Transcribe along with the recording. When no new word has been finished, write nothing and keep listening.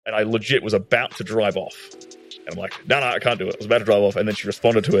And I legit was about to drive off. And I'm like, no, I can't do it. I was about to drive off. And then she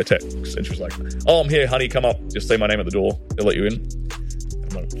responded to her text. And she was like, oh, I'm here, honey. Come up. Just say my name at the door. They'll let you in. I'm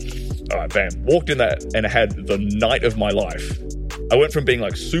like, all right, bam. Walked in that and had the night of my life. I went from being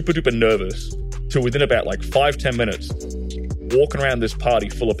like super duper nervous to within about like 5-10 minutes, walking around this party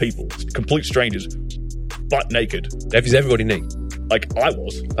full of people, complete strangers, butt naked. Is everybody naked? Like I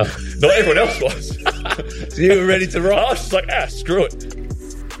was. Not everyone else was. So you were ready to rock? I was just like, screw it.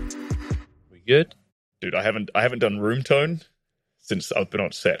 We good? Dude, I haven't done room tone since I've been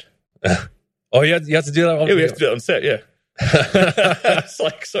on set. Oh, you had to do that on Yeah, we have to do it on set, yeah. It's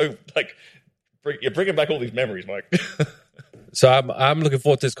like, so, like, you're bringing back all these memories, Mike. So I'm looking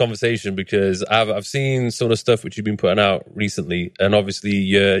forward to this conversation because I've seen some of the stuff which you've been putting out recently, and obviously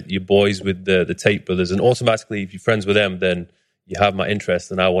your boys with the Tate brothers, and automatically if you're friends with them, then you have my interest,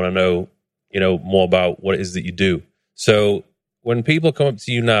 and I want to know, more about what it is that you do. So when people come up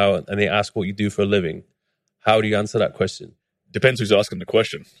to you now and they ask what you do for a living, how do you answer that question? Depends who's asking the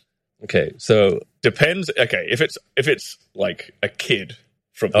question. Okay, so depends. Okay, if it's like a kid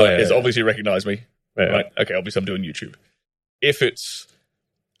from has obviously recognized me, right? Okay, obviously I'm doing YouTube. If it's,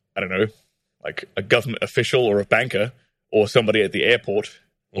 I don't know, like a government official or a banker or somebody at the airport,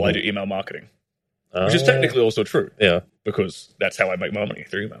 well, I do email marketing, which is technically also true. Yeah, because that's how I make my money,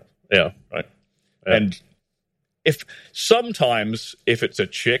 through email. Yeah, right. Yeah. And sometimes if it's a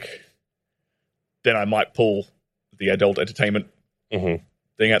chick, then I might pull the adult entertainment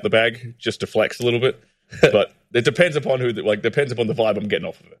thing out the bag just to flex a little bit. But it depends upon depends upon the vibe I'm getting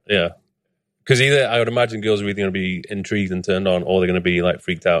off of it. Yeah. Because either I would imagine girls are either going to be intrigued and turned on, or they're going to be like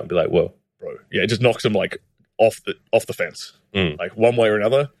freaked out and be like, "Whoa, bro!" Yeah, it just knocks them like off the fence, like one way or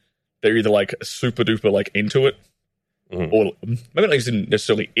another. They're either like super duper like into it, or maybe not even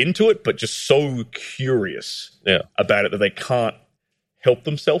necessarily into it, but just so curious about it that they can't help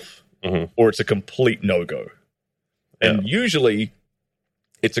themselves, or it's a complete no go. And usually,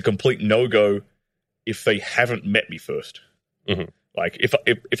 it's a complete no go if they haven't met me first. Like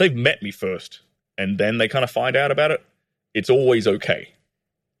if they've met me first and then they kind of find out about it, it's always okay.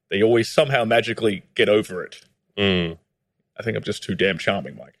 They always somehow magically get over it. I think I'm just too damn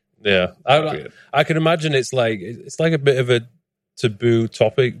charming, Mike. Yeah, I can imagine it's like a bit of a taboo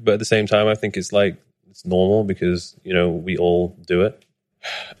topic, but at the same time, I think it's normal because we all do it,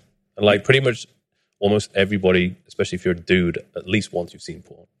 and like pretty much almost everybody, especially if you're a dude, at least once you've seen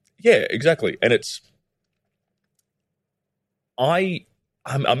porn. Yeah, exactly, and it's.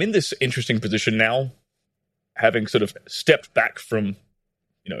 I'm in this interesting position now, having sort of stepped back from,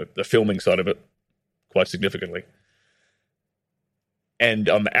 the filming side of it quite significantly. And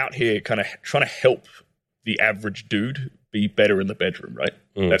I'm out here kind of trying to help the average dude be better in the bedroom, right?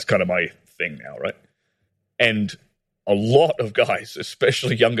 That's kind of my thing now, right? And a lot of guys,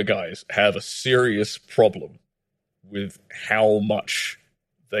 especially younger guys, have a serious problem with how much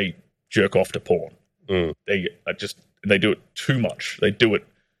they jerk off to porn. They do it too much. They do it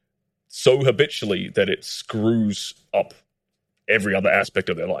so habitually that it screws up every other aspect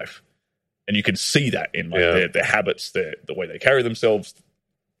of their life. And you can see that in their habits, the way they carry themselves,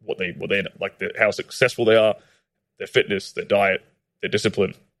 what they like, how successful they are, their fitness, their diet, their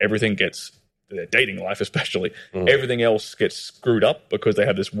discipline. Everything gets, their dating life especially, everything else gets screwed up because they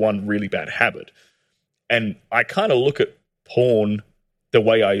have this one really bad habit. And I kind of look at porn the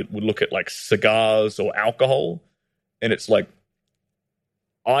way I would look at like cigars or alcohol. And it's like,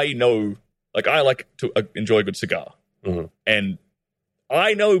 I know, like I like to enjoy a good cigar. And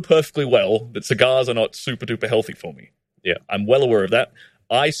I know perfectly well that cigars are not super duper healthy for me. Yeah. I'm well aware of that.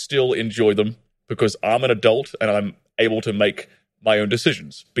 I still enjoy them because I'm an adult and I'm able to make my own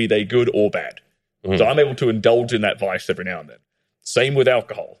decisions, be they good or bad. So I'm able to indulge in that vice every now and then. Same with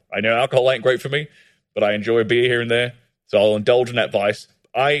alcohol. I know alcohol ain't great for me, but I enjoy a beer here and there. So I'll indulge in that vice.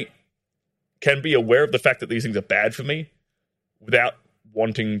 I can be aware of the fact that these things are bad for me without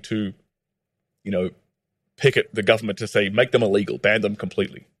wanting to, picket the government to say, make them illegal, ban them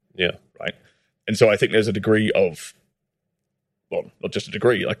completely. Yeah. Right. And so I think there's a degree of, well, not just a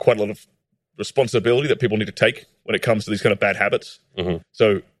degree, like quite a lot of responsibility that people need to take when it comes to these kind of bad habits.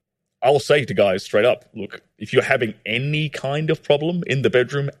 So I'll say to guys straight up, look, if you're having any kind of problem in the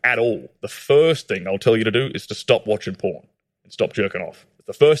bedroom at all, the first thing I'll tell you to do is to stop watching porn and stop jerking off. It's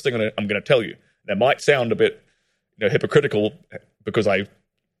the first thing I'm going to tell you. That might sound a bit, hypocritical because I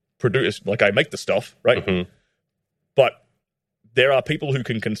produce, like I make the stuff, right? But there are people who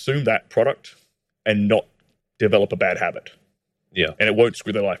can consume that product and not develop a bad habit. Yeah. And it won't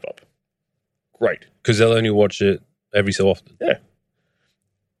screw their life up. Great. Because they'll only watch it every so often. Yeah.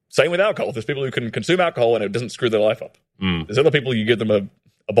 Same with alcohol. There's people who can consume alcohol and it doesn't screw their life up. There's other people, you give them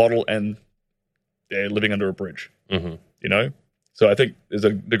a bottle and they're living under a bridge. Mm-hmm. You know? So I think there's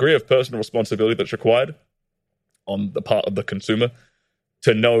a degree of personal responsibility that's required on the part of the consumer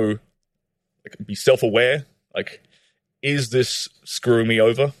to know, like, be self-aware. Like, is this screwing me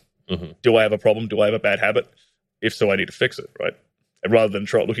over? Mm-hmm. Do I have a problem? Do I have a bad habit? If so, I need to fix it, right? And rather than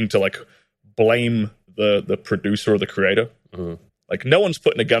looking to, like, blame the producer or the creator. Mm-hmm. Like, no one's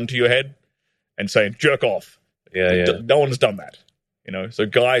putting a gun to your head and saying, jerk off. Yeah. No one's done that, you know? So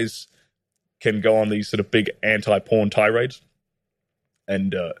guys can go on these sort of big anti-porn tirades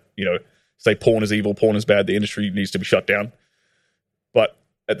and, you know, say porn is evil, porn is bad, the industry needs to be shut down. But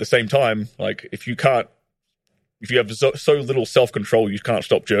at the same time, like, if you have so little self-control you can't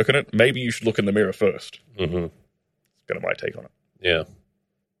stop jerking it, maybe you should look in the mirror first. Mm-hmm. It's kind of my take on it. Yeah,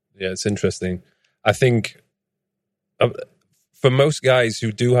 it's interesting. I think for most guys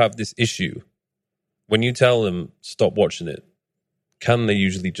who do have this issue, when you tell them stop watching it, can they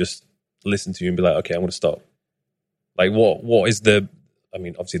usually just listen to you and be like, okay, I'm going to stop? Like, what is I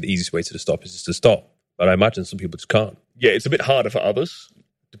mean, obviously the easiest way to stop is just to stop, but I imagine some people just can't. Yeah, it's a bit harder for others.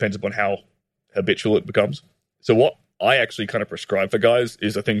 Depends upon how habitual it becomes. So what I actually kind of prescribe for guys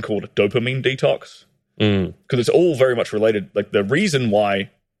is a thing called a dopamine detox. Because it's all very much related. Like, the reason why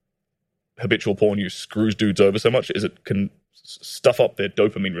habitual porn use screws dudes over so much is it can stuff up their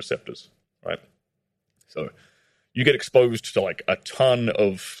dopamine receptors, right? So you get exposed to, like, a ton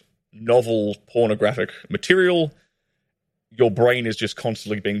of novel pornographic material. Your brain is just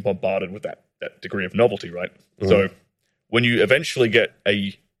constantly being bombarded with that degree of novelty, right? Mm-hmm. So when you eventually get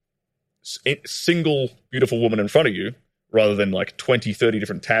a single beautiful woman in front of you, rather than like 20, 30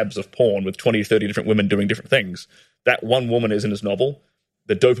 different tabs of porn with 20, 30 different women doing different things, that one woman isn't as novel.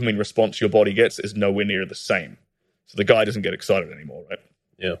 The dopamine response your body gets is nowhere near the same. So the guy doesn't get excited anymore, right?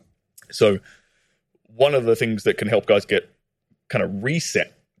 Yeah. So one of the things that can help guys get kind of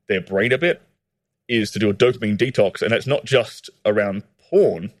reset their brain a bit is to do a dopamine detox. And it's not just around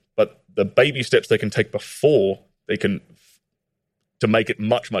porn, but the baby steps they can take before they can, to make it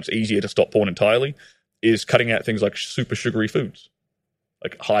much, much easier to stop porn entirely, is cutting out things like super sugary foods,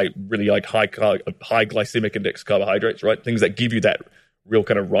 like high glycemic index carbohydrates, right? Things that give you that real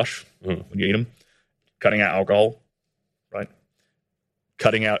kind of rush when you eat them. Cutting out alcohol, right?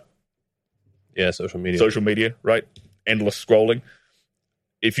 Cutting out social media, right? Endless scrolling.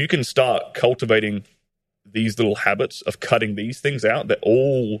 If you can start cultivating these little habits of cutting these things out that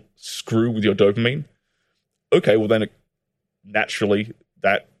all screw with your dopamine, okay, well then naturally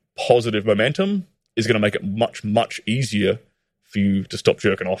that positive momentum is going to make it much, much easier for you to stop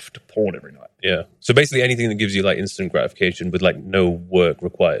jerking off to porn every night. Yeah. So basically anything that gives you like instant gratification with like no work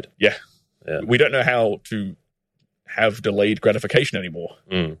required. Yeah. We don't know how to have delayed gratification anymore.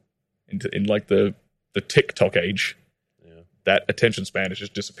 In like the TikTok age, that attention span has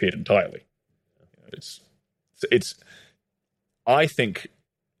just disappeared entirely. It's I think,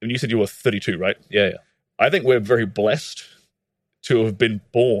 and you said you were 32, right? Yeah. I think we're very blessed to have been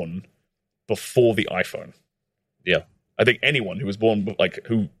born before the iPhone. Yeah. I think anyone who was born, like,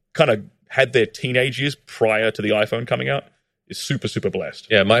 who kind of had their teenage years prior to the iPhone coming out is super, super blessed.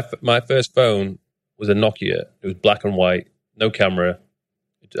 Yeah, my first phone was a Nokia. It was black and white, no camera.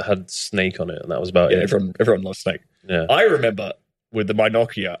 It had Snake on it, and that was about it. Everyone loves Snake. Yeah. I remember with my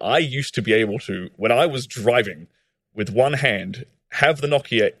Nokia, I used to be able to, when I was driving with one hand, have the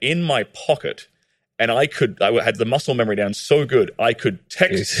Nokia in my pocket, and I had the muscle memory down so good, I could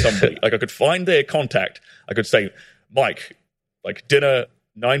text somebody. Like, I could find their contact. I could say, Mike, like, dinner,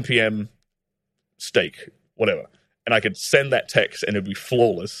 9 p.m., steak, whatever. And I could send that text, and it'd be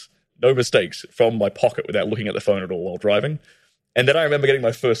flawless, no mistakes, from my pocket without looking at the phone at all while driving. And then I remember getting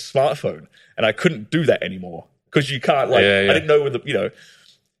my first smartphone, and I couldn't do that anymore. Because you can't, like, I didn't know I'm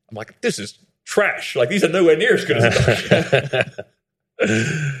like, this is trash. Like, these are nowhere near as good as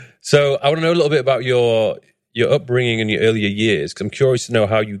the So I want to know a little bit about your upbringing and your earlier years, because I'm curious to know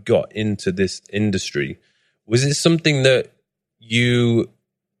how you got into this industry. Was it something that you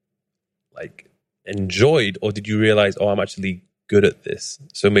like enjoyed, or did you realize, I'm actually good at this,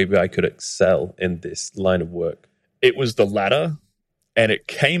 so maybe I could excel in this line of work? It was the latter, and it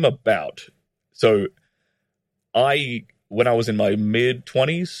came about. So when I was in my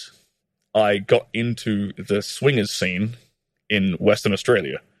mid-20s, I got into the swingers scene in Western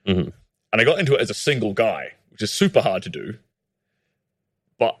Australia. Mm-hmm. And I got into it as a single guy, which is super hard to do.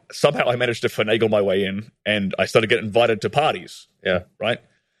 But somehow I managed to finagle my way in, and I started getting invited to parties. Yeah. Right?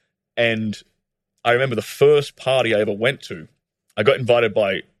 And I remember the first party I ever went to, I got invited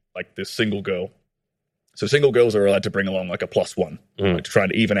by, like, this single girl. So single girls are allowed to bring along, like, a +1 to try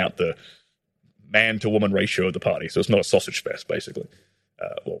and even out the man-to-woman ratio of the party. So it's not a sausage fest, basically.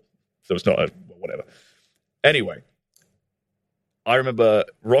 So it's not whatever. Anyway, I remember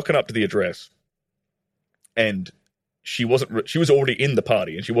rocking up to the address, and she was already in the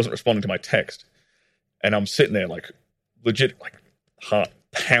party, and she wasn't responding to my text. And I'm sitting there like legit, like heart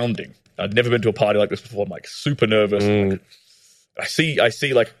pounding. I'd never been to a party like this before. I'm like super nervous. Like, I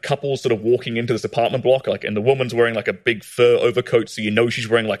see like couples sort of walking into this apartment block, like, and the woman's wearing like a big fur overcoat, so you know she's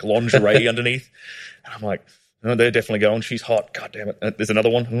wearing like lingerie underneath. And I'm like, oh, they're definitely going. She's hot. God damn it. There's another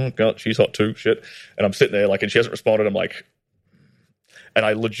one. Oh God, she's hot too. Shit. And I'm sitting there like, and she hasn't responded. I'm like, and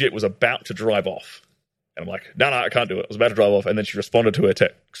I legit was about to drive off. And I'm like, no, I can't do it. I was about to drive off. And then she responded to her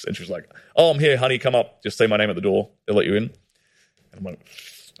text, and she was like, oh, I'm here, honey. Come up. Just say my name at the door. They'll let you in. And I'm like,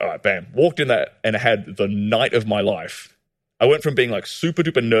 all right, bam. Walked in there and had the night of my life. I went from being like super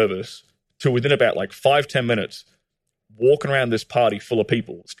duper nervous to within about like 5-10 minutes walking around this party full of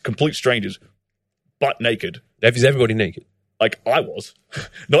people, complete strangers, butt naked. Is everybody naked? Like I was.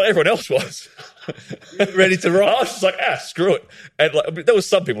 Not everyone else was. Ready to rock. I was just like, screw it. And like, I mean, there was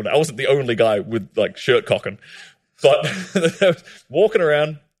some people. I wasn't the only guy with like shirt cocking. But walking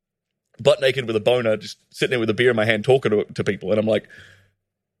around butt naked with a boner, just sitting there with a beer in my hand talking to people. And I'm like,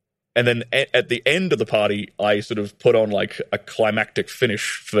 and then at the end of the party, I sort of put on like a climactic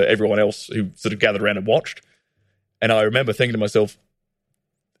finish for everyone else who sort of gathered around and watched. And I remember thinking to myself,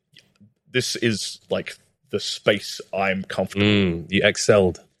 this is like the space I'm comfortable in. You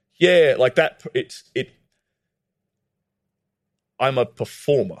excelled. Yeah, like that. I'm a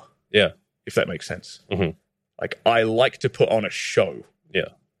performer. Yeah. If that makes sense. Mm-hmm. Like I like to put on a show. Yeah.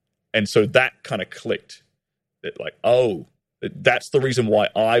 And so that kind of clicked. That like, oh, that's the reason why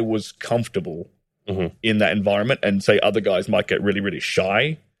I was comfortable in that environment, and say other guys might get really, really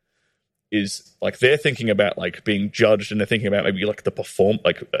shy, is like they're thinking about like being judged, and they're thinking about maybe like the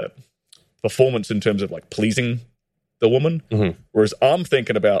performance in terms of like pleasing the woman. Whereas I'm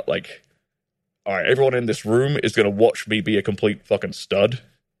thinking about like, all right, everyone in this room is going to watch me be a complete fucking stud.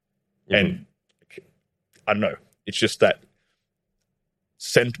 And I don't know. It's just that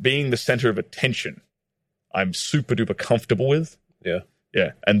being the center of attention, I'm super duper comfortable with. Yeah.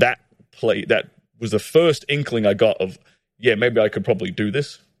 Yeah. And that was the first inkling I got of, yeah, maybe I could probably do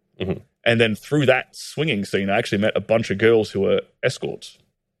this. And then through that swinging scene, I actually met a bunch of girls who were escorts.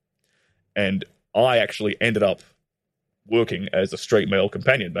 And I actually ended up working as a straight male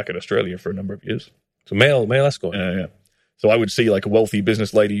companion back in Australia for a number of years. So male escort. Yeah. So I would see like wealthy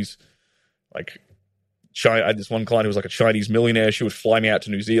business ladies, like I had this one client who was like a Chinese millionaire. She would fly me out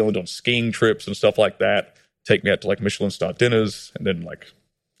to New Zealand on skiing trips and stuff like that, take me out to like Michelin star dinners, and then like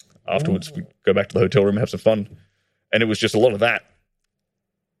afterwards we'd go back to the hotel room and have some fun. And it was just a lot of that.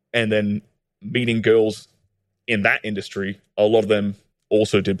 And then meeting girls in that industry, a lot of them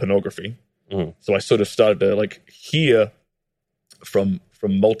also did pornography. So I sort of started to like hear from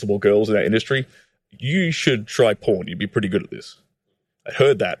multiple girls in that industry, you should try porn. You'd be pretty good at this. I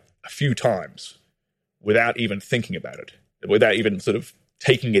heard that a few times without even thinking about it, without even sort of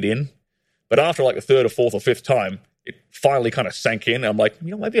taking it in. But after like the third or fourth or fifth time, it finally kind of sank in. I'm like,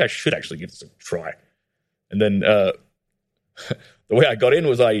 maybe I should actually give this a try. And then the way I got in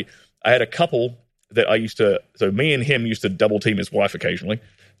was I had a couple that I used to, so me and him used to double team his wife occasionally,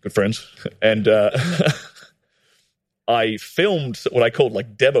 good friends. And I filmed what I called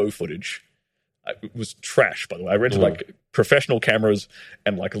like demo footage. It was trash, by the way. I rented like professional cameras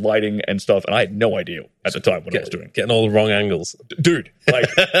and like lighting and stuff, and I had no idea at the time what I was doing. Getting all the wrong angles. Dude, like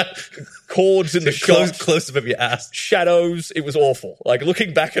chords in the shot. Close up of your ass. Shadows. It was awful. Like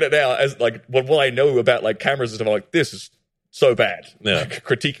looking back at it now, as like what I know about like cameras and stuff, I'm like, this is so bad. Yeah. Like,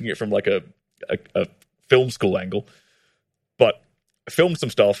 critiquing it from like a film school angle. But I filmed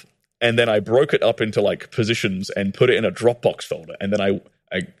some stuff, and then I broke it up into like positions and put it in a Dropbox folder. And then I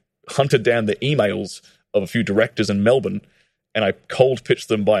hunted down the emails of a few directors in Melbourne, and I cold pitched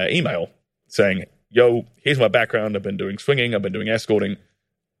them via email saying, yo, here's my background. I've been doing swinging. I've been doing escorting.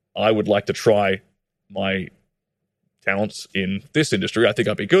 I would like to try my talents in this industry. I think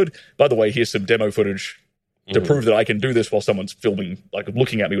I'd be good. By the way, here's some demo footage to prove that I can do this while someone's filming, like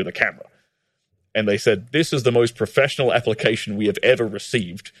looking at me with a camera. And they said, this is the most professional application we have ever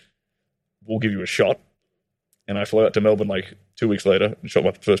received. We'll give you a shot. And I flew out to Melbourne like 2 weeks later and shot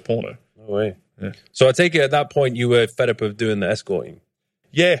my first porno. No way. Yeah. So I take it at that point you were fed up of doing the escorting.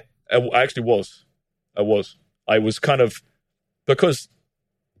 Yeah, I actually was. I was kind of, because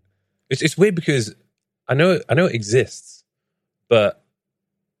it's weird because I know it exists, but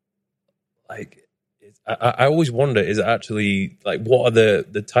like I always wonder, is it actually like, what are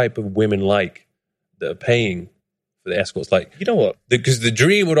the type of women like that are paying for the escorts? Like, you know what? Because the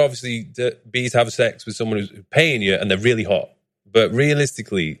dream would obviously be to have sex with someone who's paying you and they're really hot. But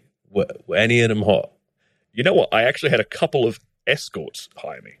realistically, were any of them hot? You know what? I actually had a couple of escorts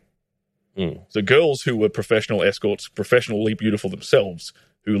hire me. So girls who were professional escorts, professionally beautiful themselves,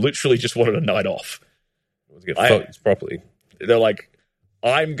 who literally just wanted a night off. To get fucked properly. They're like,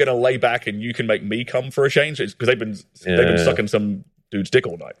 I'm going to lay back and you can make me come for a change. Because they've been sucking some dude's dick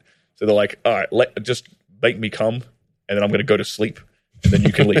all night. So they're like, all right, just make me come and then I'm going to go to sleep. And then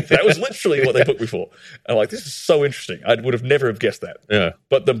you can leave. That was literally what they booked me for. And I'm like, this is so interesting. I would have never have guessed that. Yeah.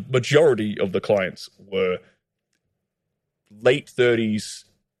 But the majority of the clients were late 30s,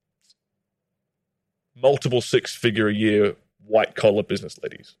 multiple six-figure a year, white-collar business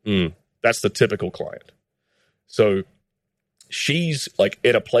ladies. That's the typical client. So she's like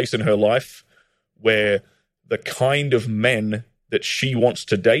at a place in her life where the kind of men that she wants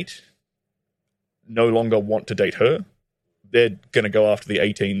to date no longer want to date her. They're going to go after the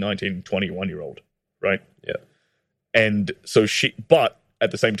 18, 19, 21-year-old, right? Yeah. And so but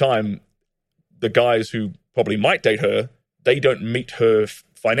at the same time, the guys who probably might date her, they don't meet her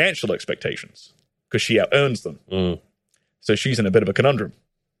financial expectations because she out-earns them. So she's in a bit of a conundrum.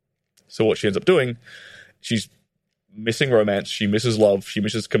 So what she ends up doing, she's missing romance, she misses love, she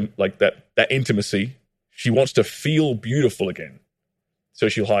misses like that intimacy. She wants to feel beautiful again. So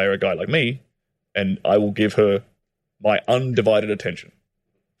she'll hire a guy like me, and I will give her my undivided attention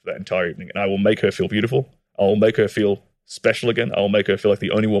for that entire evening. And I will make her feel beautiful. I will make her feel special again. I will make her feel like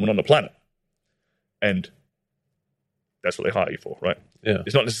the only woman on the planet. And that's what they hire you for, right? Yeah.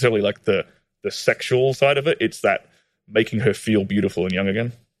 It's not necessarily like the sexual side of it. It's that making her feel beautiful and young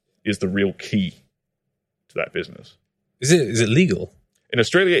again is the real key to that business. Is it legal? In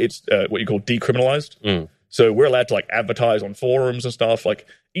Australia, it's what you call decriminalized. So we're allowed to like advertise on forums and stuff. Like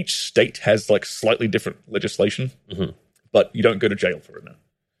each state has like slightly different legislation, but you don't go to jail for it now.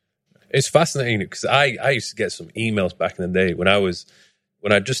 It's fascinating because I used to get some emails back in the day when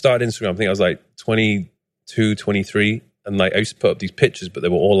I just started Instagram. I think I was like 22, 23. And like I used to put up these pictures, but they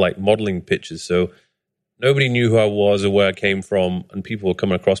were all like modeling pictures. So nobody knew who I was or where I came from. And people were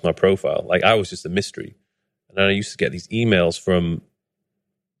coming across my profile. Like I was just a mystery. And then I used to get these emails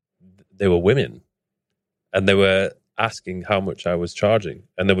they were women. And they were asking how much I was charging.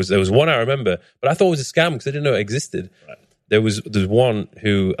 And there was one I remember, but I thought it was a scam because I didn't know it existed. Right. There's one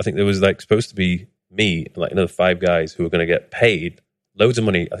who I think there was like supposed to be me and like another 5 guys who were going to get paid loads of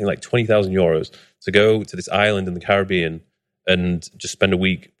money, I think like 20,000 euros to go to this island in the Caribbean and just spend a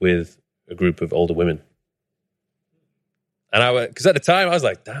week with a group of older women. And because at the time I was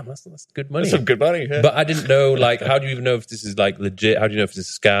like, damn, that's good money. That's some good money. Yeah. But I didn't know, like, how do you even know if this is like legit? How do you know if this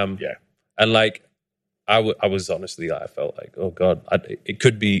is a scam? Yeah. And like, I was honestly, I felt like, oh God, it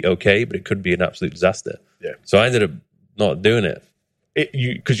could be okay, but it could be an absolute disaster. Yeah. So I ended up not doing it.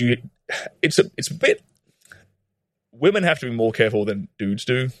 It's a bit. Women have to be more careful than dudes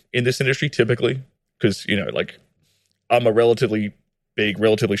do in this industry typically, because like I'm a relatively big,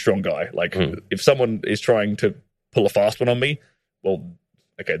 relatively strong guy. Like if someone is trying to pull a fast one on me, well,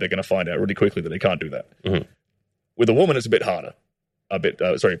 okay, they're going to find out really quickly that they can't do that. With a woman, it's a bit harder, a bit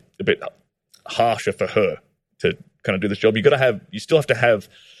harsher for her to kind of do this job. You still have to have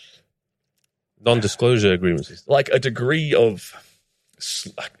non-disclosure agreements, like a degree of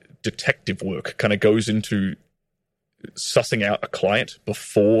detective work kind of goes into sussing out a client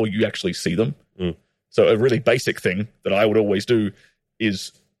before you actually see them. So a really basic thing that I would always do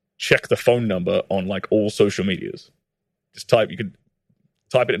is check the phone number on like all social medias. You could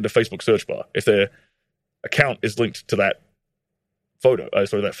type it into Facebook search bar. If their account is linked to that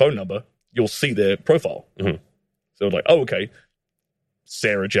that phone number, you'll see their profile. So like, oh, okay,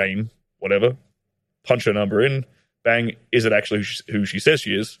 Sarah Jane, whatever, punch her number in, bang, is it actually who she says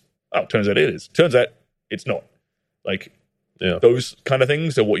she is? Oh, turns out it is. Turns out it's not. Like, those kind of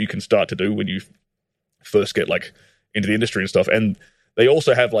things are what you can start to do when you first get like into the industry and stuff. And they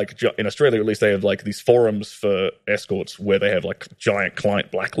also have like, in Australia at least, they have like these forums for escorts where they have like giant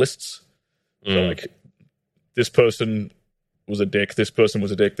client blacklists. So like, this person was a dick, this person was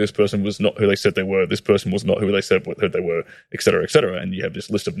a dick, this person was not who they said they were, this person was not who they said who they were, et cetera, et cetera. And you have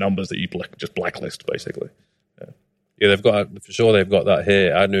this list of numbers that you just blacklist, basically. Yeah, they've got that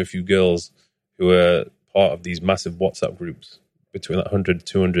here. I know a few girls who are part of these massive WhatsApp groups between like 100,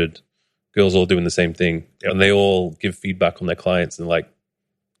 200 girls all doing the same thing. Yep. And they all give feedback on their clients and like,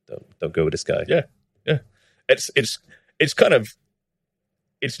 don't go with this guy. Yeah. Yeah. It's kind of,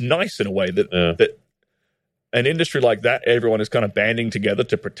 it's nice in a way that an industry like that, everyone is kind of banding together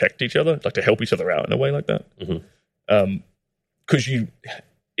to protect each other, like to help each other out in a way like that. Because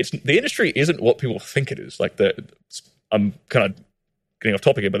the industry isn't what people think it is. Like I'm kind of getting off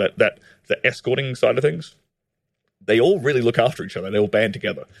topic here, but that the escorting side of things, they all really look after each other. They all band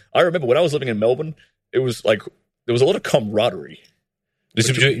together. I remember when I was living in Melbourne, it was like there was a lot of camaraderie. This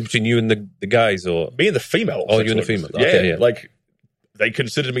is between you and the guys, or me and the female? Oh, you and the female. Yeah, okay, yeah. Like they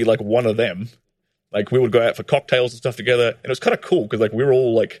considered me like one of them. Like we would go out for cocktails and stuff together, and it was kind of cool because like we were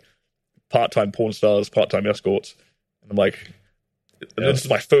all like part-time porn stars, part-time escorts, and I'm like, this is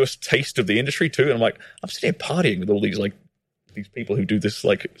my first taste of the industry too. And I'm like, I'm sitting here partying with all these people who do this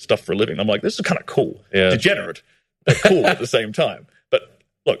like stuff for a living. I'm like, this is kind of cool, degenerate, but cool at the same time. But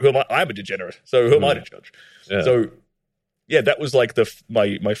look, who am I? I'm a degenerate, so who am I to judge? Yeah. So yeah, that was like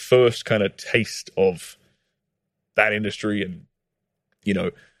my first kind of taste of that industry, and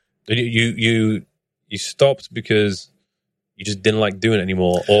you stopped because you just didn't like doing it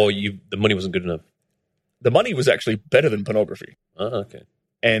anymore, or the money wasn't good enough. The money was actually better than pornography. Oh, okay.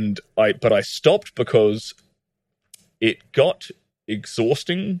 But I stopped because it got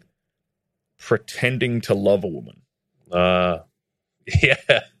exhausting pretending to love a woman. Yeah.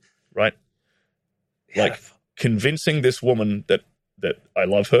 Right? Yeah. Like convincing this woman that I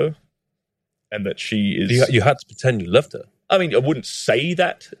love her and that she is... You had to pretend you loved her. I mean, I wouldn't say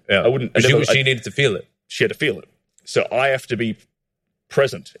that. Yeah. I wouldn't... She needed to feel it. She had to feel it. So I have to be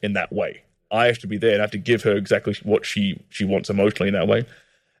present in that way. I have to be there and I have to give her exactly what she wants emotionally in that way.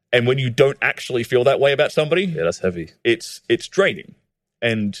 And when you don't actually feel that way about somebody... Yeah, that's heavy. It's draining.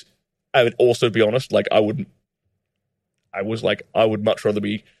 And I would also be honest, like I would much rather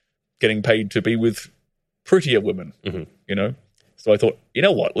be getting paid to be with prettier women, So I thought, you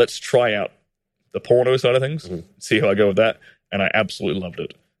know what? Let's try out the porno side of things, see how I go with that. And I absolutely loved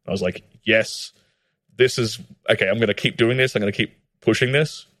it. I was like, yes, this is... Okay, I'm going to keep doing this. I'm going to keep pushing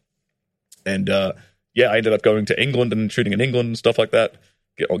this. And I ended up going to England and shooting in England and stuff like that.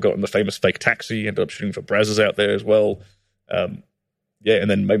 Got in the famous fake taxi, ended up shooting for Brazzers out there as well. And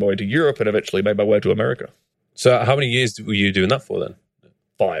then made my way to Europe and eventually made my way to America. So how many years were you doing that for then?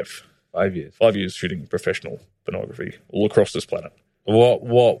 5. 5 years. 5 years shooting professional pornography all across this planet. What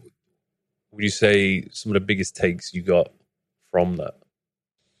would you say some of the biggest takes you got from that?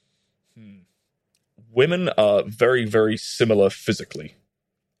 Women are very, very similar physically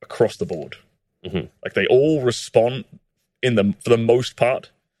across the board. Like they all respond for the most part,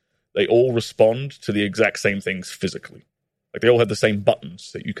 they all respond to the exact same things physically. Like they all have the same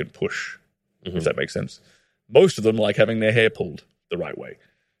buttons that you can push, if that makes sense. Most of them like having their hair pulled the right way.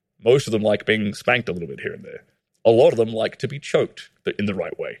 Most of them like being spanked a little bit here and there. A lot of them like to be choked in the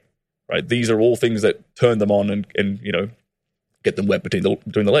right way, right? These are all things that turn them on and get them wet between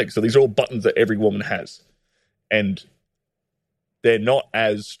the legs. So these are all buttons that every woman has. And they're not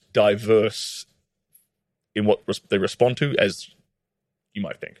as diverse in what they respond to as you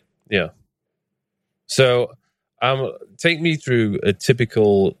might think. Yeah. So take me through a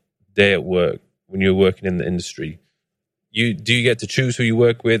typical day at work when you're working in the industry. Do you get to choose who you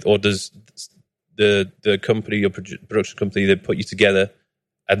work with, or does the company or production company, they put you together,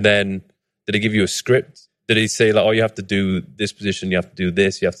 and then did they give you a script? Did they say like, oh, you have to do this position, you have to do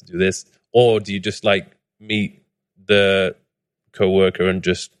this, you have to do this, or do you just like meet the co-worker and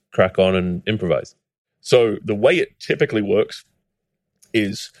just crack on and improvise? So the way it typically works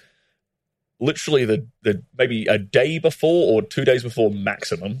is literally the maybe a day before or 2 days before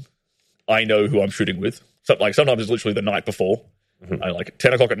maximum, I know who I'm shooting with. So, like sometimes it's literally the night before. I like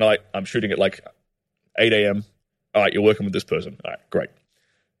 10 o'clock at night, I'm shooting at like 8 a.m. All right, you're working with this person. All right, great.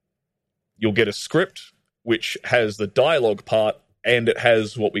 You'll get a script which has the dialogue part and it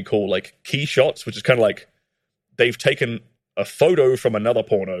has what we call like key shots, which is kind of like they've taken a photo from another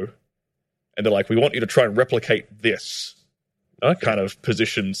porno and they're like, we want you to try and replicate this kind of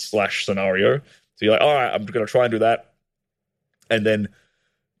position / scenario. So you're like, all right, I'm going to try and do that. And then,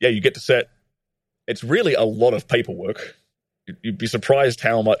 you get to set. It's really a lot of paperwork. You'd be surprised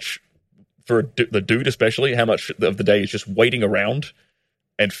how much, for the dude especially, how much of the day is just waiting around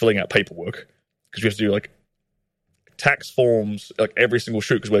and filling out paperwork. Because you have to do like tax forms, like every single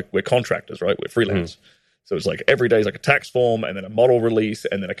shoot, because we're contractors, right? We're freelance. So it's like every day is like a tax form and then a model release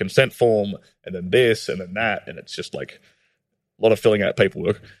and then a consent form and then this and then that. And it's just like a lot of filling out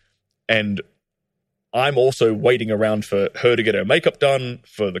paperwork. And I'm also waiting around for her to get her makeup done,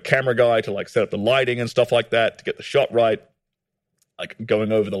 for the camera guy to like set up the lighting and stuff like that, to get the shot right, like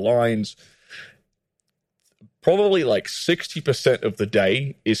going over the lines. Probably like 60% of the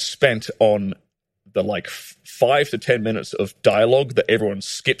day is spent on the like 5 to 10 minutes of dialogue that everyone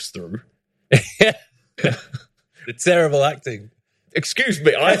skips through. The terrible acting. Excuse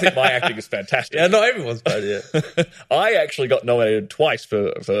me, I think my acting is fantastic. Yeah, not everyone's bad, yeah. I actually got nominated twice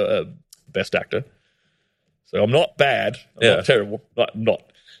for Best Actor. So I'm not bad. I'm not terrible. Not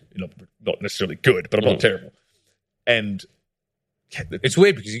necessarily good, but I'm not terrible. And it's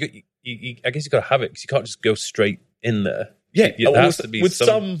weird because I guess you got to have it because you can't just go straight in there. Yeah, It has to be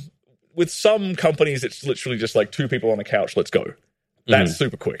with some companies, it's literally just like 2 people on a couch. Let's go. That's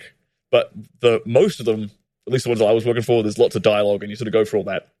super quick. But most of them, at least the ones that I was working for, there's lots of dialogue, and you sort of go through all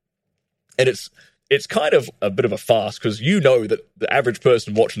that. And it's kind of a bit of a farce because you know that the average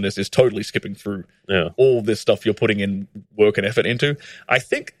person watching this is totally skipping through all this stuff you're putting in work and effort into. I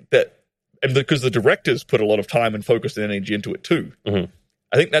think that, and because the directors put a lot of time and focus and energy into it too.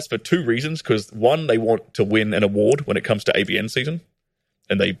 I think that's for 2 reasons. Because 1, they want to win an award when it comes to AVN season,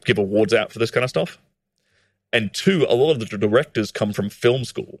 and they give awards out for this kind of stuff. And 2, a lot of the directors come from film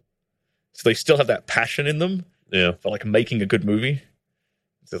school, so they still have that passion in them for like making a good movie.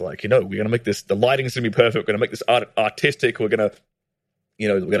 So like, we're going to make this, the lighting's going to be perfect. We're going to make this artistic. We're going to,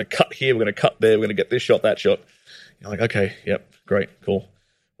 we're going to cut here. We're going to cut there. We're going to get this shot, that shot. You're like, okay, yep, great, cool.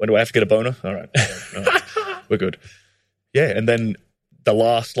 When do I have to get a boner? All right, we're good. Yeah, and then the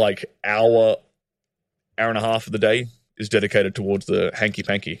last like hour and a half of the day is dedicated towards the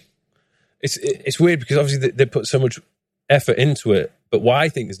hanky-panky. It's weird because obviously they put so much effort into it. But what I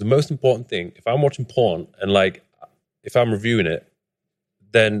think is the most important thing, if I'm watching porn and like if I'm reviewing it,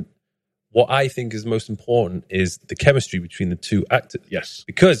 then what I think is most important is the chemistry between the 2 actors. Yes.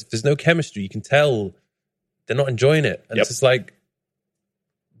 Because if there's no chemistry, you can tell they're not enjoying it. And it's just like,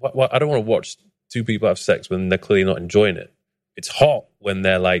 I don't want to watch 2 people have sex when they're clearly not enjoying it. It's hot when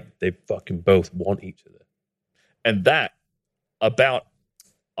they're like, they fucking both want each other. And that, I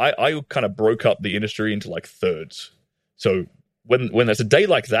kind of broke up the industry into like thirds. So when there's a day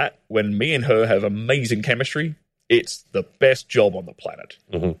like that, when me and her have amazing chemistry, it's the best job on the planet.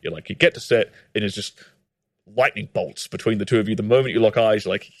 You're like, you get to set, and it's just lightning bolts between the 2 of you. The moment you lock eyes,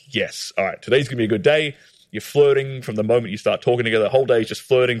 you're like, yes, all right, today's going to be a good day. You're flirting from the moment you start talking together. The whole day is just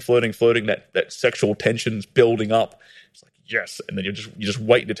flirting. That sexual tension's building up. It's like, yes. And then you're just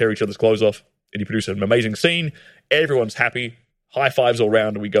waiting to tear each other's clothes off, and you produce an amazing scene. Everyone's happy. High fives all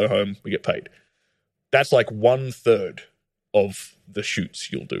around, and we go home. We get paid. That's like 1/3 of the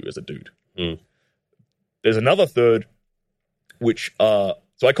shoots you'll do as a dude. There's another third, which so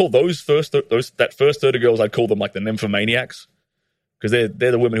I call that first third of girls, I'd call them like the nymphomaniacs, because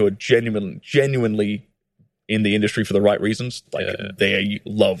they're the women who are genuinely in the industry for the right reasons. Like they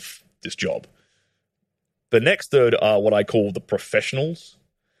love this job. The next third are what I call the professionals,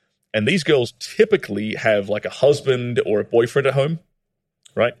 and these girls typically have like a husband or a boyfriend at home,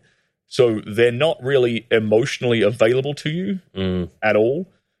 right? So they're not really emotionally available to you at all.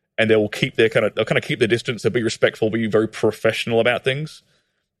 And they'll keep their kind of keep their distance. They'll be respectful, be very professional about things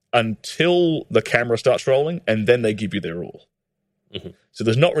until the camera starts rolling, and then they give you their all. So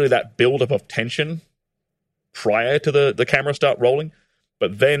there's not really that build-up of tension prior to the camera start rolling,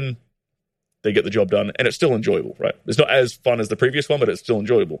 but then they get the job done, and it's still enjoyable, right? It's not as fun as the previous one, but it's still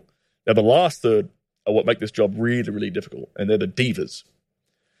enjoyable. Now, the last third are what make this job really, really difficult, and they're the divas.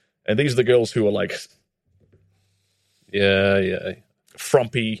 And these are the girls who are like...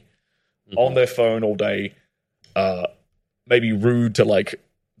 frumpy, on their phone all day, maybe rude to like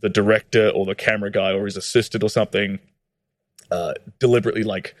the director or the camera guy or his assistant or something, deliberately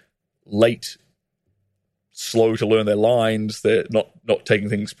like late, slow to learn their lines. They're not taking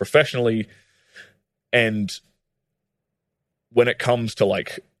things professionally. And when it comes to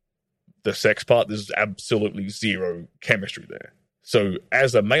like the sex part, there's absolutely zero chemistry there. So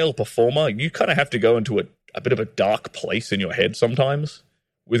as a male performer, you kind of have to go into a bit of a dark place in your head sometimes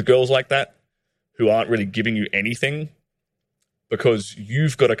with girls like that who aren't really giving you anything, because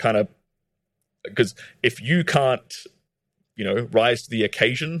you've got to because if you can't, rise to the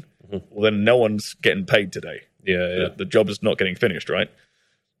occasion, well, then no one's getting paid today. The job is not getting finished, right?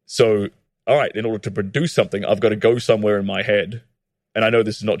 So, all right, in order to produce something, I've got to go somewhere in my head. And I know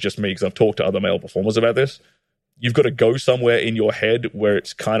this is not just me, because I've talked to other male performers about this. You've got to go somewhere in your head where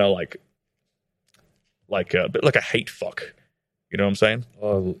it's kind of like a bit like a hate fuck. You know what I'm saying?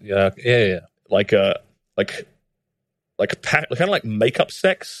 Oh, yeah. Like kind of like makeup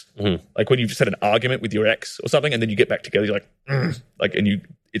sex. Like when you've just had an argument with your ex or something, and then you get back together, you're like,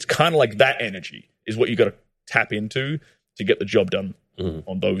 it's kind of like that energy is what you got to tap into to get the job done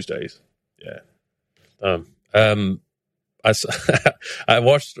on those days. Yeah. I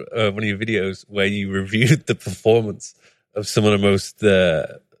watched one of your videos where you reviewed the performance of some of the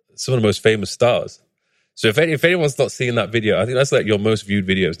most famous stars. So if anyone's not seen that video, I think that's like your most viewed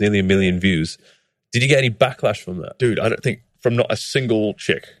video. It's nearly 1 million views. Did you get any backlash from that? Dude, I don't think from not a single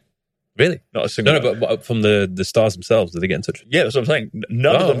chick. Really? Not a single. No, but from the stars themselves, did they get in touch? Yeah, that's what I'm saying.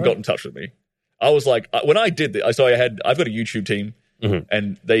 None of them got in touch with me. I was like, when I did this, so I've got a YouTube team,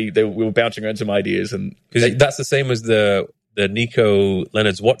 and we were bouncing around some ideas, and because that's the same as the Nico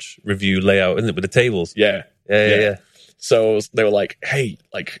Leonard's watch review layout, isn't it, with the tables? Yeah. So they were like, "Hey,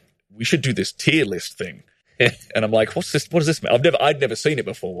 like we should do this tier list thing," and I'm like, "What's this? What does this mean?" I'd never seen it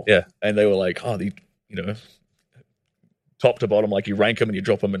before. Yeah, and they were like, "Oh, top to bottom, like you rank them and you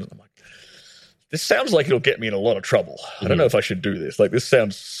drop them," and I'm like, "This sounds like it'll get me in a lot of trouble. I don't know if I should do this. Like this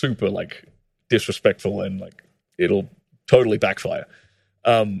sounds super like disrespectful and like it'll totally backfire."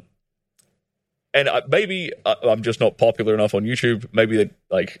 And maybe I'm just not popular enough on YouTube. Maybe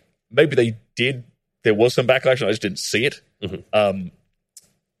they did. There was some backlash, and I just didn't see it.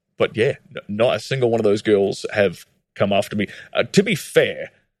 But yeah, not a single one of those girls have come after me. To be fair,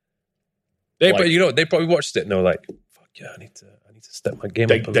 they probably watched it and they were like, "Fuck yeah, I need to step my game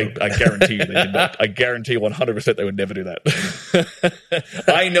up a little bit." I guarantee you they did not. I guarantee 100% they would never do that.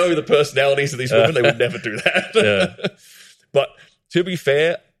 I know the personalities of these women; they would never do that. Yeah. But to be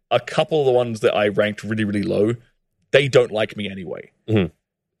fair, a couple of the ones that I ranked really, really low, they don't like me anyway.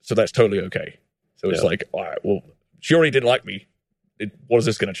 So that's totally okay. So it's like, all right, well, she already didn't like me. What is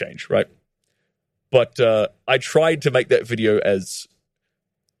this going to change, right? But I tried to make that video as,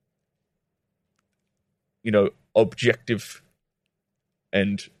 objective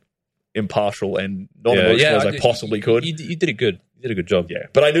and impartial and non-emotional as I possibly could. You did it good. You did a good job. Yeah,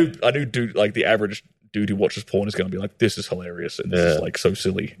 but I knew dude, like the average dude who watches porn is going to be like, this is hilarious and this is like so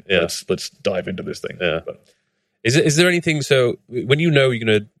silly. Yeah. Let's dive into this thing. Yeah. But, is there anything, so when you're going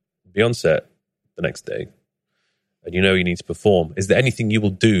to be on set the next day and you need to perform, is there anything you will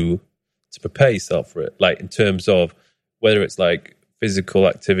do to prepare yourself for it? Like in terms of whether it's like physical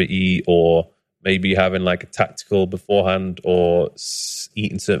activity or maybe having like a tactical beforehand or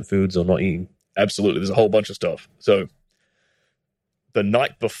eating certain foods or not eating? Absolutely. There's a whole bunch of stuff. So the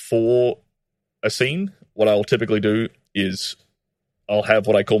night before a scene, what I'll typically do is I'll have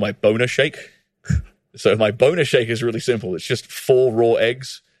what I call my boner shake. So my boner shake is really simple. It's just 4 raw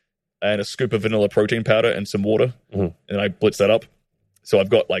eggs and a scoop of vanilla protein powder and some water. And I blitz that up. So I've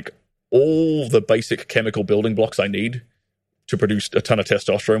got like all the basic chemical building blocks I need to produce a ton of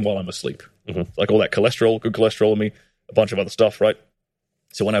testosterone while I'm asleep. Like all that cholesterol, good cholesterol in me, a bunch of other stuff, right?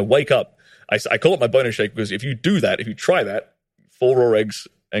 So when I wake up, I call it my boner shake because if you try that, 4 raw eggs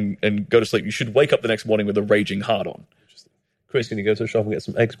and go to sleep, you should wake up the next morning with a raging hard on. Chris, can you go to the shop and get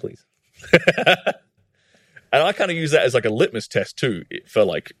some eggs, please? And I kind of use that as like a litmus test too for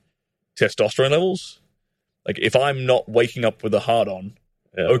like testosterone levels. Like if I'm not waking up with a hard on,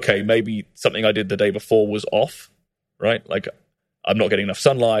 okay, maybe something I did the day before was off, right? Like I'm not getting enough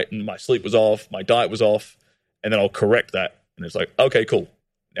sunlight and my sleep was off, my diet was off, and then I'll correct that. And it's like, okay, cool.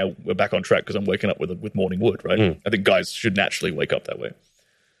 Now we're back on track because I'm waking up with morning wood, right? I think guys should naturally wake up that way.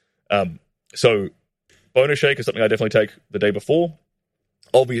 So boner shake is something I definitely take the day before.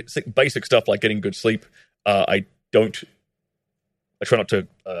 Obviously, basic stuff like getting good sleep. I try not to,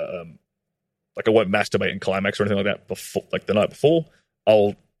 I won't masturbate and climax or anything like that before, like the night before.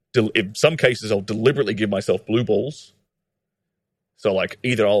 In some cases, I'll deliberately give myself blue balls. So like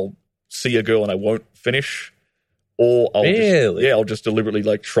either I'll see a girl and I won't finish, or I'll just deliberately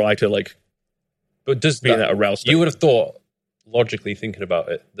like try to like, but does be in that aroused state. You would have thought, logically thinking about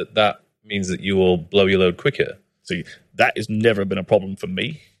it, that means that you will blow your load quicker. See, that has never been a problem for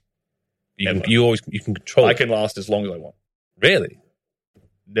me. You can control it. I can last as long as I want. Really?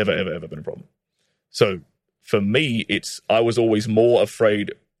 Never, ever, ever been a problem. So for me, I was always more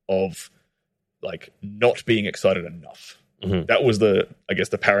afraid of like not being excited enough. That was the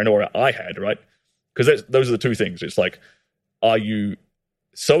paranoia I had, right? Because those are the two things. It's like, are you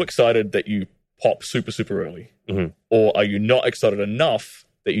so excited that you pop super, super early? Or are you not excited enough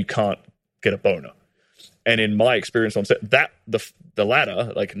that you can't get a boner? And in my experience on set, that the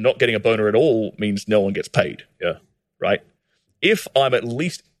latter, like not getting a boner at all, means no one gets paid. Yeah. Right? If I'm at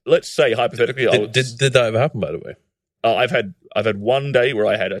least, let's say hypothetically, did that ever happen, by the way? I've had one day where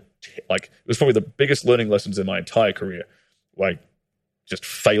I had it was probably the biggest learning lessons in my entire career, where I just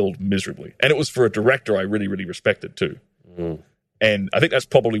failed miserably, and it was for a director I really, really respected too. And I think that's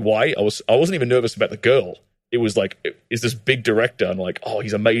probably why I wasn't even nervous about the girl. It was like, is this big director? I'm like, oh,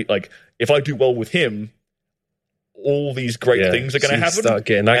 he's amazing. Like, if I do well with him, all these great things are going to happen. Start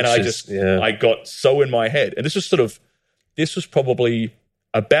getting anxious. And I got so in my head, and this was probably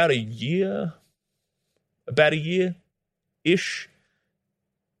about a year-ish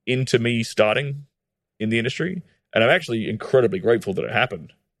into me starting in the industry. And I'm actually incredibly grateful that it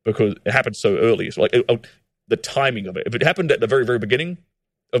happened, because it happened so early. So like the timing of it. If it happened at the very, very beginning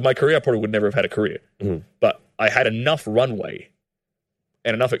of my career, I probably would never have had a career. But I had enough runway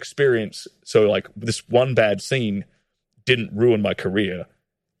and enough experience. So like this one bad scene didn't ruin my career,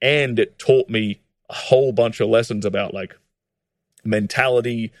 and it taught me a whole bunch of lessons about like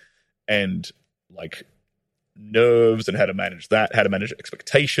mentality and like nerves and how to manage that, how to manage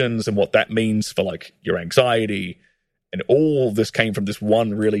expectations and what that means for like your anxiety. And all this came from this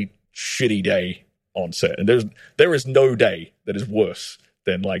one really shitty day on set. And there is no day that is worse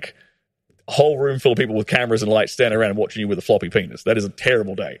than like a whole room full of people with cameras and lights standing around and watching you with a floppy penis. That is a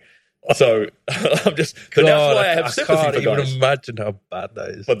terrible day. So I'm just, but that's why I have sympathy for guys. I can't even imagine how bad that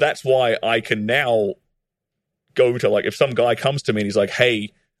is. But that's why I can now go to like, if some guy comes to me and he's like,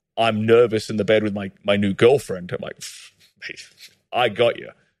 hey, I'm nervous in the bed with my new girlfriend. I'm like, mate, I got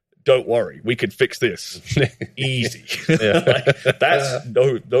you. Don't worry. We could fix this easy. Like, that's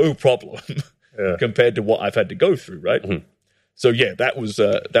no problem compared to what I've had to go through. Right. Mm-hmm. So yeah, that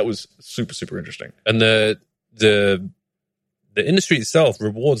was super, super interesting. And the industry itself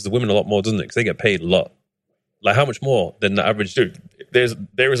rewards the women a lot more, doesn't it? Because they get paid a lot. Like how much more than the average dude?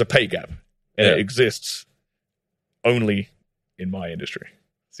 There is a pay gap, and it exists only in my industry.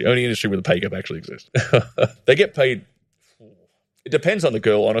 It's the only industry where the pay gap actually exists. They get paid. It depends on the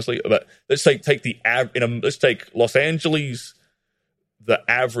girl, honestly. But let's say let's take Los Angeles, the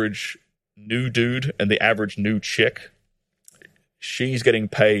average new dude and the average new chick. She's getting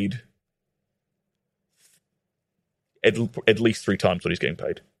paid at least 3 times what he's getting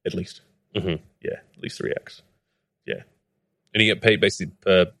paid. At least, mm-hmm. Yeah, at least 3x. Yeah, and you get paid basically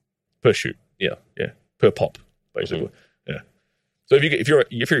per shoot. Yeah, per pop, basically. Mm-hmm. Yeah. So if you're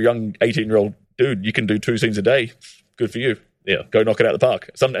a young 18-year-old dude, you can do 2 scenes a day. Good for you. Yeah, go knock it out of the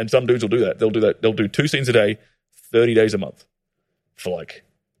park. Some dudes will do that. They'll do that. They'll do 2 scenes a day, 30 days a month for like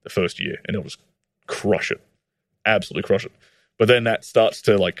the first year, and they'll just crush it, absolutely crush it. But then that starts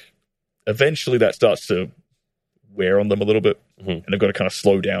to like, eventually that starts to wear on them a little bit, mm-hmm. and they've got to kind of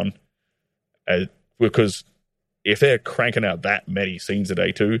slow down, because if they're cranking out that many scenes a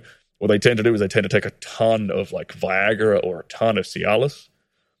day too, what they tend to do is they tend to take a ton of like Viagra or a ton of Cialis,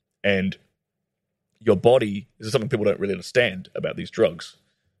 and your body, this is something people don't really understand about these drugs,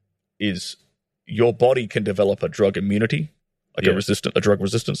 is your body can develop a drug immunity, like a drug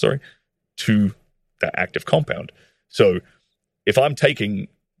resistance, to that active compound. So if I'm taking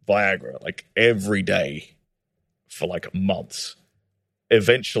Viagra like every day for like months,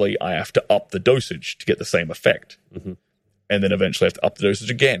 eventually I have to up the dosage to get the same effect. Mm-hmm. And then eventually I have to up the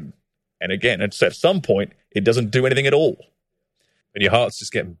dosage again and again. And so at some point, it doesn't do anything at all. And your heart's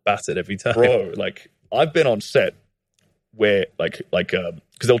just getting battered every time. Bro, like, I've been on set where, because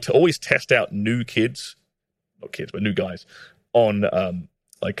they'll always test out new kids, not kids, but new guys, on,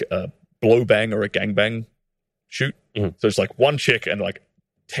 like, a blow bang or a gangbang shoot. Mm-hmm. So it's like one chick and, like,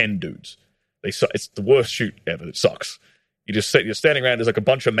 10 dudes. It's the worst shoot ever. It sucks. You're standing around, there's, like, a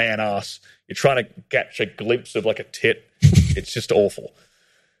bunch of man-ass. You're trying to catch a glimpse of, like, a tit. It's just awful.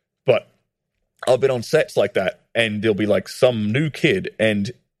 But I've been on sets like that, and there'll be like some new kid,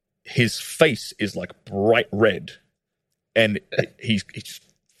 and his face is like bright red, and he's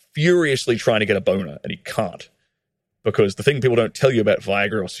furiously trying to get a boner, and he can't, because the thing people don't tell you about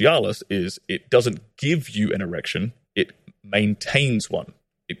Viagra or Cialis is it doesn't give you an erection; it maintains one.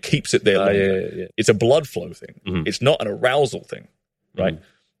 It keeps it there longer. Yeah. It's a blood flow thing. Mm-hmm. It's not an arousal thing, right?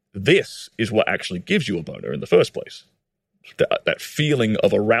 Mm-hmm. This is what actually gives you a boner in the first place. That feeling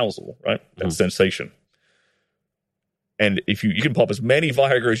of arousal, right? That sensation. And if you can pop as many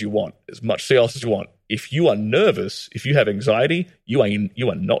Viagra as you want, as much Cialis as you want. If you are nervous, if you have anxiety, you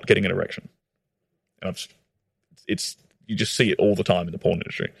are not getting an erection. And you just see it all the time in the porn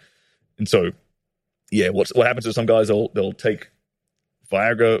industry. And so, yeah, what happens is some guys they'll take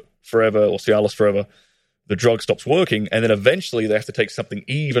Viagra forever or Cialis forever. The drug stops working, and then eventually they have to take something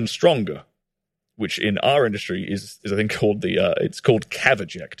even stronger, which in our industry is I think called it's called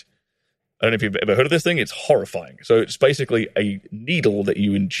Caveject. I don't know if you've ever heard of this thing. It's horrifying. So it's basically a needle that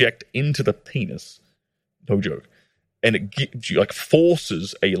you inject into the penis. No joke. And it gives you, like,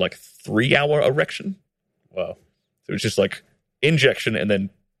 forces a, like, 3-hour erection. Wow. So it's just, like, injection and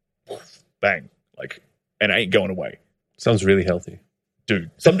then bang. Like, and it ain't going away. Sounds really healthy. Dude,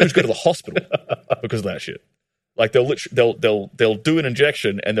 some dudes go to the hospital because of that shit. Like, they'll do an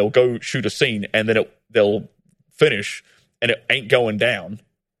injection and they'll go shoot a scene, and then they'll finish and it ain't going down.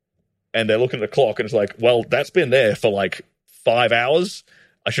 And they're looking at the clock, and it's like, well, that's been there for like 5 hours.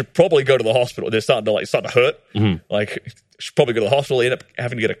 I should probably go to the hospital. They're starting to hurt. Mm-hmm. Like, I should probably go to the hospital. End up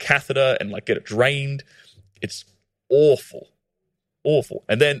having to get a catheter and like get it drained. It's awful.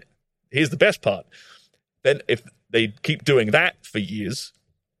 And then here's the best part. Then if they keep doing that for years,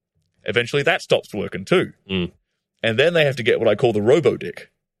 eventually that stops working too. Mm. And then they have to get what I call the robo-dick.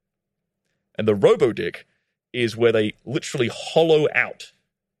 And the robo-dick is where they literally hollow out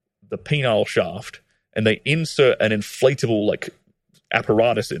the penile shaft and they insert an inflatable like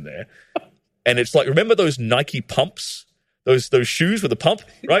apparatus in there. And it's like, remember those Nike pumps? Those shoes with the pump,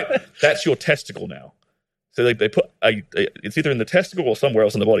 right? That's your testicle now. So they put it's either in the testicle or somewhere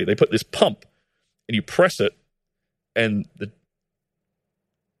else in the body. They put this pump and you press it and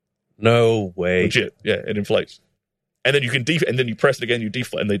no way. Legit. Yeah, it inflates. And then you can and then you press it again, you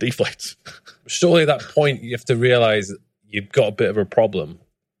deflate, and they deflate. Surely at that point you have to realize you've got a bit of a problem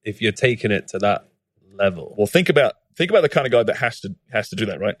if you're taking it to that level. Well, think about the kind of guy that has to do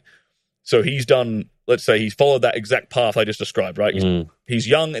that, right? So he's done, let's say he's followed that exact path I just described, right? He's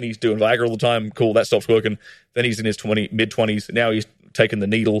young and he's doing Viagra all the time. Cool, that stops working. Then he's in his mid-20s. Now he's taking the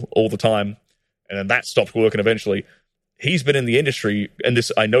needle all the time, and then that stops working eventually. He's been in the industry, and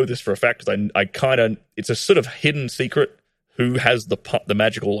I know this for a fact because I kind of, it's a sort of hidden secret who has the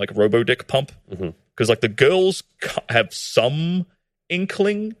magical like robo-dick pump. Because like the girls have some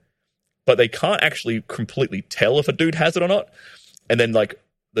inkling, but they can't actually completely tell if a dude has it or not. And then like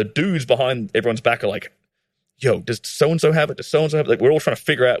the dudes behind everyone's back are like, yo, does so-and-so have it? Does so-and-so have it? Like we're all trying to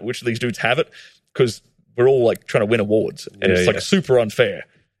figure out which of these dudes have it because we're all like trying to win awards. And it's like super unfair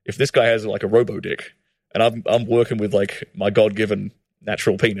if this guy has like a robo-dick. And I'm working with like my God-given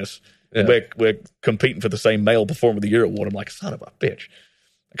natural penis. Yeah. We're competing for the same Male Performer of the Year award. I'm like, son of a bitch,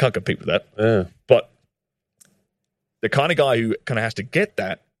 I can't compete with that. Yeah. But the kind of guy who kind of has to get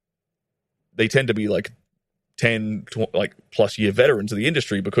that, they tend to be like 10 like plus year veterans of the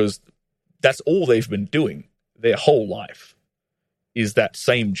industry because that's all they've been doing their whole life is that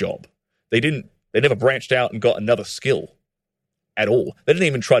same job. They never branched out and got another skill at all. They didn't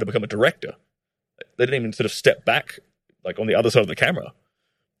even try to become a director. They didn't even sort of step back like on the other side of the camera.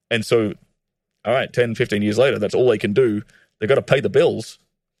 And so, all right, 10, 15 years later, that's all they can do. They've got to pay the bills.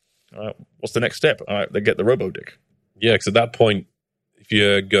 All right, what's the next step? All right, they get the robo-dick. Yeah, because at that point, if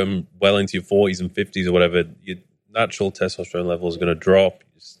you're going well into your 40s and 50s or whatever, your natural testosterone level is going to drop.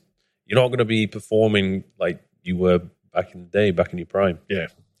 You're not going to be performing like you were back in the day, back in your prime. Yeah.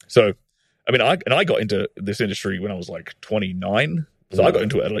 So, I mean, I got into this industry when I was like 29. So I got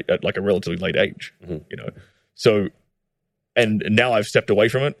into it at like a relatively late age, you know. So, and now I've stepped away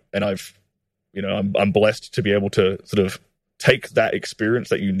from it, and I'm blessed to be able to sort of take that experience,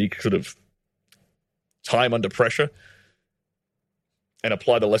 that unique sort of time under pressure, and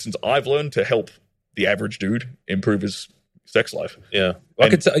apply the lessons I've learned to help the average dude improve his sex life. Yeah, well, I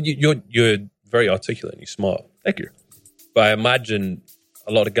can tell you're very articulate and you're smart. Thank you. But I imagine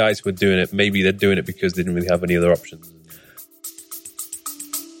a lot of guys who are doing it, maybe they're doing it because they didn't really have any other options.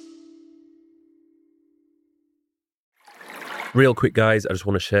 Real quick, guys, I just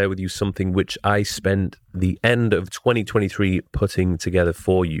want to share with you something which I spent the end of 2023 putting together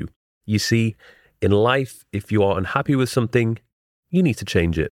for you. You see, in life, if you are unhappy with something, you need to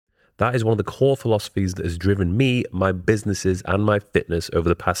change it. That is one of the core philosophies that has driven me, my businesses, and my fitness over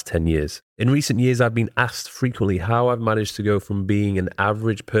the past 10 years. In recent years, I've been asked frequently how I've managed to go from being an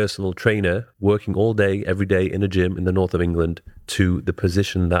average personal trainer, working all day, every day in a gym in the north of England, to the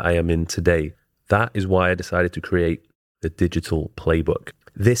position that I am in today. That is why I decided to create the Digital Playbook.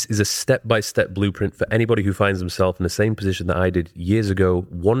 This is a step-by-step blueprint for anybody who finds themselves in the same position that I did years ago,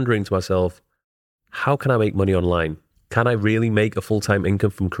 wondering to myself, how can I make money online? Can I really make a full-time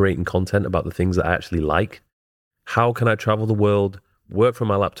income from creating content about the things that I actually like? How can I travel the world, work from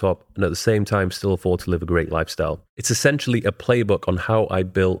my laptop, and at the same time still afford to live a great lifestyle? It's essentially a playbook on how I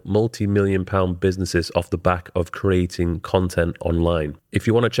built multi-million-pound businesses off the back of creating content online. If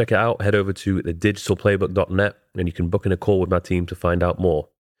you want to check it out, head over to thedigitalplaybook.net and you can book in a call with my team to find out more.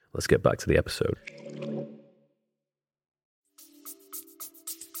 Let's get back to the episode.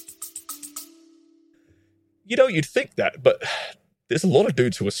 You know, you'd think that, but there's a lot of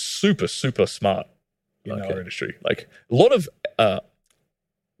dudes who are super, super smart in our industry. Like a lot of, I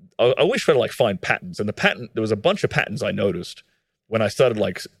always try to like find patterns, and there was a bunch of patterns I noticed when I started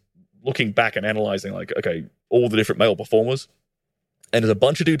like looking back and analyzing like, okay, all the different male performers. And there's a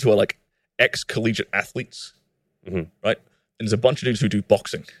bunch of dudes who are like ex-collegiate athletes, right? And there's a bunch of dudes who do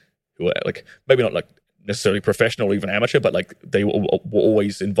boxing, who are like, maybe not like necessarily professional or even amateur, but like they were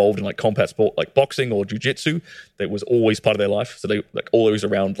always involved in like combat sport, like boxing or jiu-jitsu. That was always part of their life. So they like always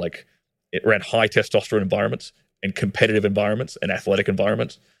around high testosterone environments and competitive environments and athletic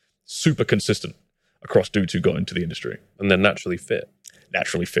environments. Super consistent across dudes who got into the industry. And they're naturally fit.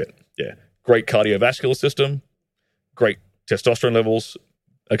 Naturally fit, yeah. Great cardiovascular system, great testosterone levels.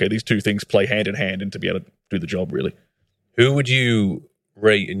 Okay, these two things play hand in hand and to be able to do the job, really. Who would you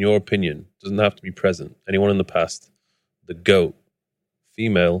rate, in your opinion, doesn't have to be present, anyone in the past, the GOAT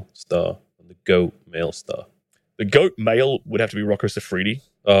female star and the GOAT male star? The GOAT male would have to be Rocco Siffredi.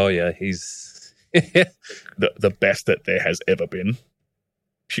 Oh yeah, he's the best that there has ever been.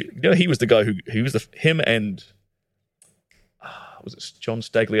 You know, he was the guy him and was it John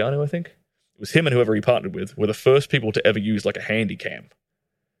Stagliano, I think? It was him and whoever he partnered with were the first people to ever use like a handy cam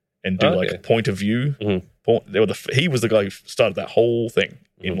and do like a point of view. Mm-hmm. He was the guy who started that whole thing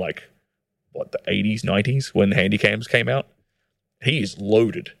in like the 80s, 90s when handy cams came out. He is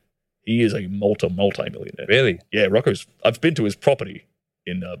loaded. He is a multi-millionaire. Really? Yeah, Rocco's. I've been to his property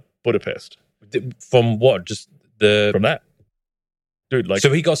in Budapest. From what? Just from that, dude. Like,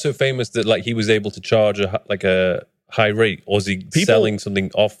 so he got so famous that like he was able to charge a high rate, or was he selling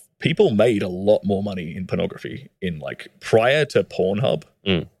something off? People made a lot more money in pornography in like prior to Pornhub.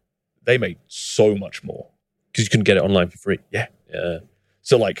 They made so much more because you couldn't get it online for free. Yeah.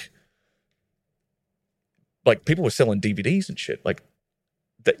 So like people were selling DVDs and shit. Like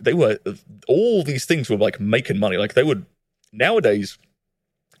they were, all these things were like making money. Like they would nowadays.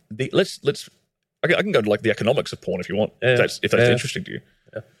 I can go to like the economics of porn if you want. If that's interesting to you.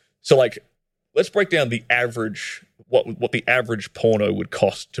 Yeah. So like, let's break down the average what the average porno would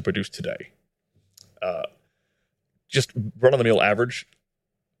cost to produce today. Just run of the mill average.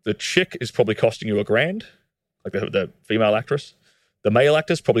 The chick is probably costing you $1,000, like the female actress. The male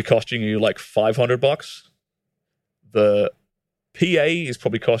actor is probably costing you like $500. The PA is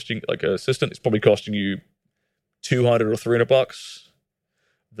probably costing, like an assistant, is probably costing you $200 or $300.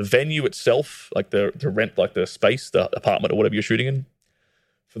 The venue itself, like the rent, like the space, the apartment or whatever you're shooting in,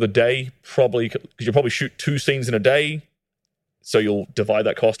 for the day, probably, because you'll probably shoot 2 scenes in a day, so you'll divide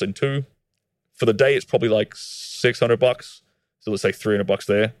that cost in 2. For the day, it's probably like $600. So let's say $300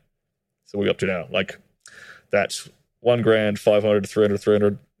 there. So what are we up to now? Like, that's $1,000, $500,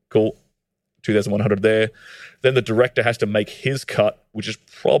 $300, cool. 2,100 there. Then the director has to make his cut, which is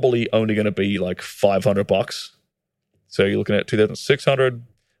probably only going to be like $500. So you're looking at 2,600.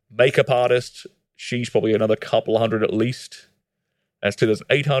 Makeup artist, she's probably another couple hundred at least. That's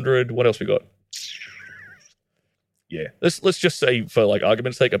 2,800. What else we got? Yeah, let's just say, for like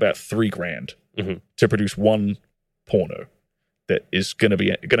argument's sake, about $3,000 to produce one porno that is going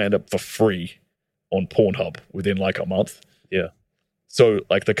to end up for free on Pornhub within like a month. Yeah. So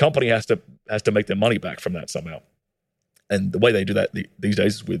like the company has to make their money back from that somehow. And the way they do that these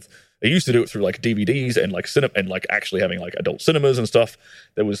days is they used to do it through like DVDs and like cinema and like actually having like adult cinemas and stuff.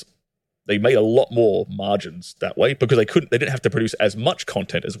 They made a lot more margins that way because they didn't have to produce as much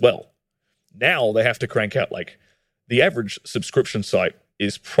content as well. Now they have to crank out, like, the average subscription site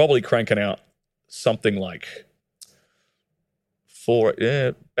is probably cranking out something like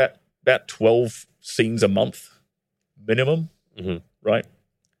about 12 scenes a month minimum, right?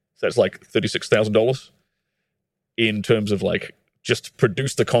 So that's like $36,000 in terms of like just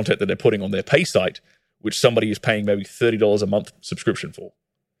produce the content that they're putting on their pay site, which somebody is paying maybe $30 a month subscription for,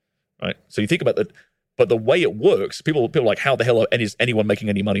 right? So you think about that, but the way it works, people are like, how the hell is anyone making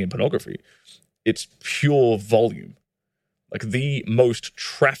any money in pornography? It's pure volume. Like the most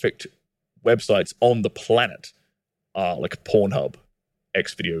trafficked websites on the planet are like Pornhub,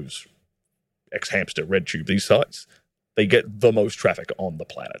 Xvideos, Xhamster, RedTube, these sites. They get the most traffic on the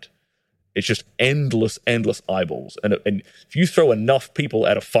planet. It's just endless eyeballs. And if you throw enough people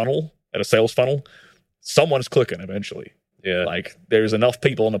at a sales funnel, someone's clicking eventually. Yeah. Like there's enough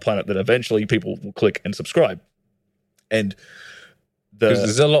people on the planet that eventually people will click and subscribe. And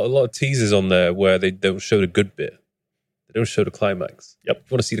there's a lot of teasers on there where they don't show the good bit. They don't show the climax. Yep. If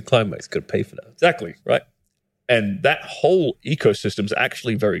you want to see the climax, you got to pay for that. Exactly, right? And that whole ecosystem is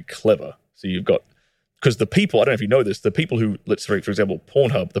actually very clever. So you've got, because the people, I don't know if you know this, the people who, let's say, for example,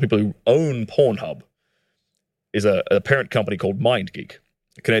 Pornhub, the people who own Pornhub is a parent company called MindGeek,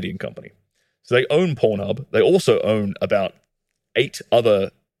 a Canadian company. So they own Pornhub. They also own about 8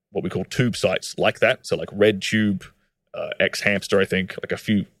 other, what we call tube sites like that. So like RedTube, Xhamster, I think, like a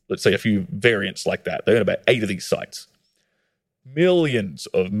few variants like that. They own about 8 of these sites. Billions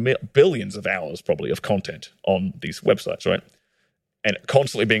of hours probably of content on these websites, right? And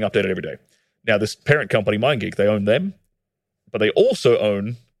constantly being updated every day. Now, this parent company, MindGeek, they own them, but they also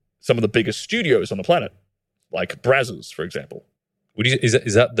own some of the biggest studios on the planet, like Brazzers, for example.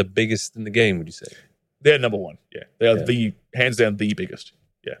 Is that the biggest in the game, would you say? They're number one, yeah. They are hands down the biggest,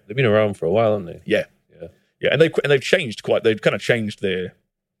 yeah. They've been around for a while, haven't they? Yeah. And they've changed they've kind of changed their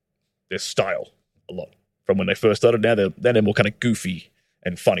style a lot from when they first started. Now they're more kind of goofy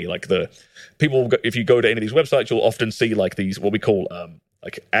and funny. Like the people, if you go to any of these websites, you'll often see like these, what we call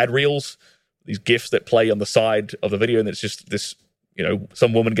like ad reels, these GIFs that play on the side of the video, and it's just this,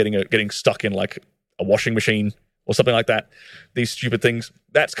 some woman getting stuck in like a washing machine or something like that. These stupid things.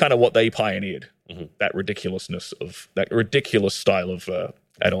 That's kind of what they pioneered. that ridiculousness of that ridiculous style of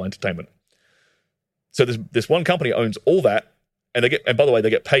adult entertainment. So this one company owns all that, and by the way, they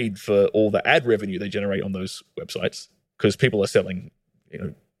get paid for all the ad revenue they generate on those websites because people are selling,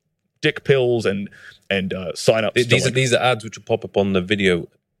 dick pills and sign ups. These are ads which will pop up on the video,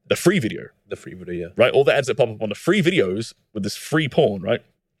 the free video, yeah, right. All the ads that pop up on the free videos with this free porn, right?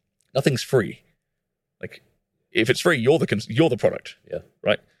 Nothing's free. Like if it's free, you're the product, yeah,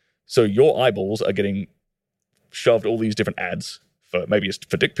 right. So your eyeballs are getting shoved all these different ads for maybe it's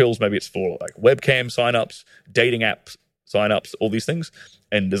for dick pills, maybe it's for like webcam signups, dating app signups, all these things.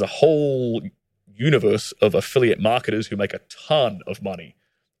 And there's a whole universe of affiliate marketers who make a ton of money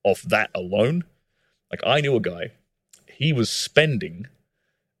off that alone. Like I knew a guy, he was spending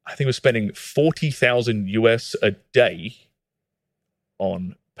 40,000 US a day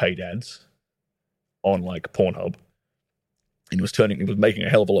on paid ads on like Pornhub. And he was making a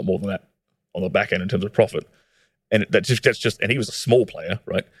hell of a lot more than that on the back end in terms of profit. And and he was a small player,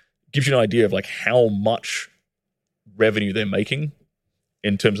 right? Gives you an idea of like how much revenue they're making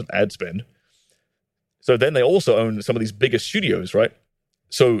in terms of ad spend. So then they also own some of these bigger studios, right?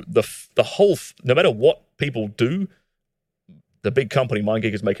 So the whole, no matter what people do, the big company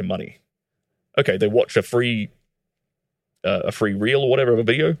MindGeek is making money. Okay, they watch a free reel or whatever of a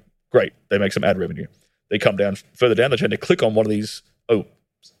video. Great, they make some ad revenue. They come further down the chain. They click on one of these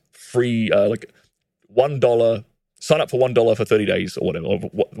free like $1. Sign up for $1 for 30 days or whatever. Or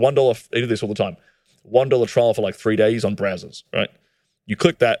 $1. They do this all the time. $1 trial for like 3 days on browsers, right? You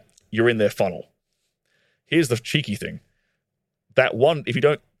click that, you're in their funnel. Here's the cheeky thing. If you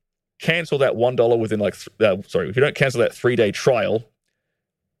don't cancel that $1 within if you don't cancel that 3-day trial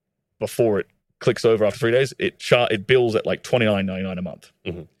before it clicks over after 3 days, it bills at like $29.99 a month.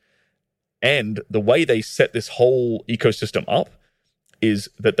 Mm-hmm. And the way they set this whole ecosystem up is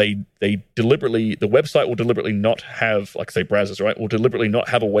that the website will deliberately not have, like say browsers, right? Will deliberately not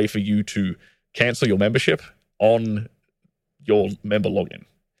have a way for you to cancel your membership on your member login.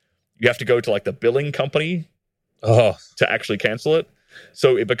 You have to go to like the billing company to actually cancel it.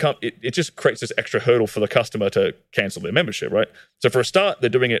 So it just creates this extra hurdle for the customer to cancel their membership, right? So for a start,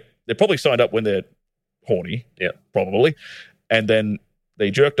 they're probably signed up when they're horny, yeah, probably, and then they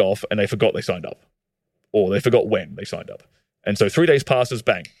jerked off and they forgot they signed up, or they forgot when they signed up. And so 3 days passes,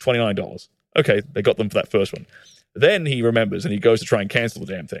 bang, $29. Okay, they got them for that first one. Then he remembers and he goes to try and cancel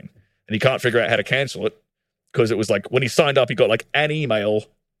the damn thing. And he can't figure out how to cancel it because it was like when he signed up, he got like an email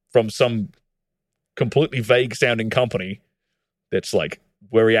from some completely vague sounding company that's like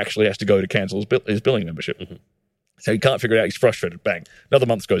where he actually has to go to cancel his billing membership. Mm-hmm. So he can't figure it out. He's frustrated. Bang. Another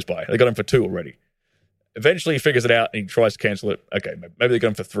month goes by. They got him for 2 already. Eventually he figures it out and he tries to cancel it. Okay, maybe they got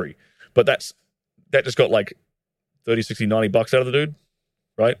him for 3. But that just got like 30, 60, 90 bucks out of the dude,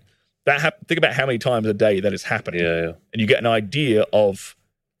 right? Think about how many times a day that is happening. Yeah. And you get an idea of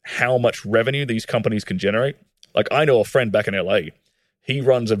how much revenue these companies can generate. Like I know a friend back in LA. He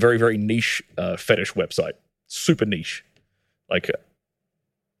runs a very, very niche fetish website. Super niche. Like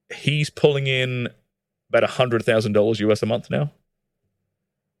he's pulling in about $100,000 US a month now.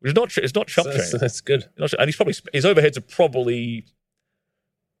 Which is it's not chump change. That's good. And his overheads are probably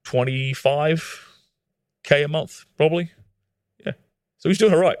 25K a month, probably. Yeah. So he's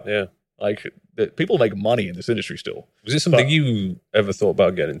doing all right. Yeah. Like people make money in this industry still. Was this something you ever thought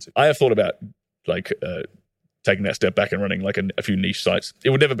about getting into? I have thought about like taking that step back and running like a few niche sites. It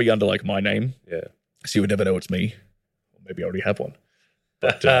would never be under like my name. Yeah. So you would never know it's me. Or maybe I already have one.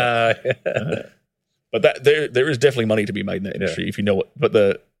 But but there is definitely money to be made in that industry if you know what. But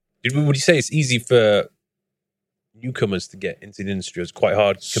would you say it's easy for newcomers to get into the industry? It's quite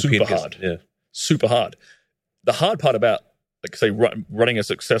hard. Super hard. Yeah. Super hard. The hard part about, like, say, running a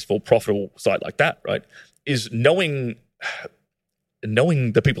successful, profitable site like that, right, is knowing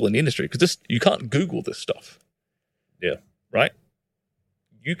the people in the industry. Because you can't Google this stuff. Yeah. Right?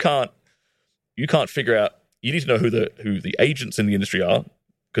 You can't figure out. You need to know who the agents in the industry are,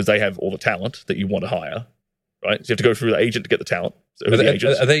 because they have all the talent that you want to hire, right? So you have to go through the agent to get the talent. So who are the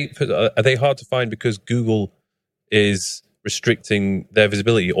agents? Are they hard to find because Google is restricting their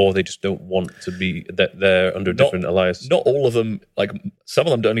visibility, or they just don't want to be that they're under a different alias? Not all of them. Like some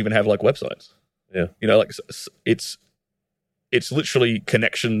of them don't even have like websites. Yeah, like it's literally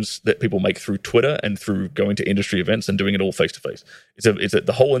connections that people make through Twitter and through going to industry events and doing it all face to face.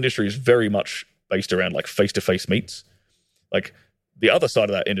 The whole industry is very much based around like face to face meets. Like the other side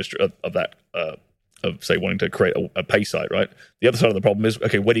of that industry of say wanting to create a pay site, right? The other side of the problem is,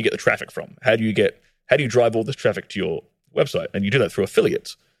 okay, where do you get the traffic from? How do you drive all this traffic to your website? And you do that through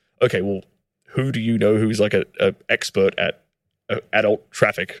affiliates. Okay, well, who do you know who's like a expert at adult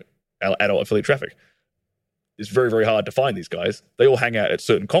traffic adult affiliate traffic. It's very, very hard to find these guys. They all hang out at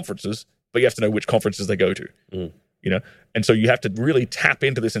certain conferences, but you have to know which conferences they go to. And so you have to really tap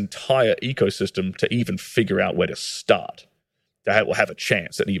into this entire ecosystem to even figure out where to start, to have a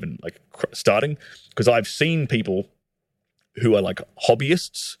chance at even like starting. Because I've seen people who are like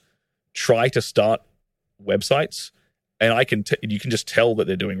hobbyists try to start websites, and you can just tell that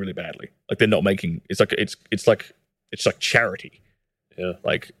they're doing really badly. Like they're not making. It's like charity. Yeah,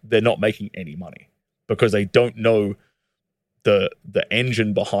 like they're not making any money because they don't know the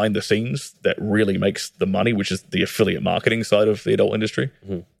engine behind the scenes that really makes the money, which is the affiliate marketing side of the adult industry.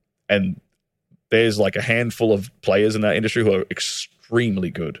 And there's like a handful of players in that industry who are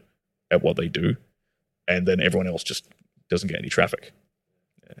extremely good at what they do, and then everyone else just doesn't get any traffic.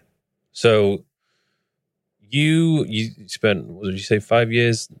 So you spent, what did you say, 5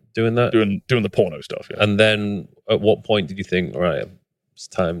 years doing that? Doing the porno stuff, yeah. And then at what point did you think, all right, it's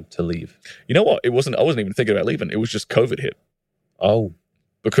time to leave? You know what? I wasn't even thinking about leaving. It was just COVID hit. Oh.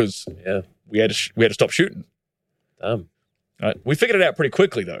 Because we had to stop shooting. Damn. Right? We figured it out pretty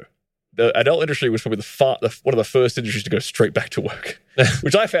quickly, though. The adult industry was probably one of the first industries to go straight back to work,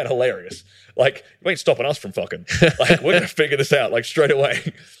 which I found hilarious. Like, you ain't stopping us from fucking. Like, we're going to figure this out, like, straight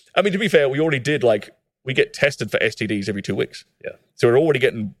away. I mean, to be fair, we already did, like, we get tested for STDs every 2 weeks. Yeah. So we're already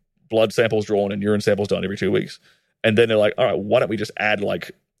getting blood samples drawn and urine samples done every 2 weeks. And then they're like, all right, why don't we just add,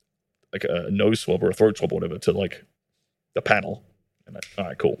 like a nose swab or a throat swab or whatever to, like, the panel. And all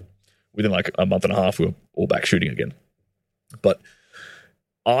right, cool. Within like a month and a half, we were all back shooting again. But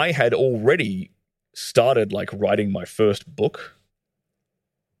I had already started like writing my first book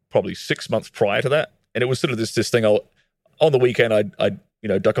probably 6 months prior to that. And it was sort of this thing. On the weekend, I'd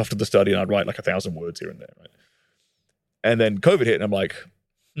duck off to the study and I'd write like 1,000 words here and there. Right? And then COVID hit and I'm like,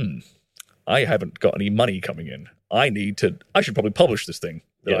 I haven't got any money coming in. I should probably publish this thing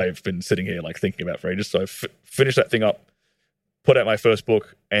that I've been sitting here like thinking about for ages. So I finished that thing up, put out my first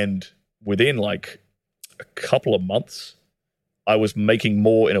book, and within like a couple of months, I was making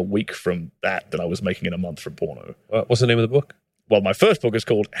more in a week from that than I was making in a month from porno. What's the name of the book? Well, my first book is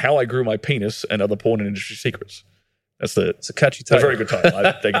called How I Grew My Penis and Other Porn Industry Secrets. It's a catchy title. A very good title.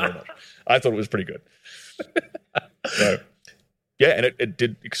 Thank you very much. I thought it was pretty good. So, yeah, and it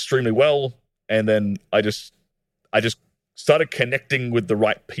did extremely well. And then I just started connecting with the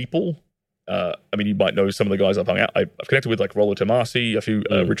right people. I mean, you might know some of the guys I've hung out. I've connected with like Rollo Tomasi, a few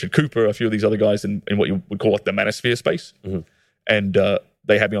Richard Cooper, a few of these other guys in what you would call like the manosphere space. And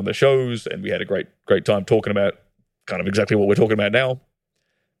they had me on their shows, and we had a great time talking about kind of exactly what we're talking about now.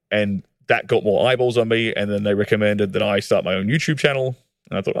 And that got more eyeballs on me, and then they recommended that I start my own YouTube channel.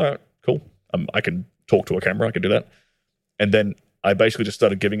 And I thought, all right, cool. I can talk to a camera. I can do that. And then I basically just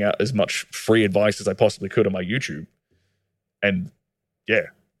started giving out as much free advice as I possibly could on my YouTube. And yeah,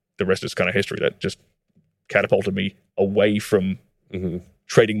 the rest is kind of history. That just catapulted me away from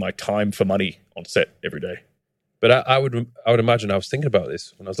trading my time for money on set every day. But I would imagine, I was thinking about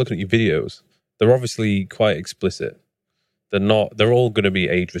this when I was looking at your videos. They're obviously quite explicit. They're all going to be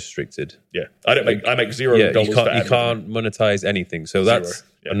age restricted. Yeah. I make $0. You can't monetize anything. So that's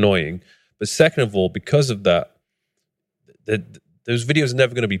annoying. But second of all, because of that, those videos are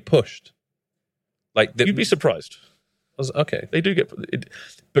never going to be pushed. Like you'd be surprised. Okay. They do get it,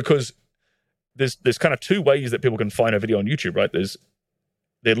 because there's kind of two ways that people can find a video on YouTube, right?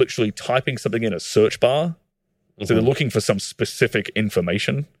 They're literally typing something in a search bar. So they're looking for some specific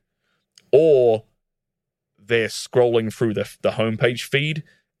information, or they're scrolling through the homepage feed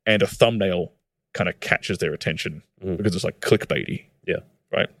and a thumbnail kind of catches their attention because it's like clickbaity. Yeah.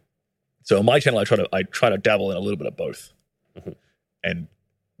 Right. So on my channel, I try to dabble in a little bit of both. And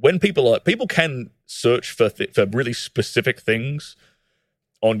when people can search for really specific things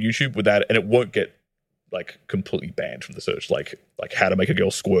on YouTube without, and it won't get like completely banned from the search, like how to make a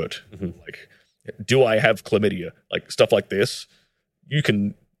girl squirt, like do I have chlamydia, like stuff like this. You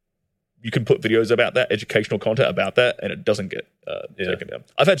can put videos about that, educational content about that, and it doesn't get taken down.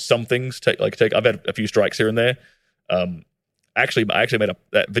 I've had some things take. I've had a few strikes here and there. Actually, I made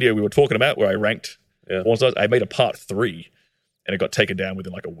that video we were talking about where I ranked porn stars. I made a part 3, and it got taken down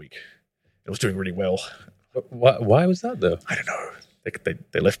within like a week. It was doing really well. Why was that though? I don't know.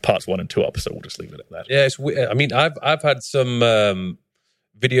 They left parts 1 and 2 up, so we'll just leave it at that. Yeah, it's weird. I mean, I've had some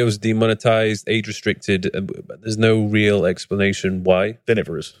videos demonetized, age restricted, but there's no real explanation why. There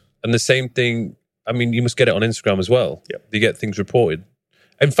never is. And the same thing, I mean, you must get it on Instagram as well. Yeah. You get things reported.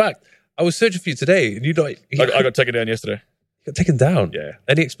 In fact, I was searching for you today, and I got taken down yesterday. You got taken down? Yeah.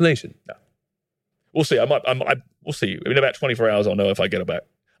 Any explanation? No. We'll see. We'll see. In about 24 hours, I'll know if I get it back.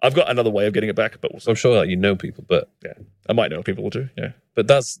 I've got another way of getting it back, but we'll see. I'm sure that you know people, but Yeah, I might know people too. Yeah, but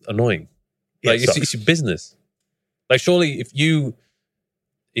that's annoying. Yeah, Like it's your business. Like surely if you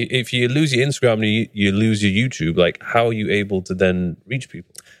lose your Instagram and you lose your YouTube, like how are you able to then reach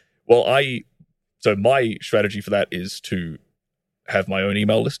people? Well, so my strategy for that is to have my own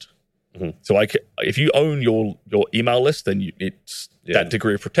email list. Mm-hmm. So if you own your email list, then it's that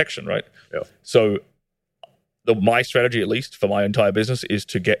degree of protection, right? Yeah. So my strategy, at least for my entire business, is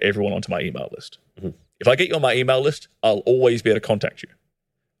to get everyone onto my email list. Mm-hmm. If I get you on my email list, I'll always be able to contact you.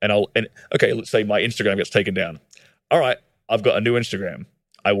 And okay, let's say my Instagram gets taken down. All right, I've got a new Instagram.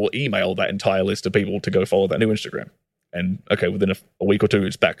 I will email that entire list of people to go follow that new Instagram. And okay, within a week or two,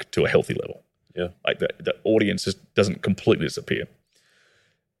 it's back to a healthy level. Yeah. Like the audience doesn't completely disappear.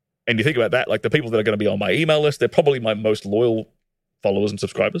 And you think about that, like the people that are going to be on my email list, they're probably my most loyal followers and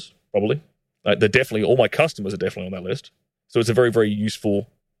subscribers, probably. Like all my customers are definitely on that list. So it's a very, very useful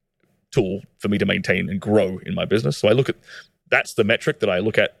tool for me to maintain and grow in my business. So that's the metric that I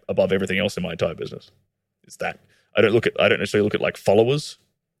look at above everything else in my entire business. It's that. I don't necessarily look at like followers,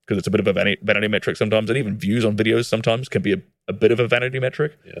 because it's a bit of a vanity metric sometimes, and even views on videos sometimes can be a bit of a vanity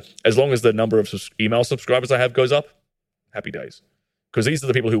metric. Yeah. As long as the number of email subscribers I have goes up, happy days. Because these are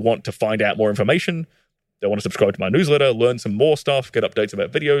the people who want to find out more information. They want to subscribe to my newsletter, learn some more stuff, get updates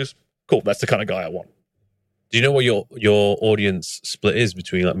about videos. Cool, that's the kind of guy I want. Do you know what your audience split is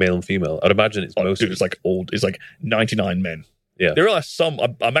between like male and female? I'd imagine it's mostly. Dude, it's like 99 men. Yeah. There are some,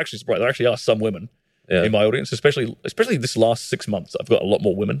 I'm actually surprised, there actually are some women in my audience, especially this last 6 months. I've got a lot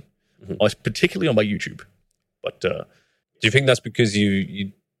more women, particularly on my YouTube. But do you think that's because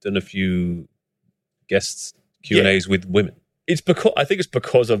you've done a few guest Q&As with women? I think it's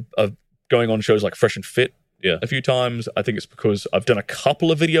because of going on shows like Fresh and Fit a few times. I think it's because I've done a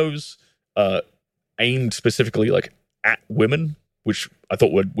couple of videos aimed specifically like at women, which I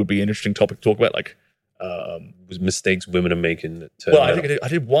thought would be an interesting topic to talk about. Like, was mistakes women are making. I think I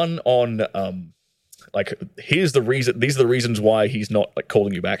did one on like these are the reasons why he's not like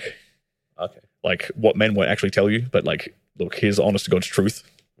calling you back. Okay, like what men won't actually tell you, but like, look, here's the honest to God's truth.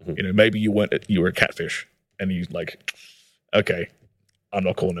 Mm-hmm. You know, maybe you were a catfish, and you like, okay, I'm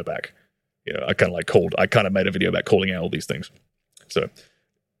not calling her back. You know, I kind of made a video about calling out all these things. So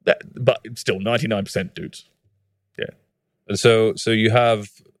but still 99% dudes. Yeah. And so you have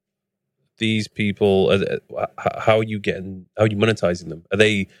these people, how are you monetizing them? Are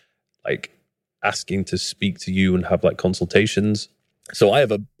they like asking to speak to you and have like consultations? So I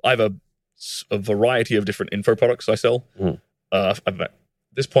have a variety of different info products I sell. At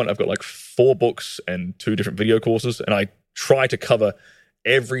this point, I've got like 4 books and 2 different video courses, and I try to cover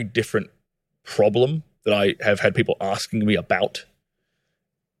every different problem that I have had people asking me about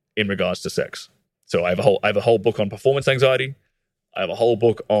in regards to sex. So I have a whole book on performance anxiety. I have a whole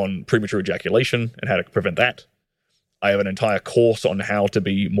book on premature ejaculation and how to prevent that. I have an entire course on how to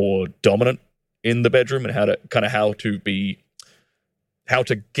be more dominant in the bedroom and how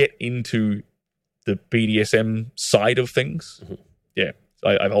to get into the BDSM side of things. Mm-hmm. Yeah.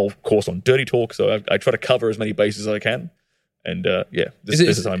 I have a whole course on dirty talk, so I try to cover as many bases as I can. And this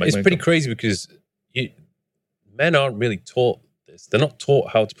is how I make it's pretty crazy because men aren't really taught this. They're not taught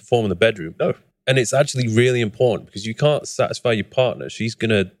how to perform in the bedroom. No. And it's actually really important because you can't satisfy your partner. She's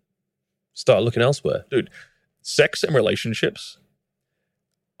going to start looking elsewhere. Dude, sex and relationships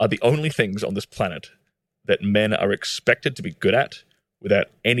are the only things on this planet that men are expected to be good at without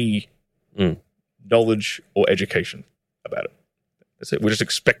any knowledge or education about it. That's it. We're just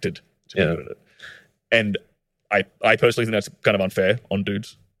expected to be good at it. And I personally think that's kind of unfair on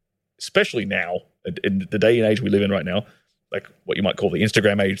dudes, especially now, in the day and age we live in right now, like what you might call the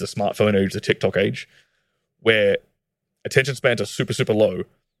Instagram age, the smartphone age, the TikTok age, where attention spans are super, super low.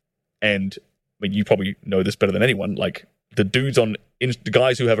 And I mean, you probably know this better than anyone. Like the dudes the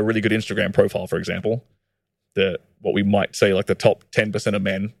guys who have a really good Instagram profile, for example, what we might say like the top 10% of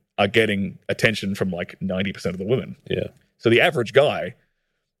men are getting attention from like 90% of the women. Yeah. So the average guy,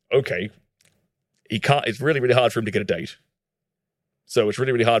 okay, it's really, really hard for him to get a date. So it's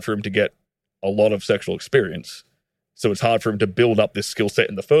really, really hard for him to get a lot of sexual experience. So it's hard for him to build up this skill set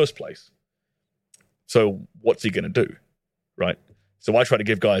in the first place. So what's he going to do? Right? So I try to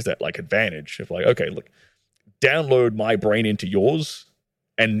give guys that like advantage of like, okay, look, download my brain into yours.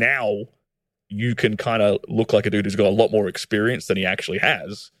 And now you can kind of look like a dude who's got a lot more experience than he actually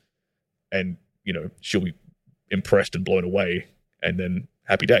has. And, you know, she'll be impressed and blown away. And then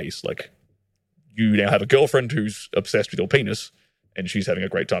happy days. Like, you now have a girlfriend who's obsessed with your penis and she's having a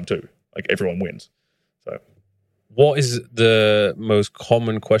great time too. Like, everyone wins. So, what is the most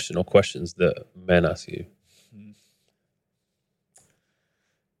common question or questions that men ask you?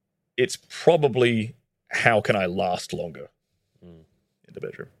 it's probably how can I last longer in the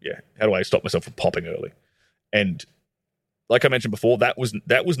bedroom? Yeah. How do I stop myself from popping early? And like I mentioned before, that was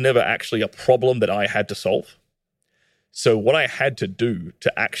never actually a problem that I had to solve. So what I had to do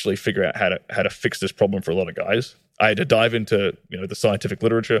to actually figure out how to fix this problem for a lot of guys, I had to dive into the scientific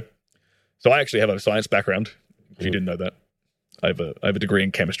literature. So I actually have a science background. If you didn't know that, I have a degree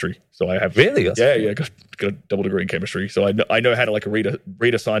in chemistry. So I have really, got a double degree in chemistry. So I know how to like read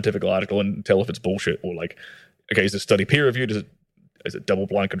a scientific article and tell if it's bullshit or like, okay, is this study peer reviewed? Is it double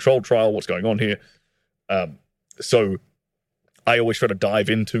blind controlled trial? What's going on here? So I always try to dive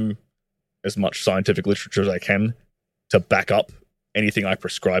into as much scientific literature as I can to back up anything I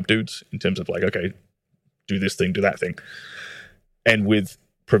prescribe dudes in terms of like, okay, do this thing, do that thing. And with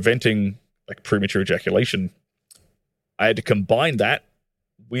preventing like premature ejaculation, I had to combine that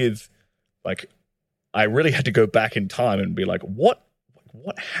with like, I really had to go back in time and be like, what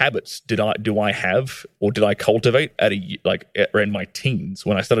habits do I have or did I cultivate in my teens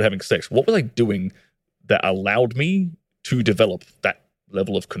when I started having sex? What was I doing that allowed me to develop that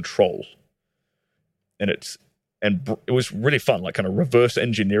level of control? And it was really fun, like kind of reverse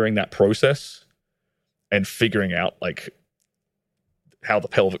engineering that process and figuring out like how the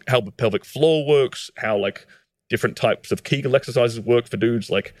pelvic floor works, how like different types of Kegel exercises work for dudes.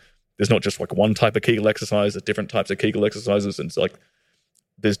 Like there's not just like one type of Kegel exercise, there's different types of Kegel exercises. And it's like,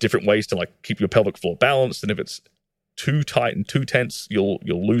 there's different ways to like keep your pelvic floor balanced. And if it's too tight and too tense, you'll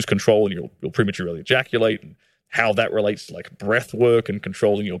lose control and you'll prematurely ejaculate, and how that relates to like breath work and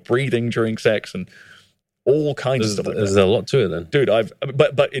controlling your breathing during sex and all kinds of stuff like that. There's a lot to it then. Dude,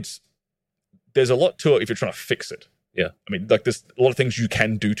 but there's a lot to it if you're trying to fix it. Yeah. I mean, like there's a lot of things you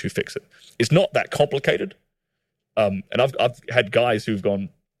can do to fix it. It's not that complicated. And I've had guys who've gone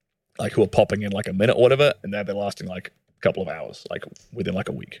like, who are popping in like a minute or whatever, and they're lasting like a couple of hours, like within like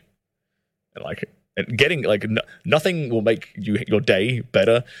a week. And getting like nothing will make your day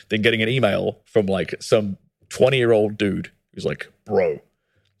better than getting an email from like some 20-year-old dude who's like, bro,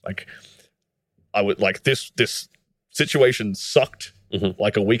 like I would like this situation sucked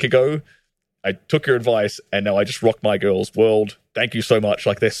like a week ago. I took your advice and now I just rocked my girl's world. Thank you so much.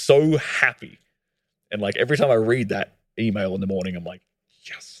 Like they're so happy. And like every time I read that email in the morning, I'm like,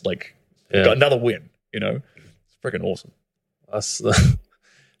 yes, like got another win, It's freaking awesome.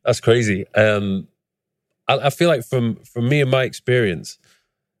 That's crazy. I feel like from me and my experience,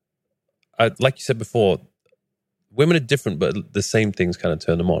 like you said before, women are different, but the same things kind of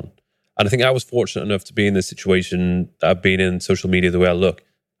turn them on. And I think I was fortunate enough to be in this situation that I've been in social media the way I look.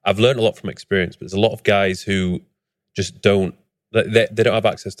 I've learned a lot from experience, but there's a lot of guys who just don't have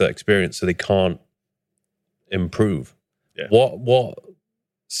access to that experience, so they can't improve. Yeah. What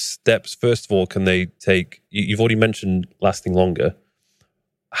steps, first of all, can they take? You've already mentioned lasting longer.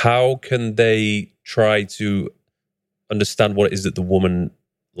 How can they try to understand what it is that the woman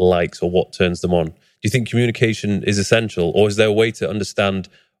likes or what turns them on? Do you think communication is essential, or is there a way to understand,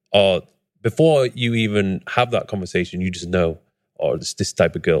 before you even have that conversation, you just know, this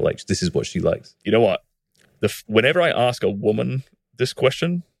type of girl likes, this is what she likes? You know what? Whenever I ask a woman this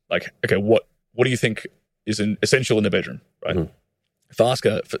question, like, okay, what do you think is essential in the bedroom, right? Mm-hmm. If I ask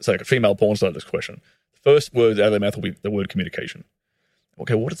say like a female porn star this question, the first word out of their mouth will be the word communication.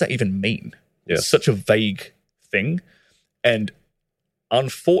 Okay, what does that even mean? Yeah. It's such a vague thing. And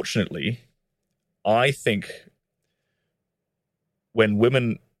unfortunately, I think when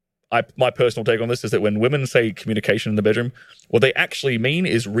women, my personal take on this is that when women say communication in the bedroom, what they actually mean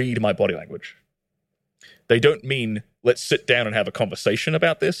is read my body language. They don't mean let's sit down and have a conversation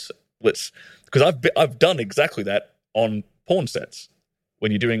about this. Because I've done exactly that on porn sets.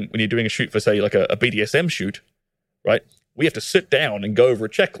 When you're doing a shoot for, say, like a BDSM shoot, right? We have to sit down and go over a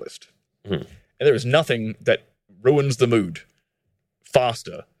checklist. Mm-hmm. And there is nothing that ruins the mood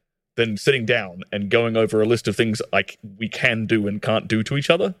faster than sitting down and going over a list of things like we can do and can't do to each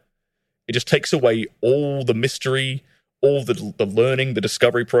other. It just takes away all the mystery, all the learning, the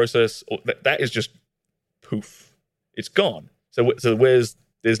discovery process. That is just poof. It's gone. So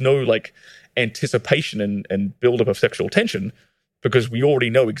there's no like anticipation and build up of sexual tension because we already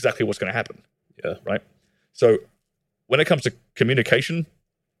know exactly what's going to happen. Yeah. Right. So when it comes to communication,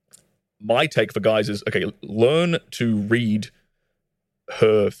 my take for guys is, okay, learn to read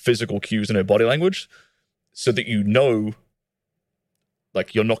her physical cues and her body language so that you know,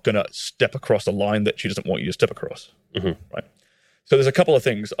 like, you're not going to step across a line that she doesn't want you to step across. Mm-hmm. Right. So there's a couple of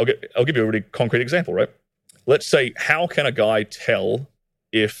things. I'll give you a really concrete example, right? Let's say, how can a guy tell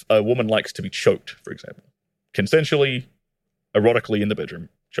if a woman likes to be choked, for example? Consensually, erotically in the bedroom,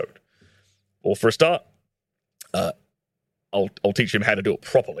 choked. Well, for a start, I'll teach him how to do it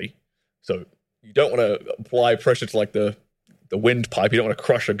properly. So you don't want to apply pressure to like the windpipe. You don't want to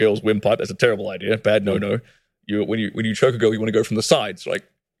crush a girl's windpipe. That's a terrible idea. Bad no. When you choke a girl, you want to go from the sides, like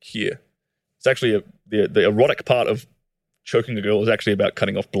here. It's actually the erotic part of choking a girl is actually about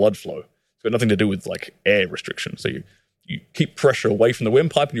cutting off blood flow. It's got nothing to do with like air restriction. So you keep pressure away from the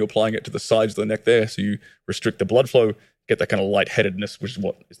windpipe and you're applying it to the sides of the neck there. So you restrict the blood flow, get that kind of lightheadedness, which is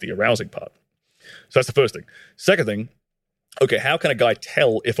what is the arousing part. So that's the first thing. Second thing, okay, how can a guy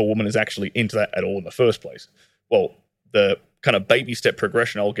tell if a woman is actually into that at all in the first place? Well, the kind of baby step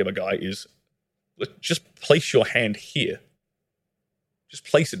progression I'll give a guy is just place your hand here. Just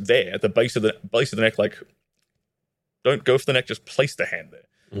place it there at the base of the neck. Like, don't go for the neck. Just place the hand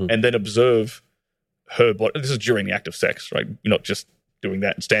there, and then observe her body. This is during the act of sex, right? You're not just doing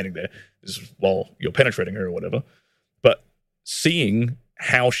that and standing there. This is while you're penetrating her or whatever. But seeing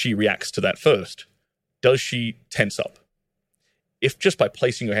how she reacts to that first. Does she tense up? If just by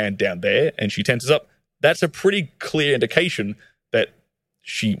placing your hand down there and she tenses up, that's a pretty clear indication that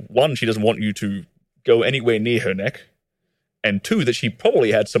she doesn't want you to go anywhere near her neck, and two, that she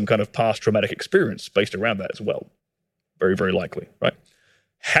probably had some kind of past traumatic experience based around that as well. Very, very likely, right?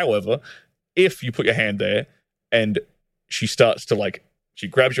 However, if you put your hand there and she starts to she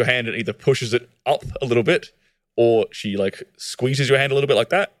grabs your hand and either pushes it up a little bit, or she squeezes your hand a little bit like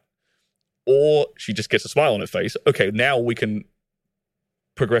that, or she just gets a smile on her face, okay, now we can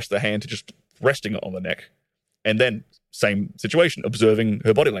progress the hand to just resting it on the neck. And then, same situation, observing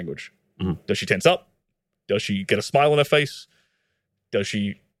her body language. Mm-hmm. Does she tense up? Does she get a smile on her face? Does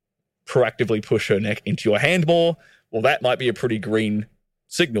she proactively push her neck into your hand more? Well, that might be a pretty green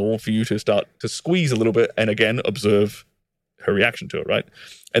signal for you to start to squeeze a little bit and, again, observe her reaction to it, right?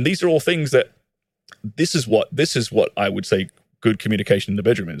 And these are all things that this is what I would say good communication in the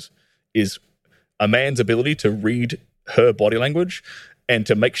bedroom is a man's ability to read her body language and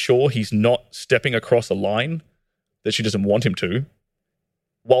to make sure he's not stepping across a line that she doesn't want him to,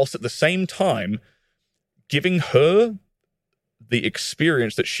 whilst at the same time giving her the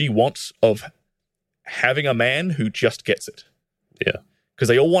experience that she wants of having a man who just gets it. Yeah. Because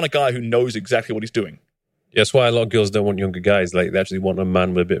they all want a guy who knows exactly what he's doing. Yeah, that's why a lot of girls don't want younger guys. Like, they actually want a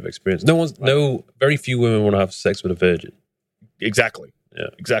man with a bit of experience. Very few women want to have sex with a virgin. Exactly. Yeah.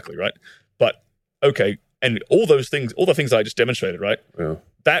 Exactly, right? But, okay, and all the things that I just demonstrated, right? Yeah.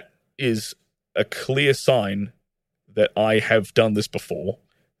 That is a clear sign that I have done this before,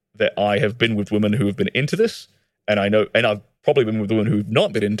 that I have been with women who have been into this, and I've probably been with women who've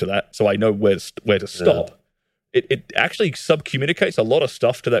not been into that, so I know where to stop. Yeah. It actually subcommunicates a lot of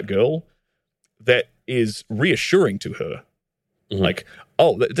stuff to that girl that is reassuring to her. Mm-hmm. Like,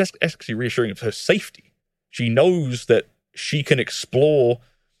 oh, that's actually reassuring of her safety. She knows that she can explore,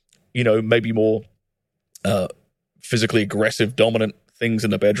 maybe more physically aggressive, dominant things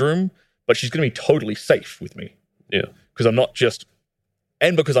in the bedroom, but she's going to be totally safe with me. Yeah. Because I'm not just...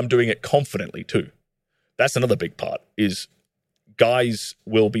 And because I'm doing it confidently, too. That's another big part, is guys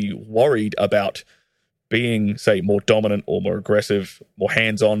will be worried about being, say, more dominant or more aggressive, more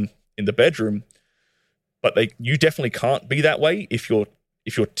hands-on in the bedroom, but you definitely can't be that way if you're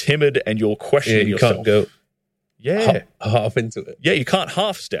timid and you're questioning yourself. You can't go half into it. Yeah, you can't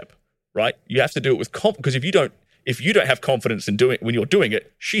half step, right? You have to do it with confidence, because if you don't have confidence in doing it when you're doing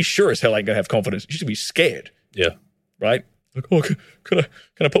it, she sure as hell ain't gonna have confidence. She's gonna be scared. Yeah. Right? Like, oh, can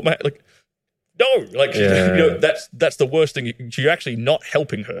I put my no, that's the worst thing. You're actually not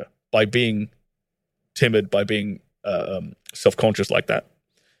helping her by being timid, by being self-conscious like that.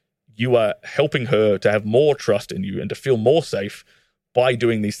 You are helping her to have more trust in you and to feel more safe by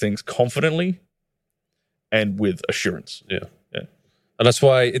doing these things confidently and with assurance. Yeah. Yeah. And that's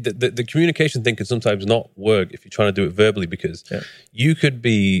why the communication thing can sometimes not work if you're trying to do it verbally, because you could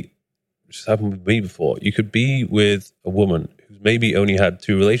be, which has happened with me before, you could be with a woman who's maybe only had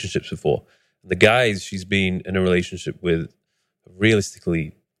 2 relationships before. And the guys she's been in a relationship with have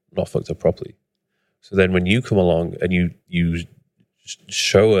realistically not fucked her properly. So then when you come along and you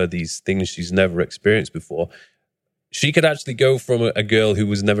show her these things she's never experienced before, she could actually go from a girl who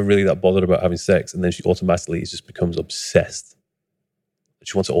was never really that bothered about having sex, and then she automatically just becomes obsessed.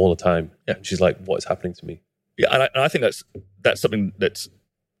 She wants it all the time. Yeah. And she's like, what is happening to me? Yeah, and I think that's something that's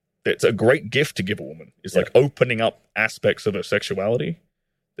a great gift to give a woman, is like opening up aspects of her sexuality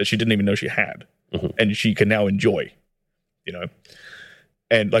that she didn't even know she had, and she can now enjoy,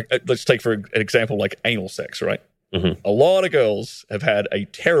 And let's take for an example, like anal sex, right? Mm-hmm. A lot of girls have had a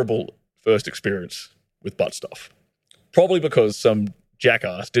terrible first experience with butt stuff. Probably because some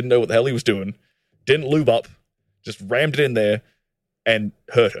jackass didn't know what the hell he was doing, didn't lube up, just rammed it in there and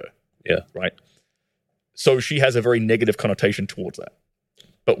hurt her. Yeah. Right? So she has a very negative connotation towards that.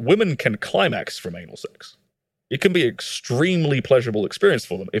 But women can climax from anal sex. It can be an extremely pleasurable experience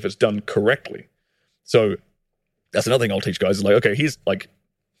for them if it's done correctly. So that's another thing I'll teach guys. Is like, okay, here's like,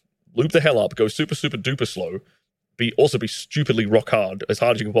 lube the hell up, go super, super duper slow, be stupidly rock hard as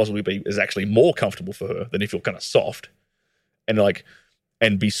you can possibly be, is actually more comfortable for her than if you're kind of soft,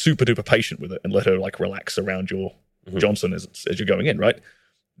 and be super duper patient with it and let her like relax around your Johnson as you're going in, right?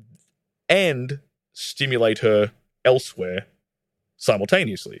 And stimulate her elsewhere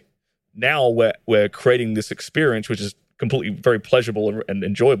simultaneously. Now we're creating this experience which is completely very pleasurable and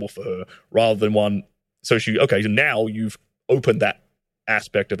enjoyable for her, rather than one. So now you've opened that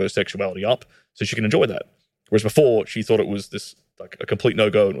aspect of her sexuality up, so she can enjoy that. Whereas before, she thought it was this like a complete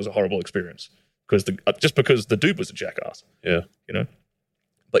no-go and it was a horrible experience because the dude was a jackass. Yeah,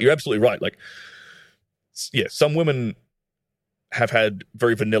 But you're absolutely right. Like, yeah, some women have had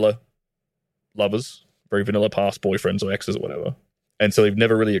very vanilla lovers, very vanilla past boyfriends or exes or whatever. And so they've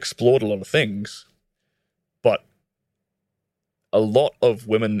never really explored a lot of things. But a lot of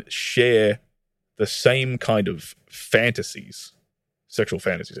women share the same kind of fantasies, sexual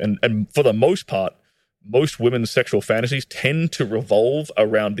fantasies. And for the most part, most women's sexual fantasies tend to revolve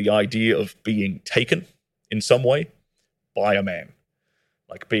around the idea of being taken in some way by a man.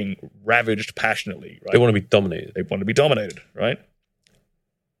 Like being ravaged passionately, right? They want to be dominated. They want to be dominated, right?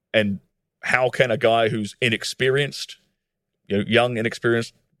 And how can a guy who's inexperienced, young,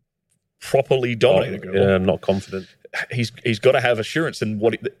 inexperienced, properly dominate a girl? Yeah, I'm not confident. He's got to have assurance in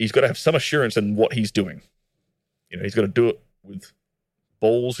he's got to have some assurance in what he's doing. He's got to do it with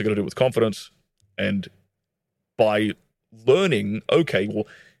balls. He's got to do it with confidence, and by learning, okay, well,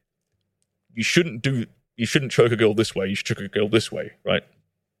 you shouldn't choke a girl this way. You should choke a girl this way, right?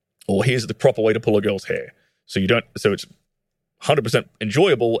 Or here's the proper way to pull a girl's hair. So it's 100%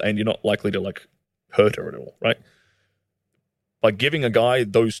 enjoyable, and you're not likely to like hurt her at all, right? By giving a guy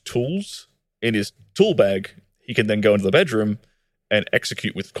those tools in his tool bag, he can then go into the bedroom and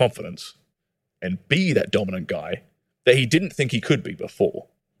execute with confidence and be that dominant guy that he didn't think he could be before.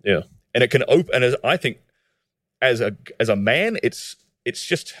 Yeah. And it can open, and I think as a man, it's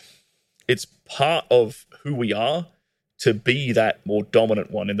part of who we are to be that more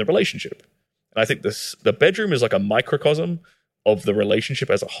dominant one in the relationship. And I think the bedroom is like a microcosm of the relationship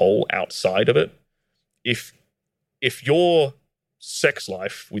as a whole outside of it. If your sex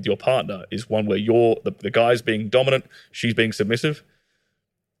life with your partner is one where the guy's being dominant, she's being submissive,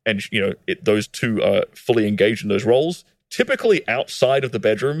 and those two are fully engaged in those roles, typically outside of the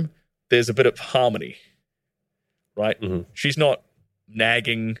bedroom, there's a bit of harmony, right? Mm-hmm. She's not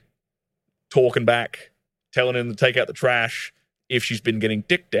nagging, talking back, telling him to take out the trash. If she's been getting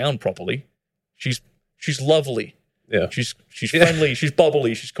dicked down properly, she's lovely. Yeah. She's friendly, she's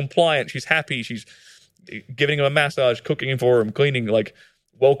bubbly, she's compliant, she's happy, she's giving him a massage, cooking for him, cleaning, like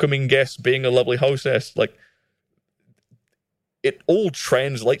welcoming guests, being a lovely hostess. Like, it all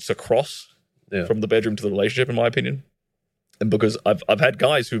translates across from the bedroom to the relationship, in my opinion. And because I've had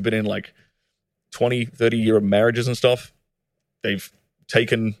guys who've been in like 20, 30-year marriages and stuff, they've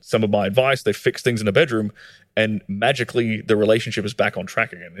taken some of my advice, they've fixed things in the bedroom, and magically the relationship is back on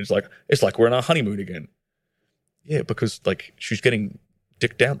track again. It's like we're on our honeymoon again. Yeah, because like she's getting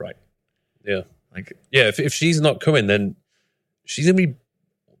dicked down right. Yeah. If she's not coming, then she's gonna be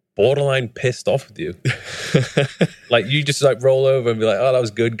borderline pissed off with you. Like, you just like roll over and be like, "Oh, that was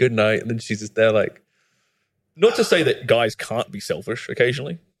good night," and then she's just there like. Not to say that guys can't be selfish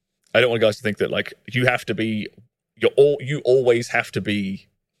occasionally. I don't want guys to think that like you always have to be,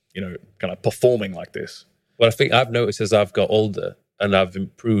 kind of performing like this. Well, I think I've noticed as I've got older and I've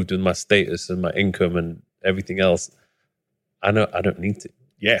improved in my status and my income and everything else, I know I don't need to.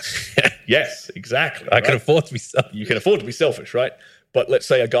 Yes. Yes, exactly. I can afford to be selfish. You can afford to be selfish, right? But let's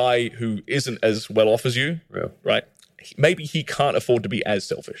say a guy who isn't as well off as you, right? Maybe he can't afford to be as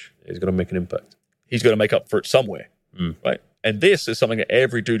selfish. He's got to make an impact. He's got to make up for it somewhere, right? And this is something that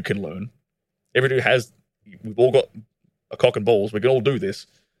every dude can learn. Every dude we've all got a cock and balls. We can all do this.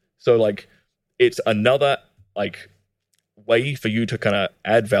 So, like, it's another, like, way for you to kind of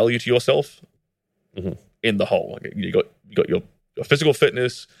add value to yourself in the whole. Like, you got your physical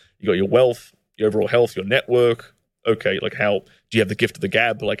fitness, you got your wealth, your overall health, your network. Okay, like, how do you have the gift of the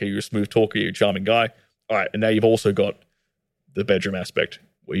gab? Like, are you a smooth talker? Are you a charming guy? All right, and now you've also got the bedroom aspect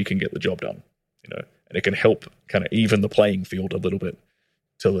where you can get the job done, and it can help kind of even the playing field a little bit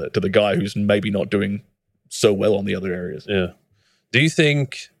to the guy who's maybe not doing so well on the other areas. Yeah. Do you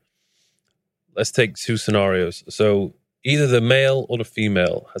think, let's take two scenarios. So either the male or the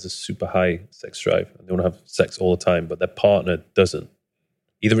female has a super high sex drive and they want to have sex all the time, but their partner doesn't.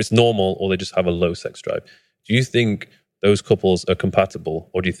 Either it's normal or they just have a low sex drive. Do you think those couples are compatible,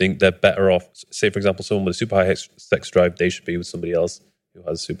 or do you think they're better off? Say, for example, someone with a super high sex drive, they should be with somebody else who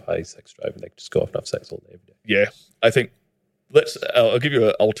has a super high sex drive, and they can just go off and have sex all day, every day. Yeah, I think I'll give you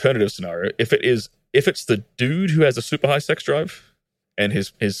an alternative scenario. If it's the dude who has a super high sex drive and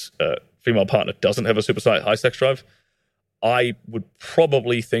his female partner doesn't have a super high sex drive, I would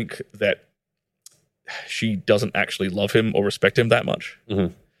probably think that she doesn't actually love him or respect him that much.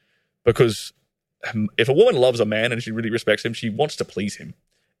 Mm-hmm. Because if a woman loves a man and she really respects him, she wants to please him.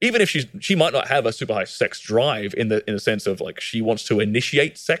 Even if she might not have a super high sex drive in the sense of like she wants to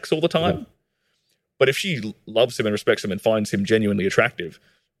initiate sex all the time. Mm-hmm. But if she loves him and respects him and finds him genuinely attractive,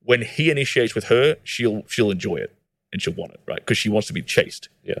 when he initiates with her, she'll enjoy it and she'll want it, right? Because she wants to be chased.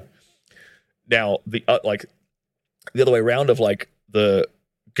 Yeah. Now the other way around of like the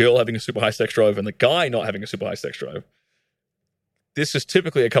girl having a super high sex drive and the guy not having a super high sex drive, this is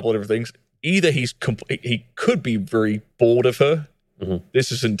typically a couple of different things. Either he could be very bored of her. Mm-hmm.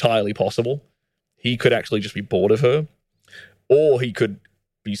 This is entirely possible. He could actually just be bored of her, or he could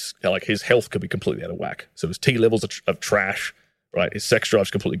be like his health could be completely out of whack. So his T levels of trash, right? His sex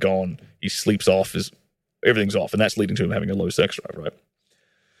drive's completely gone. He sleeps off. Everything's off, and that's leading to him having a low sex drive, right?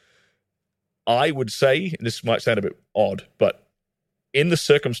 I would say, and this might sound a bit odd, but in the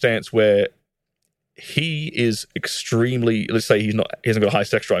circumstance where he is extremely, let's say he hasn't got a high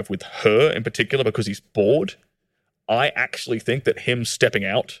sex drive with her in particular because he's bored, I actually think that him stepping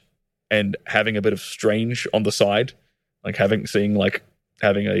out and having a bit of strange on the side, like having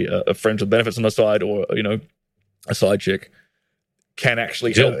a friends with benefits on the side, or a side chick, can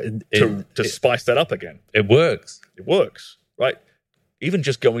actually help to spice that up again. It works. It works, right? Even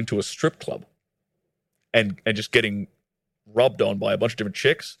just going to a strip club and just getting rubbed on by a bunch of different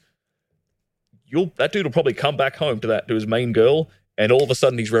chicks, that dude will probably come back home to his main girl, and all of a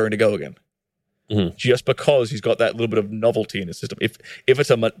sudden he's raring to go again. Mm-hmm. Just because he's got that little bit of novelty in his system. If it's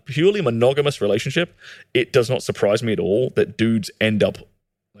a purely monogamous relationship, it does not surprise me at all that dudes end up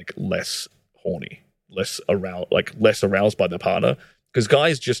like less horny, less aroused by their partner, because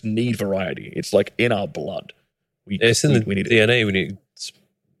guys just need variety. It's like in our blood. It's in the DNA. We need to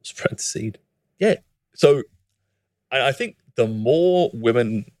spread the seed. Yeah. So I think the more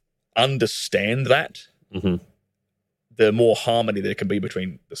women understand that, mm-hmm. the more harmony there can be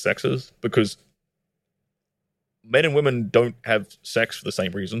between the sexes, because men and women don't have sex for the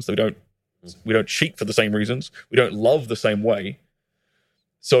same reasons. We don't cheat for the same reasons. We don't love the same way.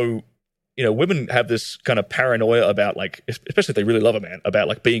 So, women have this kind of paranoia about, like, especially if they really love a man, about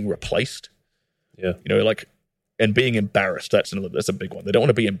like being replaced. Yeah. And being embarrassed. That's a big one. They don't want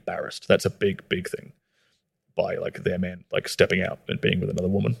to be embarrassed. That's a big, big thing by like their man, like stepping out and being with another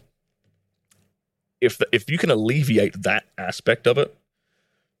woman. If you can alleviate that aspect of it,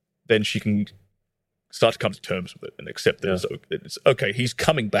 then she can start to come to terms with it and accept that it's okay. He's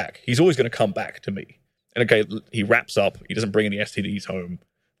coming back. He's always going to come back to me. And okay, he wraps up. He doesn't bring any STDs home.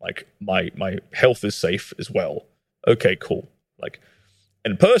 Like my health is safe as well. Okay, cool. Like,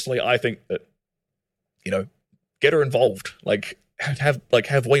 and personally, I think that get her involved. Like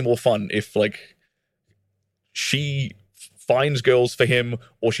have way more fun if like she finds girls for him,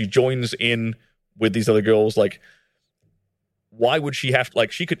 or she joins in with these other girls. Like, why would she have to,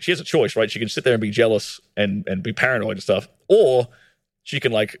 like, she has a choice, right? She can sit there and be jealous and be paranoid and stuff, or she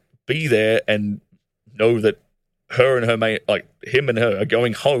can like be there and know that her and her mate, like him and her, are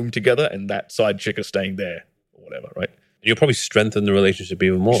going home together, and that side chick is staying there or whatever, right? You'll probably strengthen the relationship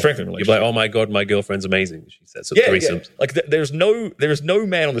even more. Strengthen the relationship. You'll be like, oh my God, my girlfriend's amazing. She sets up threesomes. Yeah. Like there is no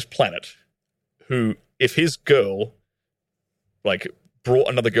man on this planet who, if his girl like brought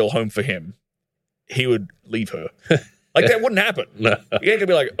another girl home for him, he would leave her. Like that wouldn't happen. No. You ain't gonna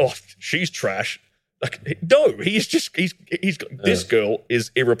be like, oh, she's trash. Like, no, he's this girl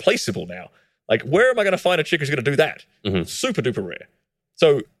is irreplaceable now. Like, where am I going to find a chick who's going to do that? Mm-hmm. Super duper rare.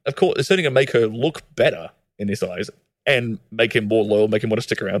 So, of course, it's only going to make her look better in his eyes and make him more loyal, make him want to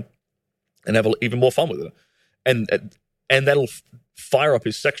stick around and have even more fun with her. And that'll fire up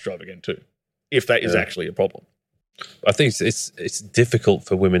his sex drive again too, if that is actually a problem. I think it's difficult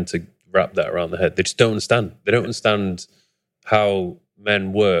for women to wrap that around their head. They just don't understand. They don't understand how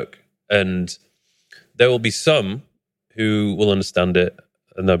men work. And there will be some who will understand it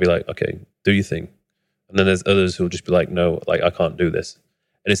and they'll be like, okay, do your thing. And then there's others who will just be like, no, like I can't do this.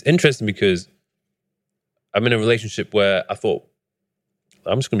 And it's interesting because I'm in a relationship where I thought,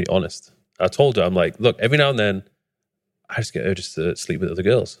 I'm just going to be honest. I told her, I'm like, look, every now and then I just get urges to sleep with other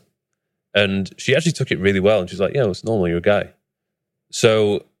girls. And she actually took it really well. And she's like, yeah, it's normal. You're a guy.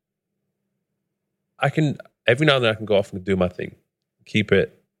 So I can, every now and then I can go off and do my thing. Keep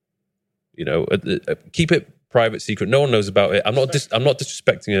it, keep it private secret. No one knows about it. I'm not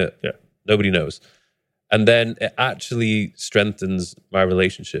disrespecting it. Yeah. Nobody knows. And then it actually strengthens my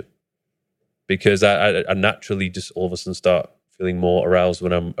relationship because I naturally just all of a sudden start feeling more aroused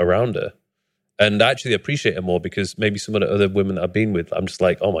when I'm around her. And I actually appreciate her more because maybe some of the other women that I've been with, I'm just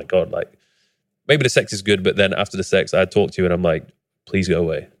like, oh my God, like maybe the sex is good, but then after the sex, I talk to you and I'm like, please go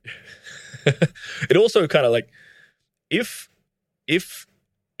away. It also kind of like, if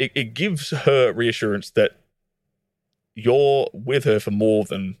it gives her reassurance that you're with her for more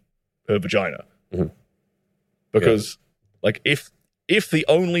than her vagina. Mm-hmm. Because like if the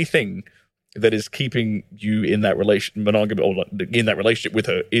only thing that is keeping you in that monogamy or in that relationship with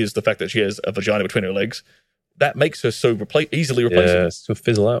her is the fact that she has a vagina between her legs, that makes her so easily replaceable. Yeah, so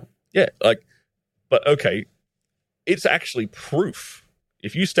fizzle out. Yeah, like, but okay, it's actually proof.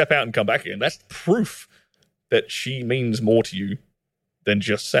 If you step out and come back again, that's proof that she means more to you than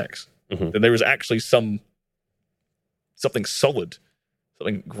just sex. Mm-hmm. Then there is actually something solid,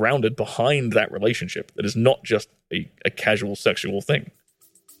 something grounded behind that relationship that is not just a casual sexual thing.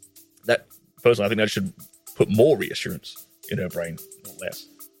 That, personally, I think that should put more reassurance in her brain, not less.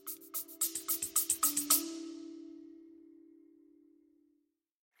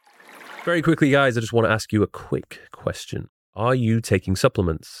 Very quickly, guys, I just want to ask you a quick question. Are you taking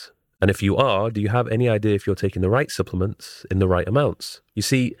supplements? And if you are, do you have any idea if you're taking the right supplements in the right amounts? You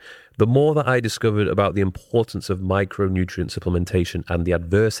see, the more that I discovered about the importance of micronutrient supplementation and the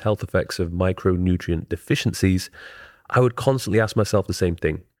adverse health effects of micronutrient deficiencies, I would constantly ask myself the same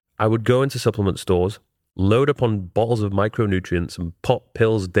thing. I would go into supplement stores, load up on bottles of micronutrients and pop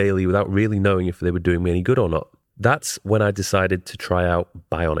pills daily without really knowing if they were doing me any good or not. That's when I decided to try out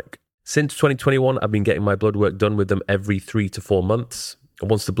Bionic. Since 2021, I've been getting my blood work done with them every 3 to 4 months. And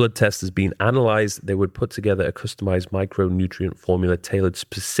once the blood test has been analyzed, they would put together a customized micronutrient formula tailored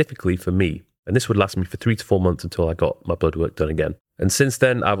specifically for me. And this would last me for 3 to 4 months until I got my blood work done again. And since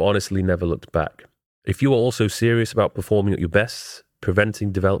then, I've honestly never looked back. If you are also serious about performing at your best,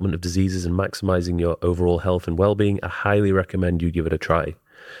 preventing development of diseases and maximizing your overall health and well-being, I highly recommend you give it a try.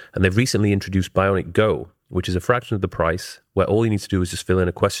 And they've recently introduced Bionic Go, which is a fraction of the price, where all you need to do is just fill in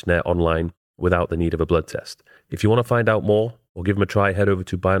a questionnaire online without the need of a blood test. If you want to find out more or give them a try, head over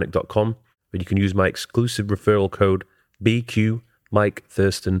to bionic.com, where you can use my exclusive referral code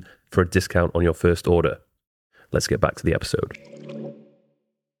BQMikeThurston for a discount on your first order. Let's get back to the episode.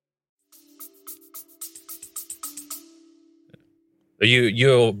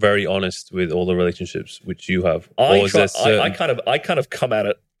 You're very honest with all the relationships which you have. I kind of come at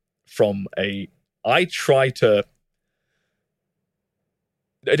it from I try to.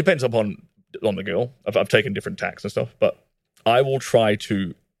 It depends on the girl. I've taken different tacks and stuff, but I will try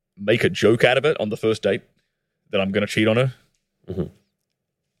to make a joke out of it on the first date that I'm going to cheat on her.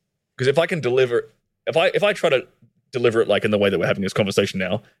 Because if I can deliver, if I try to deliver it like in the way that we're having this conversation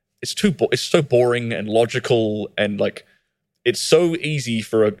now, it's so boring and logical, and like it's so easy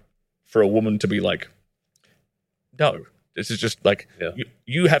for a woman to be like, no, this is just like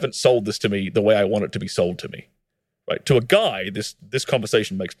you haven't sold this to me the way I want it to be sold to me, right? To a guy, this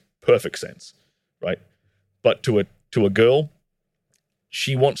conversation makes perfect sense, right? But to a girl,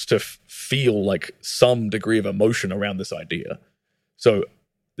 she wants to feel like some degree of emotion around this idea. So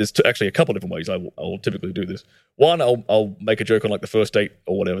there's actually a couple different ways I will typically do this. One, I'll make a joke on like the first date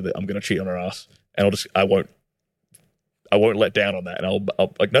or whatever that I'm going to cheat on her ass, and I won't let down on that, and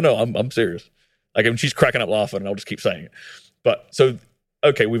I'll like no, I'm serious. Like, if she's cracking up laughing, and I'll just keep saying it. But so,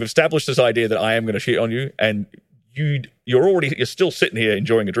 okay, we've established this idea that I am going to cheat on you, and you're still sitting here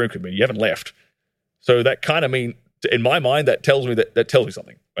enjoying a drink with me. You haven't left. So that kind of in my mind, that tells me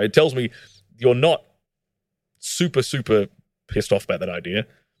something. Right? It tells me you're not super, super pissed off about that idea.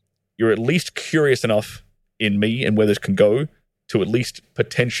 You're at least curious enough in me and where this can go to at least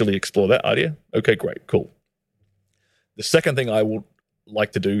potentially explore that idea. Okay, great, cool. The second thing I would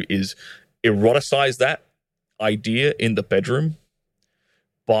like to do is eroticize that idea in the bedroom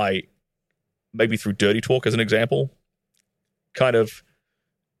by maybe through dirty talk as an example, kind of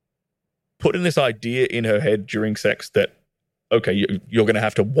putting this idea in her head during sex that, okay, you're going to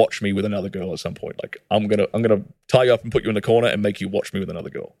have to watch me with another girl at some point. Like, I'm going to tie you up and put you in the corner and make you watch me with another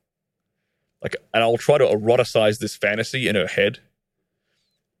girl. Like, and I'll try to eroticize this fantasy in her head.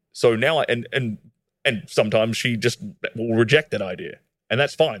 So now and sometimes she just will reject that idea. And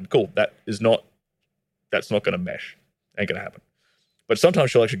that's fine. Cool. That's not going to mesh. Ain't going to happen. But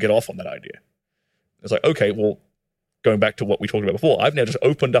sometimes she'll actually get off on that idea. It's like, okay, well, going back to what we talked about before, I've now just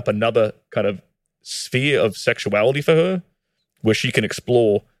opened up another kind of sphere of sexuality for her where she can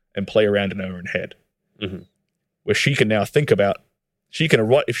explore and play around in her own head. Mm-hmm. Where she can now think about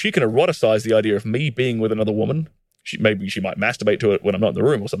if she can eroticize the idea of me being with another woman, maybe she might masturbate to it when I'm not in the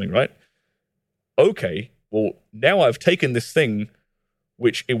room or something, right? Okay, well, now I've taken this thing,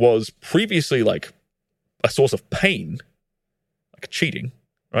 which it was previously like a source of pain, like cheating,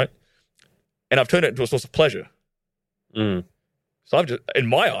 right? And I've turned it into a source of pleasure. Mm. So I've just, in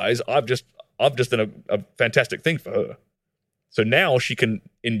my eyes, I've just done a fantastic thing for her. So now she can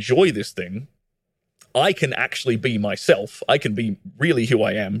enjoy this thing. I can actually be myself. I can be really who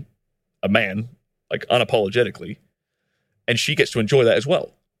I am, a man, like unapologetically. And she gets to enjoy that as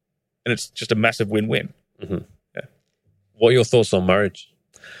well. And it's just a massive win-win. Mm-hmm. Yeah. What are your thoughts on marriage?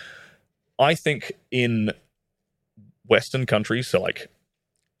 I think in Western countries, so like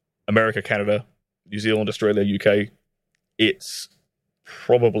America, Canada, New Zealand, Australia, UK, it's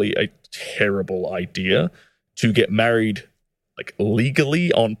probably a terrible idea to get married like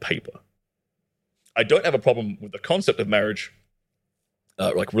legally on paper. I don't have a problem with the concept of marriage,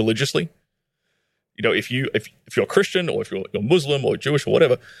 like religiously. You know, if you're Christian or if you're Muslim or Jewish or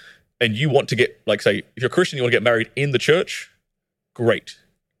whatever, and you want to get, like, say, if you're Christian, you want to get married in the church, great.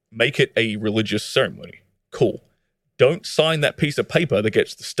 Make it a religious ceremony. Cool. Don't sign that piece of paper that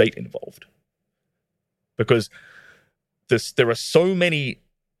gets the state involved. Because there are so many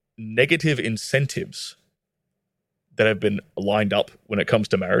negative incentives that have been lined up when it comes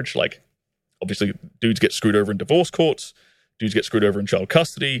to marriage. Like, obviously, dudes get screwed over in divorce courts. Dudes get screwed over in child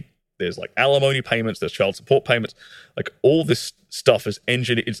custody. There's like alimony payments. There's child support payments. Like all this stuff is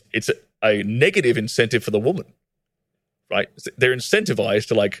engineered. It's a negative incentive for the woman, right? They're incentivized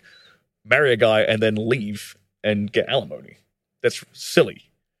to like marry a guy and then leave and get alimony. That's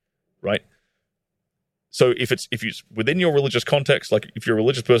silly, right? So if it's within your religious context, like if you're a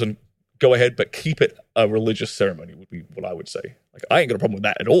religious person, go ahead, but keep it a religious ceremony would be what I would say. Like I ain't got a problem with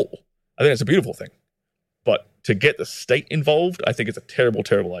that at all. I think it's a beautiful thing. But to get the state involved, I think it's a terrible,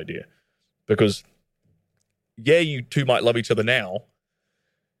 terrible idea. Because, yeah, you two might love each other now,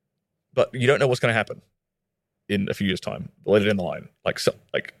 but you don't know what's going to happen in a few years' time, later in the line. Like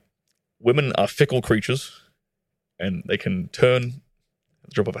women are fickle creatures, and they can turn at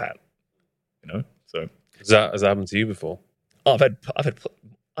the drop of a hat. You know, so Has that happened to you before? oh,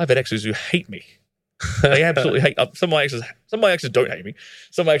 I've had exes who hate me. They absolutely hate. Some of my exes don't hate me.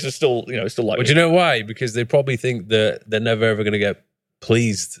 Some of my exes still like. But me. you know why? Because they probably think that they're never ever going to get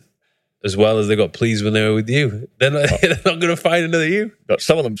pleased as well as they got pleased when they were with you. They're not going to find another you. But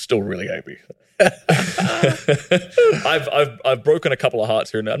some of them still really hate me. I've broken a couple of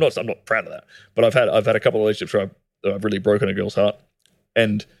hearts here and there. I'm not proud of that, but I've had a couple of relationships where I've really broken a girl's heart,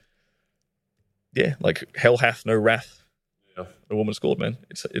 and yeah, like hell hath no wrath. Yeah. A woman scored, man.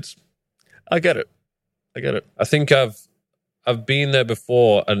 It's. I get it. I think I've been there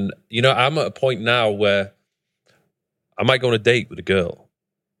before, and you know, I'm at a point now where I might go on a date with a girl,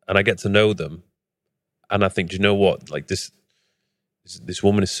 and I get to know them, and I think, do you know what? Like this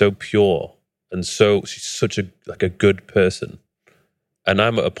woman is so pure, and she's such a good person, and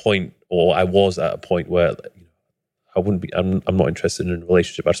I'm at a point, or I was at a point where I wouldn't be. I'm not interested in a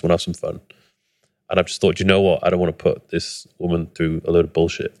relationship. I just want to have some fun, and I've just thought, do you know what? I don't want to put this woman through a load of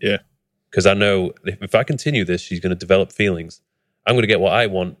bullshit. Yeah. Because I know if I continue this, she's going to develop feelings. I'm going to get what I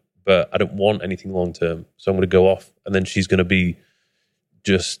want, but I don't want anything long term. So I'm going to go off, and then she's going to be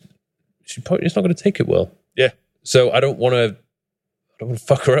she's not going to take it well. Yeah. So I don't want to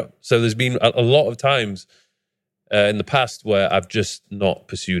fuck her up. So there's been a lot of times in the past where I've just not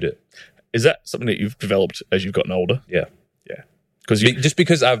pursued it. Is that something that you've developed as you've gotten older? Yeah. Yeah.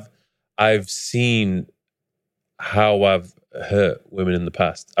 Because I've seen how I've hurt women in the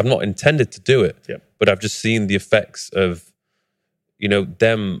past. I've not intended to do it, but I've just seen the effects of,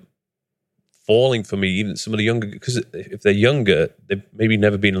 them falling for me, even some of the younger, because if they're younger, they've maybe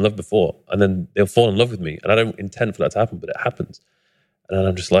never been in love before, and then they'll fall in love with me, and I don't intend for that to happen, but it happens. And then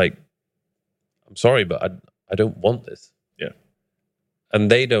I'm just like, I'm sorry, but I don't want this. Yeah.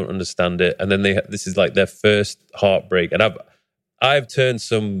 And they don't understand it, and then this is like their first heartbreak, and I've turned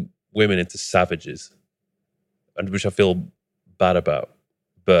some women into savages, and which I feel bad about.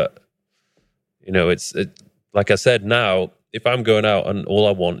 But it's like I said, now if I'm going out and all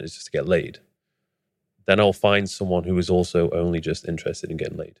I want is just to get laid, then I'll find someone who is also only just interested in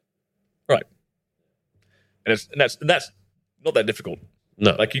getting laid. Right. And that's not that difficult.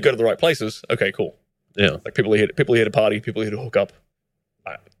 No. Like you go to the right places, okay, cool. Yeah. Like people are here to party, people are here to hook up.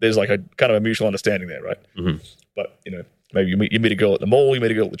 There's like a kind of a mutual understanding there, right? Mm-hmm. But maybe you meet a girl at the mall, you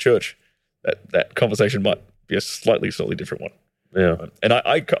meet a girl at the church. That conversation might be a slightly different one. Yeah. And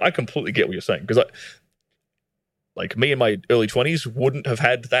I completely get what you're saying, because like me in my early 20s wouldn't have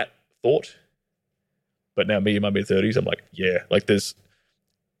had that thought. But now me in my mid-30s, I'm like, yeah, like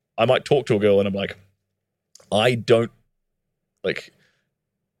I might talk to a girl and I'm like, I don't, like,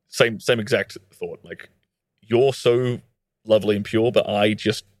 same exact thought. Like, you're so lovely and pure, but I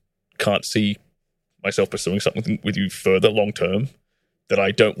just can't see myself pursuing something with you further long term, that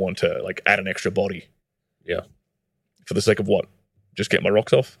I don't want to, like, add an extra body. Yeah. For the sake of what? Just get my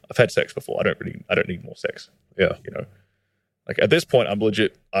rocks off? I've had sex before. I don't need more sex. Yeah. You know? Like, at this point,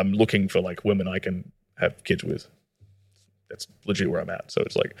 I'm looking for, like, women I can have kids with. That's legit where I'm at. So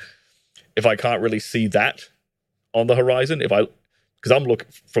it's like, if I can't really see that on the horizon, because I'm looking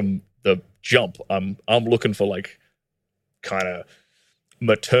from the jump, I'm looking for, like, kind of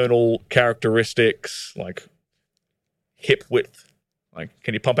maternal characteristics, like hip width, like,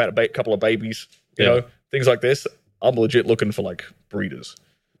 can you pump out a couple of babies, you know, things like this. I'm legit looking for, like, breeders.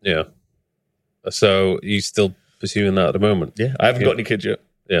 Yeah. So you still pursuing that at the moment? Yeah, I haven't got any kids yet.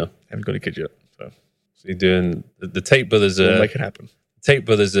 Yeah, haven't got any kids yet. So you're doing the Tate brothers. We'll make it happen. Tate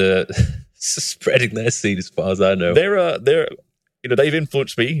brothers are spreading their seed, as far as I know. They're you know, they've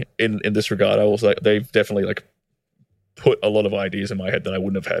influenced me in this regard. I was like, they've definitely, like, put a lot of ideas in my head that I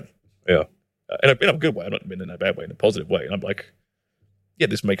wouldn't have had. Yeah, in a good way. I'm not in a bad way, in a positive way. And I'm like, yeah,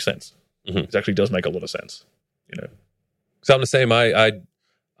 this makes sense. Mm-hmm. This actually does make a lot of sense. You know, because I'm the same. I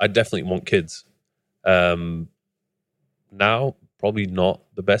definitely want kids. Now probably not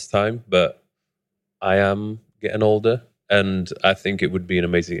the best time, but I am getting older, and I think it would be an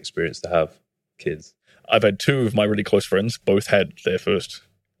amazing experience to have kids. I've had two of my really close friends both had their first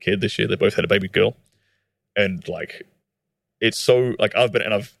kid this year. They both had a baby girl, and, like, it's so, like, I've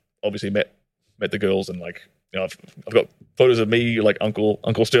obviously met the girls, and, like, you know, I've got photos of me, like,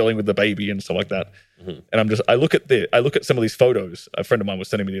 Uncle Stirling with the baby and stuff like that. Mm-hmm. And I look at some of these photos a friend of mine was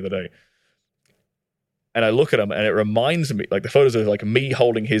sending me the other day, and I look at them, and it reminds me, like, the photos of, like, me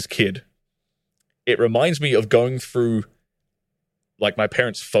holding his kid. It reminds me of going through, like, my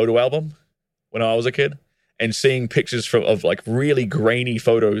parents' photo album when I was a kid, and seeing pictures of, like, really grainy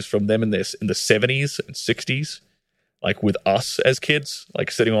photos from them in the 70s and 60s, like, with us as kids, like,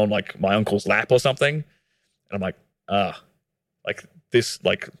 sitting on, like, my uncle's lap or something. And I'm like, like, this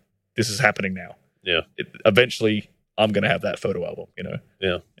is happening now. Yeah. Eventually, I'm going to have that photo album, you know?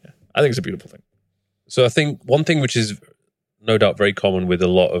 Yeah. I think it's a beautiful thing. So I think one thing which is no doubt very common with a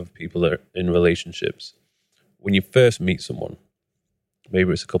lot of people that are in relationships, when you first meet someone,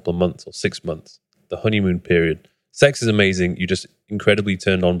 maybe it's a couple of months or 6 months, the honeymoon period, sex is amazing. You're just incredibly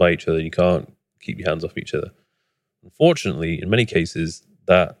turned on by each other. You can't keep your hands off each other. Unfortunately, in many cases,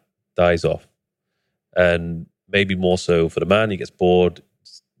 that dies off. And maybe more so for the man, he gets bored,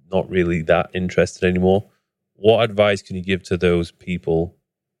 not really that interested anymore. What advice can you give to those people,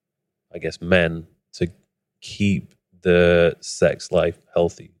 I guess men, to keep the sex life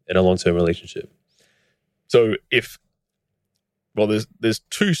healthy in a long-term relationship? So there's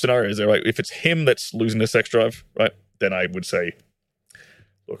two scenarios there, right? If it's him that's losing the sex drive, right, then I would say,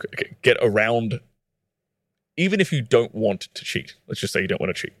 look, get around, even if you don't want to cheat, let's just say you don't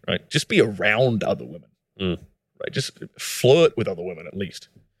want to cheat, right? Just be around other women, right? Just flirt with other women at least.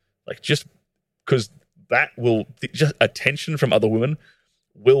 Like, just because just attention from other women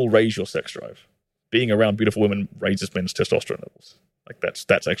will raise your sex drive. Being around beautiful women raises men's testosterone levels. Like,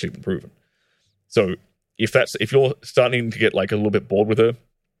 that's actually been proven. So if you're starting to get, like, a little bit bored with her,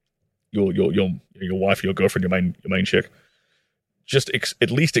 your wife, your girlfriend, your main chick, just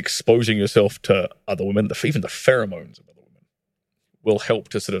at least exposing yourself to other women, even the pheromones of other women, will help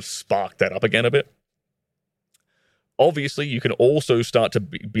to sort of spark that up again a bit. Obviously, you can also start to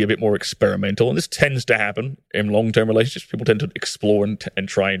be a bit more experimental, and this tends to happen in long-term relationships. People tend to explore and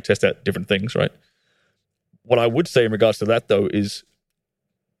try and test out different things, right? What I would say in regards to that, though, is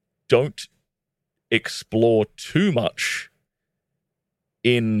don't explore too much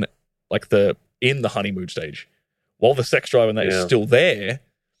in the honeymoon stage. While the sex drive and that is still there,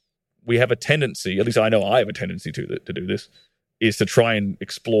 we have a tendency, at least I know I have a tendency to do this, is to try and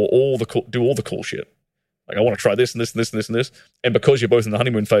explore do all the cool shit. Like, I want to try this and this and this and this and this. And because you're both in the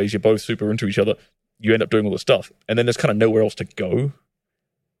honeymoon phase, you're both super into each other, you end up doing all this stuff. And then there's kind of nowhere else to go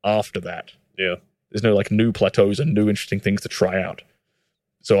after that. Yeah. There's no, like, new plateaus and new interesting things to try out.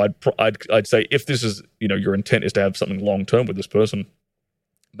 So I'd say, if this is, you know, your intent is to have something long term with this person,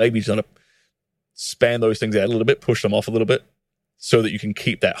 maybe you just want to span those things out a little bit, push them off a little bit, so that you can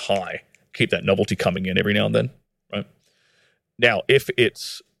keep that high, keep that novelty coming in every now and then, right? Now, if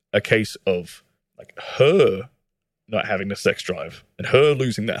it's a case of, like, her not having the sex drive and her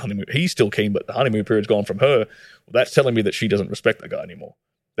losing that honeymoon, he's still keen, but the honeymoon period's gone from her, well, that's telling me that she doesn't respect that guy anymore.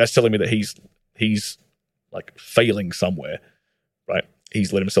 That's telling me that he's like failing somewhere, right?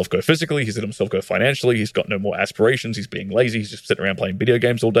 He's let himself go physically. He's let himself go financially. He's got no more aspirations. He's being lazy. He's just sitting around playing video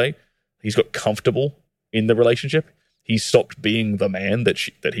games all day. He's got comfortable in the relationship. He stopped being the man that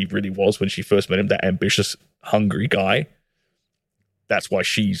he really was when she first met him, that ambitious, hungry guy. That's why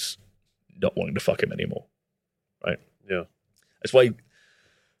she's not wanting to fuck him anymore, right? Yeah. That's why,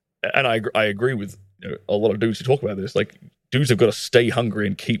 and I agree with a lot of dudes who talk about this. Like, dudes have got to stay hungry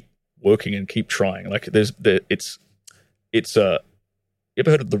and keep working and keep trying. Like, it's you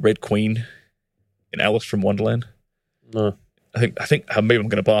ever heard of the Red Queen in Alice from Wonderland? No. I think maybe I'm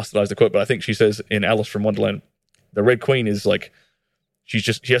going to bastardize the quote, but I think she says in Alice from Wonderland, the Red Queen is like, she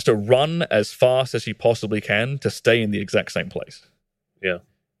has to run as fast as she possibly can to stay in the exact same place. Yeah.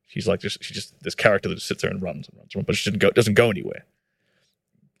 She's like she's just this character that just sits there and runs, but she doesn't go anywhere.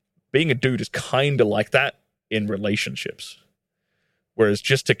 Being a dude is kind of like that in relationships. Whereas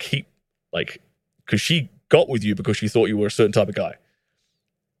just to keep, like, because she got with you because she thought you were a certain type of guy.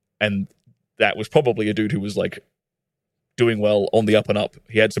 And that was probably a dude who was like doing well, on the up and up.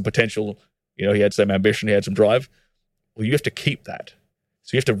 He had some potential, he had some ambition, he had some drive. Well, you have to keep that.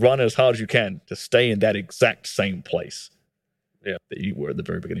 So you have to run as hard as you can to stay in that exact same place that you were at the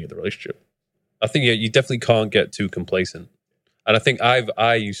very beginning of the relationship. I think you definitely can't get too complacent. And I think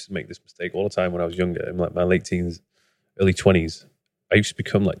I used to make this mistake all the time when I was younger, in like my late teens, early 20s. I used to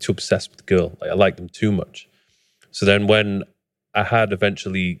become like too obsessed with the girl. Like, I liked them too much. So then when I had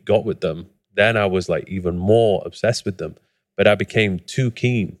eventually got with them, then I was like even more obsessed with them. But I became too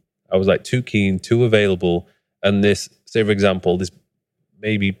keen. I was like too keen, too available. And this, say for example, this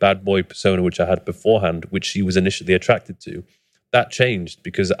maybe bad boy persona which I had beforehand, which she was initially attracted to, that changed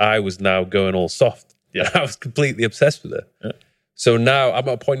because I was now going all soft. Yeah. I was completely obsessed with her. Yeah. So now I'm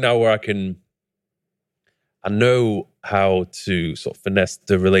at a point now where I know how to sort of finesse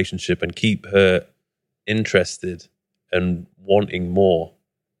the relationship and keep her interested and wanting more,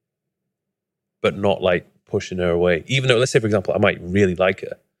 but not like pushing her away. Even though, let's say for example, I might really like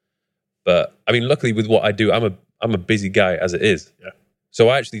her, but I mean, luckily with what I do, I'm a busy guy as it is. Yeah. So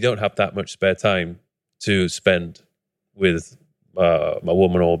I actually don't have that much spare time to spend with my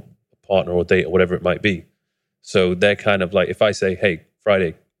woman or partner or date or whatever it might be. So they're kind of like, if I say, hey,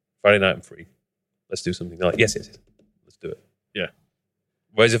 Friday night I'm free, let's do something. They're like, yes, let's do it. Yeah.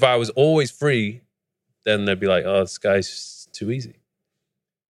 Whereas if I was always free, then they'd be like, oh, this guy's too easy.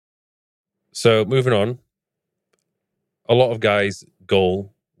 So moving on, a lot of guys'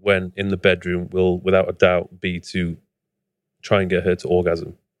 goal when in the bedroom will, without a doubt, be to try and get her to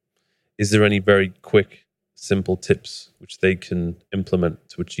orgasm. Is there any very quick, simple tips which they can implement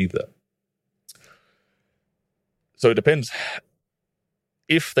to achieve that? So it depends.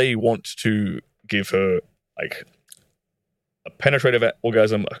 If they want to give her like a penetrative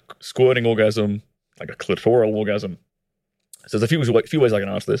orgasm, a squirting orgasm, like a clitoral orgasm. So there's a few ways I can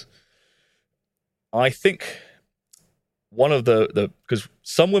answer this. I think one of because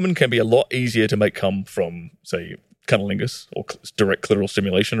some women can be a lot easier to make come from, say, cunnilingus or direct clitoral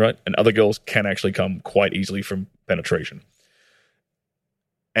stimulation, right? And other girls can actually come quite easily from penetration.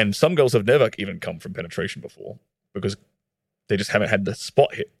 And some girls have never even come from penetration before because they just haven't had the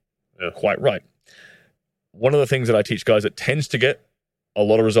spot hit quite right. One of the things that I teach guys that tends to get a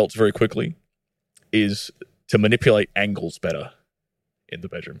lot of results very quickly is to manipulate angles better in the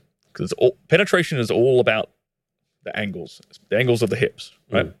bedroom. Because penetration is all about the angles of the hips,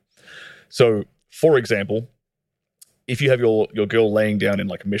 right? Mm. So, for example, if you have your girl laying down in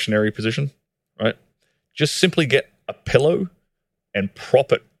like a missionary position, right? Just simply get a pillow and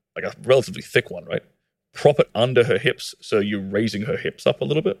prop it, like a relatively thick one, right? Prop it under her hips so you're raising her hips up a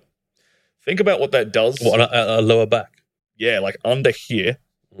little bit. Think about what that does. What, a lower back? Yeah, like under here,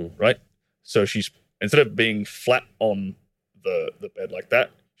 right? So she's, instead of being flat on the bed like that,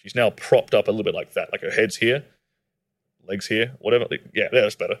 she's now propped up a little bit like that, like her head's here, legs here, whatever. Yeah,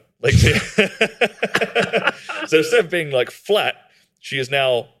 that's better. Legs here. So instead of being like flat, she is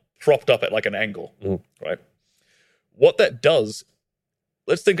now propped up at like an angle, right? What that does,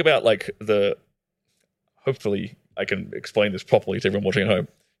 let's think about like hopefully I can explain this properly to everyone watching at home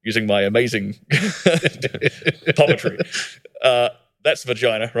using my amazing poetry. That's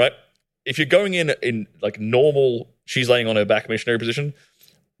vagina, right? If you're going in like normal, she's laying on her back missionary position,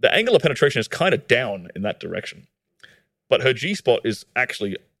 the angle of penetration is kind of down in that direction. But her G-spot is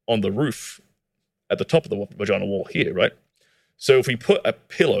actually on the roof at the top of the vagina wall here, right? So if we put a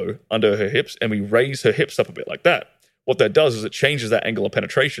pillow under her hips and we raise her hips up a bit like that, what that does is it changes that angle of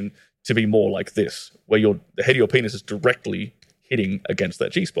penetration to be more like this, where the head of your penis is directly hitting against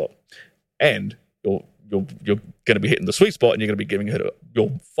that G-spot. And you're going to be hitting the sweet spot and you're going to be giving her,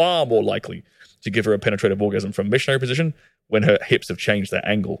 you're far more likely to give her a penetrative orgasm from missionary position when her hips have changed their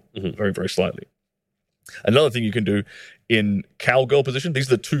angle very, very slightly. Another thing you can do in cowgirl position, these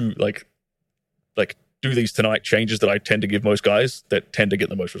are the two like do these tonight changes that I tend to give most guys that tend to get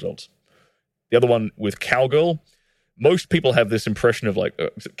the most results. The other one with cowgirl, most people have this impression of like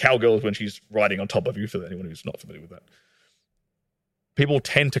cowgirl is when she's riding on top of you, for anyone who's not familiar with that. People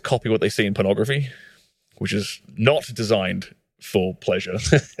tend to copy what they see in pornography, which is not designed for pleasure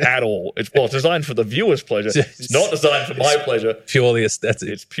at all. It's designed for the viewer's pleasure. It's not designed for my pleasure. Purely aesthetic.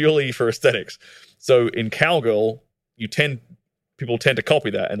 It's purely for aesthetics. So in cowgirl, people tend to copy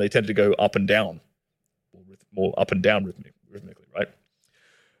that, and they tend to go up and down, more up and down rhythmically, right?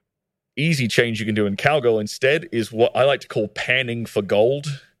 Easy change you can do in cowgirl instead is what I like to call panning for gold.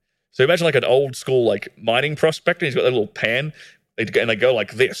 So imagine like an old school like mining prospector. He's got that little pan, and they go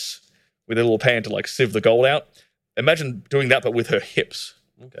like this with a little pan to like sieve the gold out. Imagine doing that, but with her hips.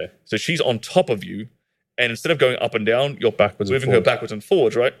 Okay. So she's on top of you, and instead of going up and down, you're moving her backwards and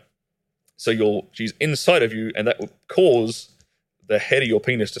forwards, right? So she's inside of you, and that will cause the head of your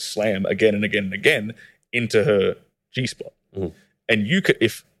penis to slam again and again and again into her G-spot. And you could,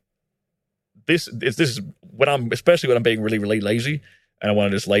 if this is especially when I'm being really, really lazy and I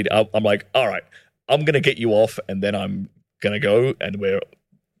want to just lay up, I'm like, all right, I'm going to get you off, and then I'm going to go, and we're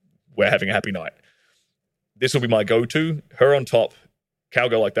having a happy night. This will be my go-to, her on top,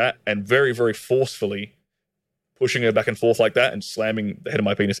 cowgirl like that, and very, very forcefully pushing her back and forth like that and slamming the head of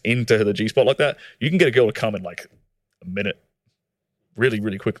my penis into the G-spot like that. You can get a girl to come in like a minute. Really,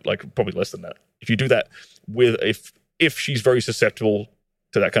 really quick, like probably less than that. If you do that if she's very susceptible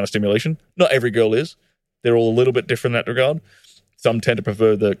to that kind of stimulation, not every girl is. They're all a little bit different in that regard. Some tend to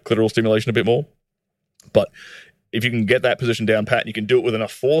prefer the clitoral stimulation a bit more. But if you can get that position down pat and you can do it with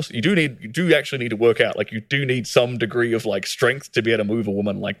enough force, you do actually need to work out. Like you do need some degree of like strength to be able to move a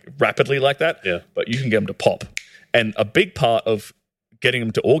woman like rapidly like that. Yeah. But you can get them to pop. And a big part of getting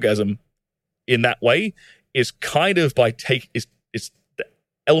them to orgasm in that way is kind of by it's the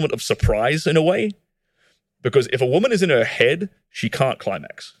element of surprise in a way. Because if a woman is in her head, she can't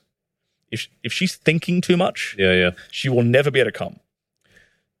climax. If she's thinking too much, she will never be able to come.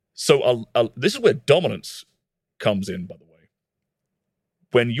 So this is where dominance comes in, by the way.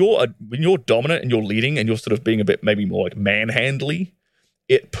 When you're dominant and you're leading and you're sort of being a bit maybe more like manhandly,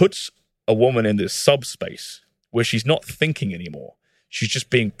 it puts a woman in this subspace where she's not thinking anymore. She's just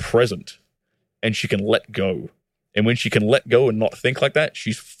being present, and she can let go. And when she can let go and not think like that,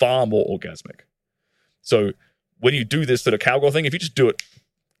 she's far more orgasmic. So when you do this sort of cowgirl thing, if you just do it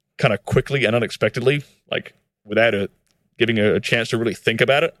kind of quickly and unexpectedly, like without giving her a chance to really think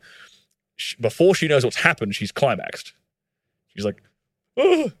about it, before she knows what's happened, she's climaxed. She's like,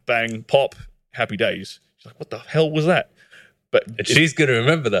 oh, bang, pop, happy days. She's like, what the hell was that? But she's going to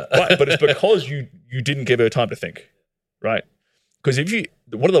remember that. Right, but it's because you didn't give her time to think, right? Because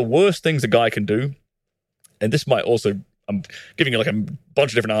one of the worst things a guy can do, and this might also, I'm giving you like a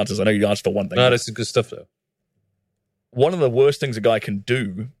bunch of different answers. I know you asked for one thing. No, that's good stuff though. One of the worst things a guy can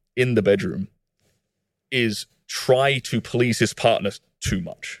do in the bedroom is try to please his partner too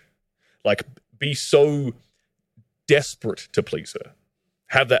much. Like, be so desperate to please her.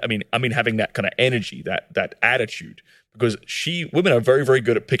 Have that, I mean, having that kind of energy, that attitude. Because women are very, very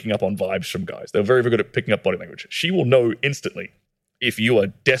good at picking up on vibes from guys. They're very, very good at picking up body language. She will know instantly if you are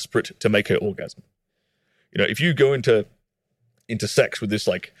desperate to make her orgasm. You know, if you go into sex with this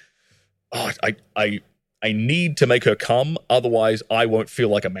like, oh, I need to make her come, otherwise I won't feel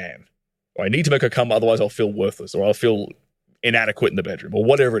like a man. Or I need to make her come, otherwise I'll feel worthless, or I'll feel inadequate in the bedroom, or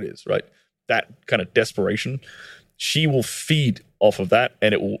whatever it is, right? That kind of desperation, she will feed off of that,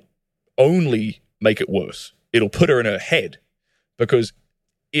 and it will only make it worse. It'll put her in her head, because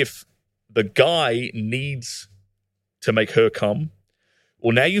if the guy needs to make her come,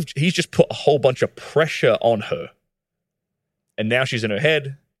 well, now he's just put a whole bunch of pressure on her, and now she's in her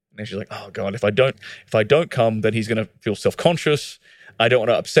head, and she's like, oh God, if I don't come, then he's going to feel self-conscious. I don't want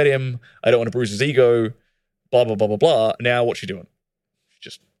to upset him. I don't want to bruise his ego, blah, blah, blah, blah, blah. Now what's she doing? She's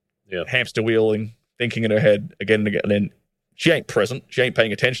just hamster wheeling, thinking in her head again and again. And then she ain't present. She ain't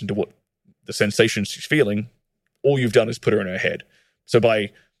paying attention to what the sensations she's feeling. All you've done is put her in her head. So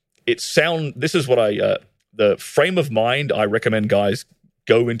this is what the frame of mind I recommend guys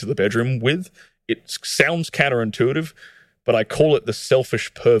go into the bedroom with. It sounds counterintuitive, but I call it the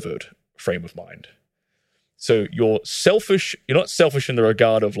selfish pervert frame of mind. So you're not selfish in the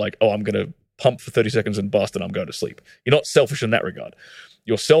regard of like, oh, I'm going to pump for 30 seconds and bust and I'm going to sleep. You're not selfish in that regard.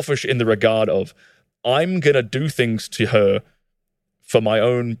 You're selfish in the regard of, I'm going to do things to her for my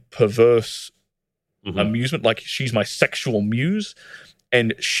own perverse amusement. Like, she's my sexual muse,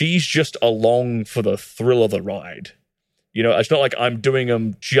 and she's just along for the thrill of the ride. You know, it's not like I'm doing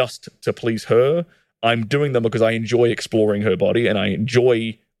them just to please her. I'm doing them because I enjoy exploring her body, and I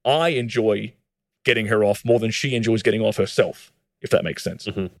enjoy getting her off more than she enjoys getting off herself, if that makes sense.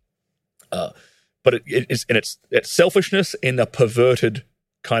 But it's selfishness in a perverted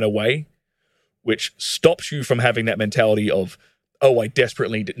kind of way, which stops you from having that mentality of, oh, I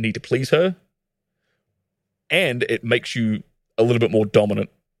desperately need to please her. And it makes you a little bit more dominant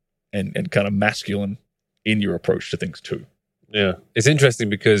and kind of masculine in your approach to things too. Yeah. It's interesting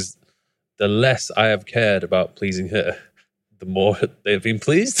because the less I have cared about pleasing her, the more they've been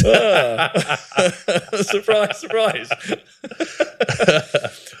pleased. Surprise.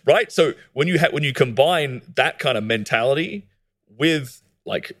 Right? So when you combine that kind of mentality with,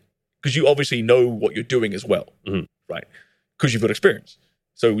 like, because you obviously know what you're doing as well, right? Because you've got experience.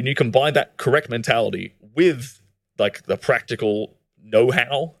 So when you combine that correct mentality with, like, the practical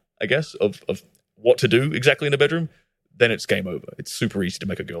know-how, I guess, of what to do exactly in the bedroom, then it's game over. It's super easy to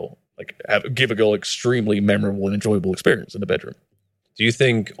make a girl, like, give a girl extremely memorable and enjoyable experience in the bedroom. Do you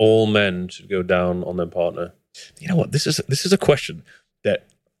think all men should go down on their partner? You know what? This is a question that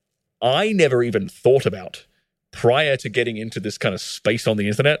I never even thought about prior to getting into this kind of space on the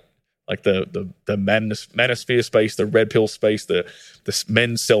internet, like the manosphere space, the red pill space, the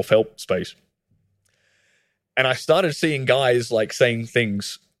men's self-help space. And I started seeing guys, like, saying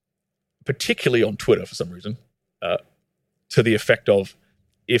things, particularly on Twitter for some reason, to the effect of,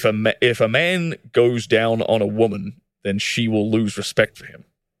 if a man goes down on a woman, then she will lose respect for him.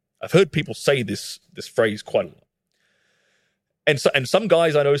 I've heard people say this phrase quite a lot. And some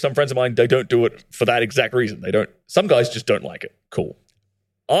guys, I know, some friends of mine, they don't do it for that exact reason. Some guys just don't like it. Cool.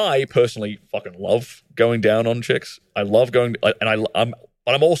 I personally fucking love going down on chicks. I love going, but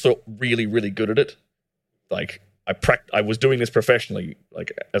I'm also really, really good at it. Like, I was doing this professionally,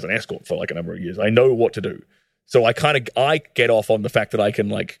 like, as an escort for, like, a number of years. I know what to do. So I get off on the fact that I can,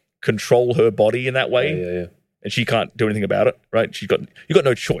 like, control her body in that way. Yeah. And she can't do anything about it, right? You got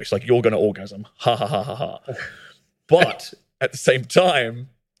no choice. Like, you're going to orgasm. Ha ha ha ha ha. But at the same time,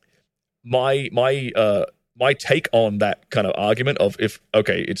 my take on that kind of argument of,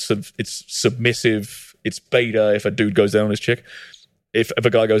 it's submissive, it's beta if a dude goes down on his chick. If a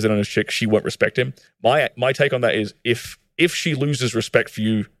guy goes down on his chick, she won't respect him. My take on that is, if she loses respect for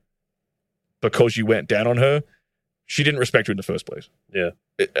you because you went down on her, she didn't respect you in the first place. Yeah.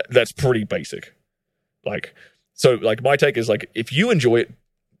 That's pretty basic. Like, so, like, my take is, like, if you enjoy it,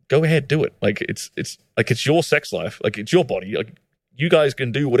 go ahead, do it. Like, it's your sex life. Like, it's your body. Like, you guys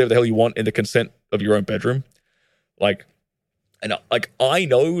can do whatever the hell you want in the consent of your own bedroom. Like, and, like, I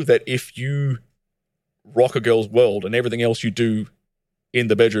know that if you rock a girl's world and everything else you do in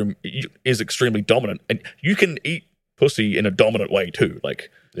the bedroom is extremely dominant, and you can eat pussy in a dominant way too.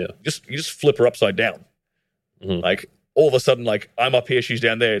 Like, you just flip her upside down. Like, all of a sudden, like, I'm up here, she's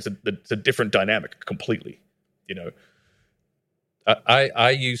down there. It's a different dynamic completely, you know.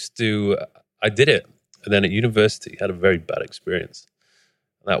 I did it, and then at university had a very bad experience.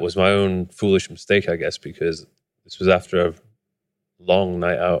 That was my own foolish mistake, I guess, because this was after a long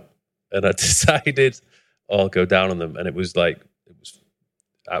night out, and I decided I'll go down on them, and it was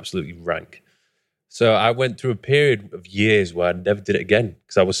absolutely rank. So I went through a period of years where I never did it again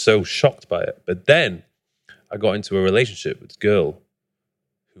because I was so shocked by it. But then I got into a relationship with this girl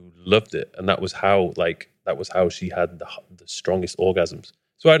who loved it, and that was how she had the strongest orgasms.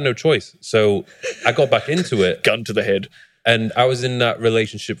 So I had no choice. So I got back into it. Gun to the head. And I was in that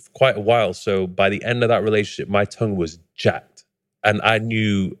relationship for quite a while. So by the end of that relationship, my tongue was jacked. And I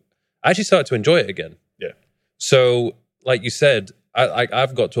actually started to enjoy it again. Yeah. So, like you said,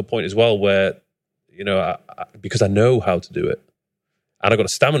 I've got to a point as well where, you know, because I know how to do it, and I got a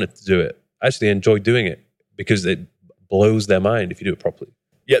stamina to do it, I actually enjoy doing it because it blows their mind if you do it properly.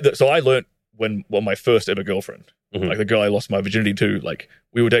 Yeah, so I learned when my first ever girlfriend, like the girl I lost my virginity to, like,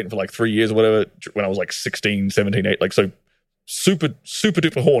 we were dating for like 3 years or whatever when I was like 16, 17, 8, like, so super, super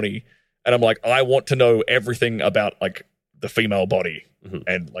duper horny. And I'm like, I want to know everything about, like, the female body,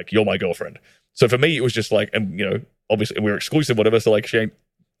 and, like, you're my girlfriend. So for me, it was just like, and, you know, obviously we were exclusive, whatever, so, like, she ain't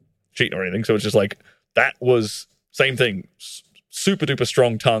cheating or anything. So it's just like, that was same thing, super duper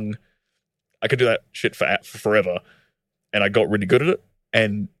strong tongue. I could do that shit for forever, and I got really good at it.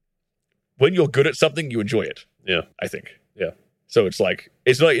 And when you're good at something, you enjoy it. Yeah, I think. Yeah. So it's like,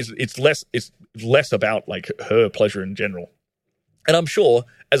 it's less about, like, her pleasure in general. And I'm sure,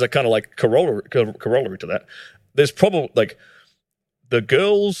 as a kind of like corollary to that, there's probably, like, the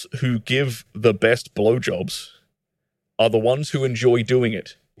girls who give the best blowjobs are the ones who enjoy doing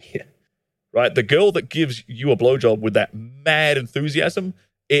it. Yeah. Right? The girl that gives you a blowjob with that mad enthusiasm,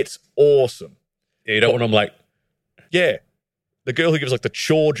 it's awesome. Yeah, you don't want them like, Yeah. The girl who gives like the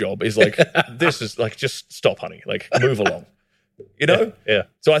chore job is like, this is like, just stop, honey. Like, move along. You know? Yeah.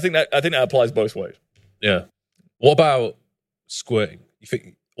 So I think that applies both ways. Yeah. What about squirting? You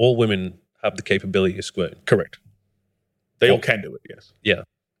think all women have the capability of squirting? Correct. They all can do it, yes. Yeah.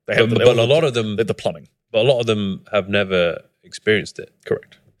 They have but a lot of them... the plumbing. But a lot of them have never experienced it.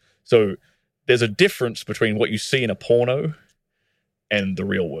 Correct. So there's a difference between what you see in a porno and the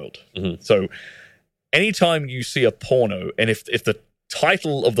real world. Mm-hmm. So anytime you see a porno, and if the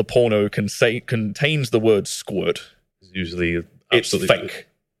title of the porno contains the word squirt, It's usually it's absolutely fake.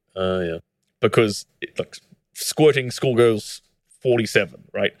 Yeah. Because like squirting schoolgirls 47,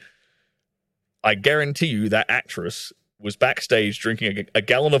 right? I guarantee you that actress was backstage drinking a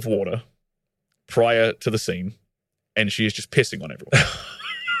gallon of water prior to the scene, and she is just pissing on everyone.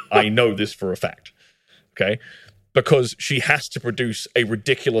 I know this for a fact. Okay? Because she has to produce a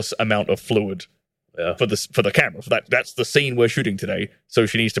ridiculous amount of fluid for the camera. That's the scene we're shooting today. So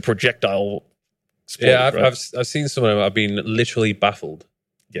she needs to projectile. I've seen some of them. I've been literally baffled.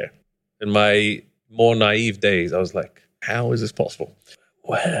 Yeah. In my more naive days, I was like, how is this possible?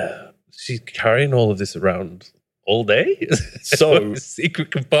 Wow, she's carrying all of this around all day? So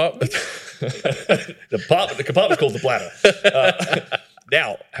secret compartment? The compartment's called the bladder.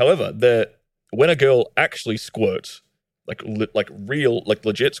 Now, however, when a girl actually squirts, like real, like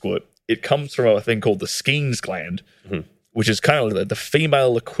legit squirt, it comes from a thing called the Skene's gland, which is kind of the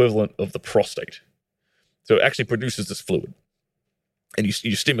female equivalent of the prostate. So it actually produces this fluid, and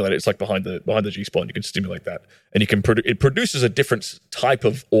you stimulate it. It's like behind the G-spot. You can stimulate that, and it produces a different type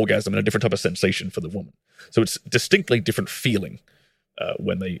of orgasm and a different type of sensation for the woman. So it's distinctly different feeling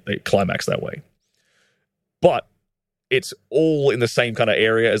when they climax that way. But it's all in the same kind of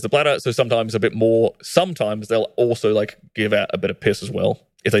area as the bladder. So sometimes a bit more. Sometimes they'll also like give out a bit of piss as well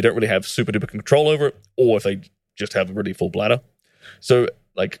if they don't really have super duper control over it, or if they just have a really full bladder. So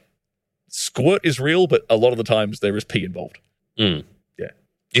like squirt is real, but a lot of the times there is pee involved. Mm. Yeah.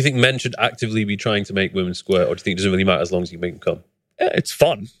 Do you think men should actively be trying to make women squirt, or do you think it doesn't really matter as long as you make them come? Yeah, it's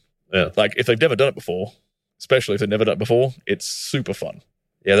fun. Yeah. Like if they've never done it before, especially if they've never done it before, it's super fun.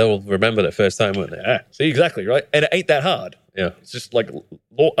 Yeah, they'll remember that first time, won't they? Yeah, see, exactly, right? And it ain't that hard. Yeah. It's just like, you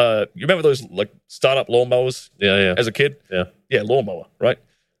remember those like startup lawnmowers? Yeah. As a kid? Yeah. Yeah, lawnmower, right?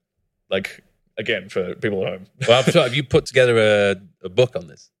 Like, again, for people at home. Well, I'm sure, have you put together a book on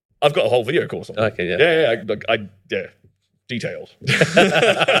this? I've got a whole video course on it. Okay, yeah. Yeah, detailed.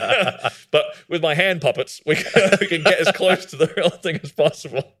 But with my hand puppets, we can get as close to the real thing as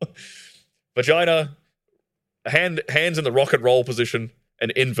possible. Vagina, hands in the rock and roll position, and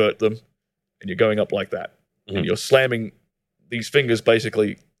invert them, and you're going up like that. Mm-hmm. And you're slamming these fingers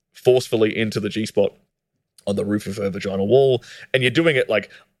basically forcefully into the G-spot on the roof of her vaginal wall, and you're doing it like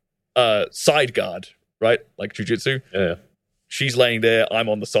side guard, right? Like jiu-jitsu. Yeah. She's laying there, I'm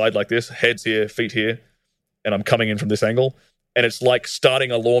on the side like this, head's here, feet here, and I'm coming in from this angle. And it's like starting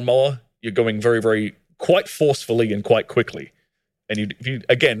a lawnmower. You're going very, very, quite forcefully and quite quickly. And if you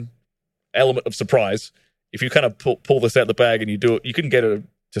again, element of surprise, if you kind of pull this out of the bag and you do it, you can get her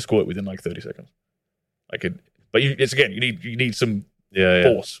to squirt within like 30 seconds. But you need some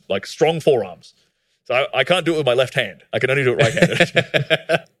force, like strong forearms. So I can't do it with my left hand. I can only do it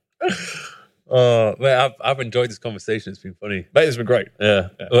right-handed. Oh, man, I've enjoyed this conversation. It's been funny. Mate, it's been great. Yeah.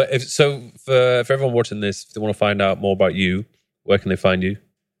 Well, for everyone watching this, if they want to find out more about you, where can they find you?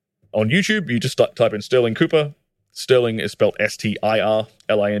 On YouTube, you just type in Stirling Cooper. Stirling is spelled Stirling,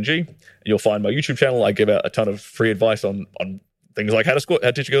 and you'll find my YouTube channel. I give out a ton of free advice on things like how to squirt,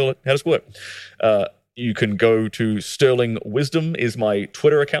 how to teach a girl how to squirt. You can go to Stirling Wisdom is my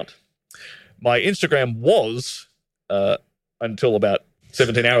Twitter account. My Instagram was, until about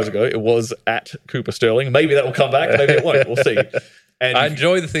 17 hours ago, it was at Cooper Stirling. Maybe that will come back. Maybe it won't. We'll see. And I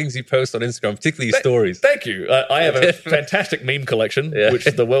enjoy the things you post on Instagram, particularly stories. Thank you. I have a fantastic meme collection, which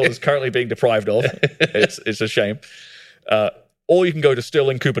the world is currently being deprived of. It's a shame. Or you can go to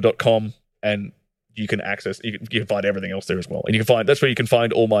stirlingcooper.com and you can access, you can find everything else there as well. And that's where you can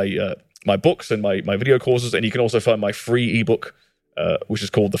find all my my books and my video courses. And you can also find my free ebook, which is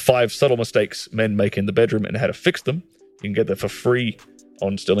called The 5 Subtle Mistakes Men Make in the Bedroom and How to Fix Them. You can get that for free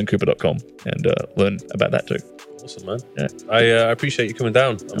on stirlingcooper.com and learn about that too. Awesome, man. Yeah. I appreciate you coming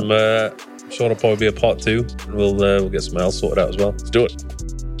down. I'm sure there'll probably be a part 2, and we'll get something else sorted out as well. Let's do it.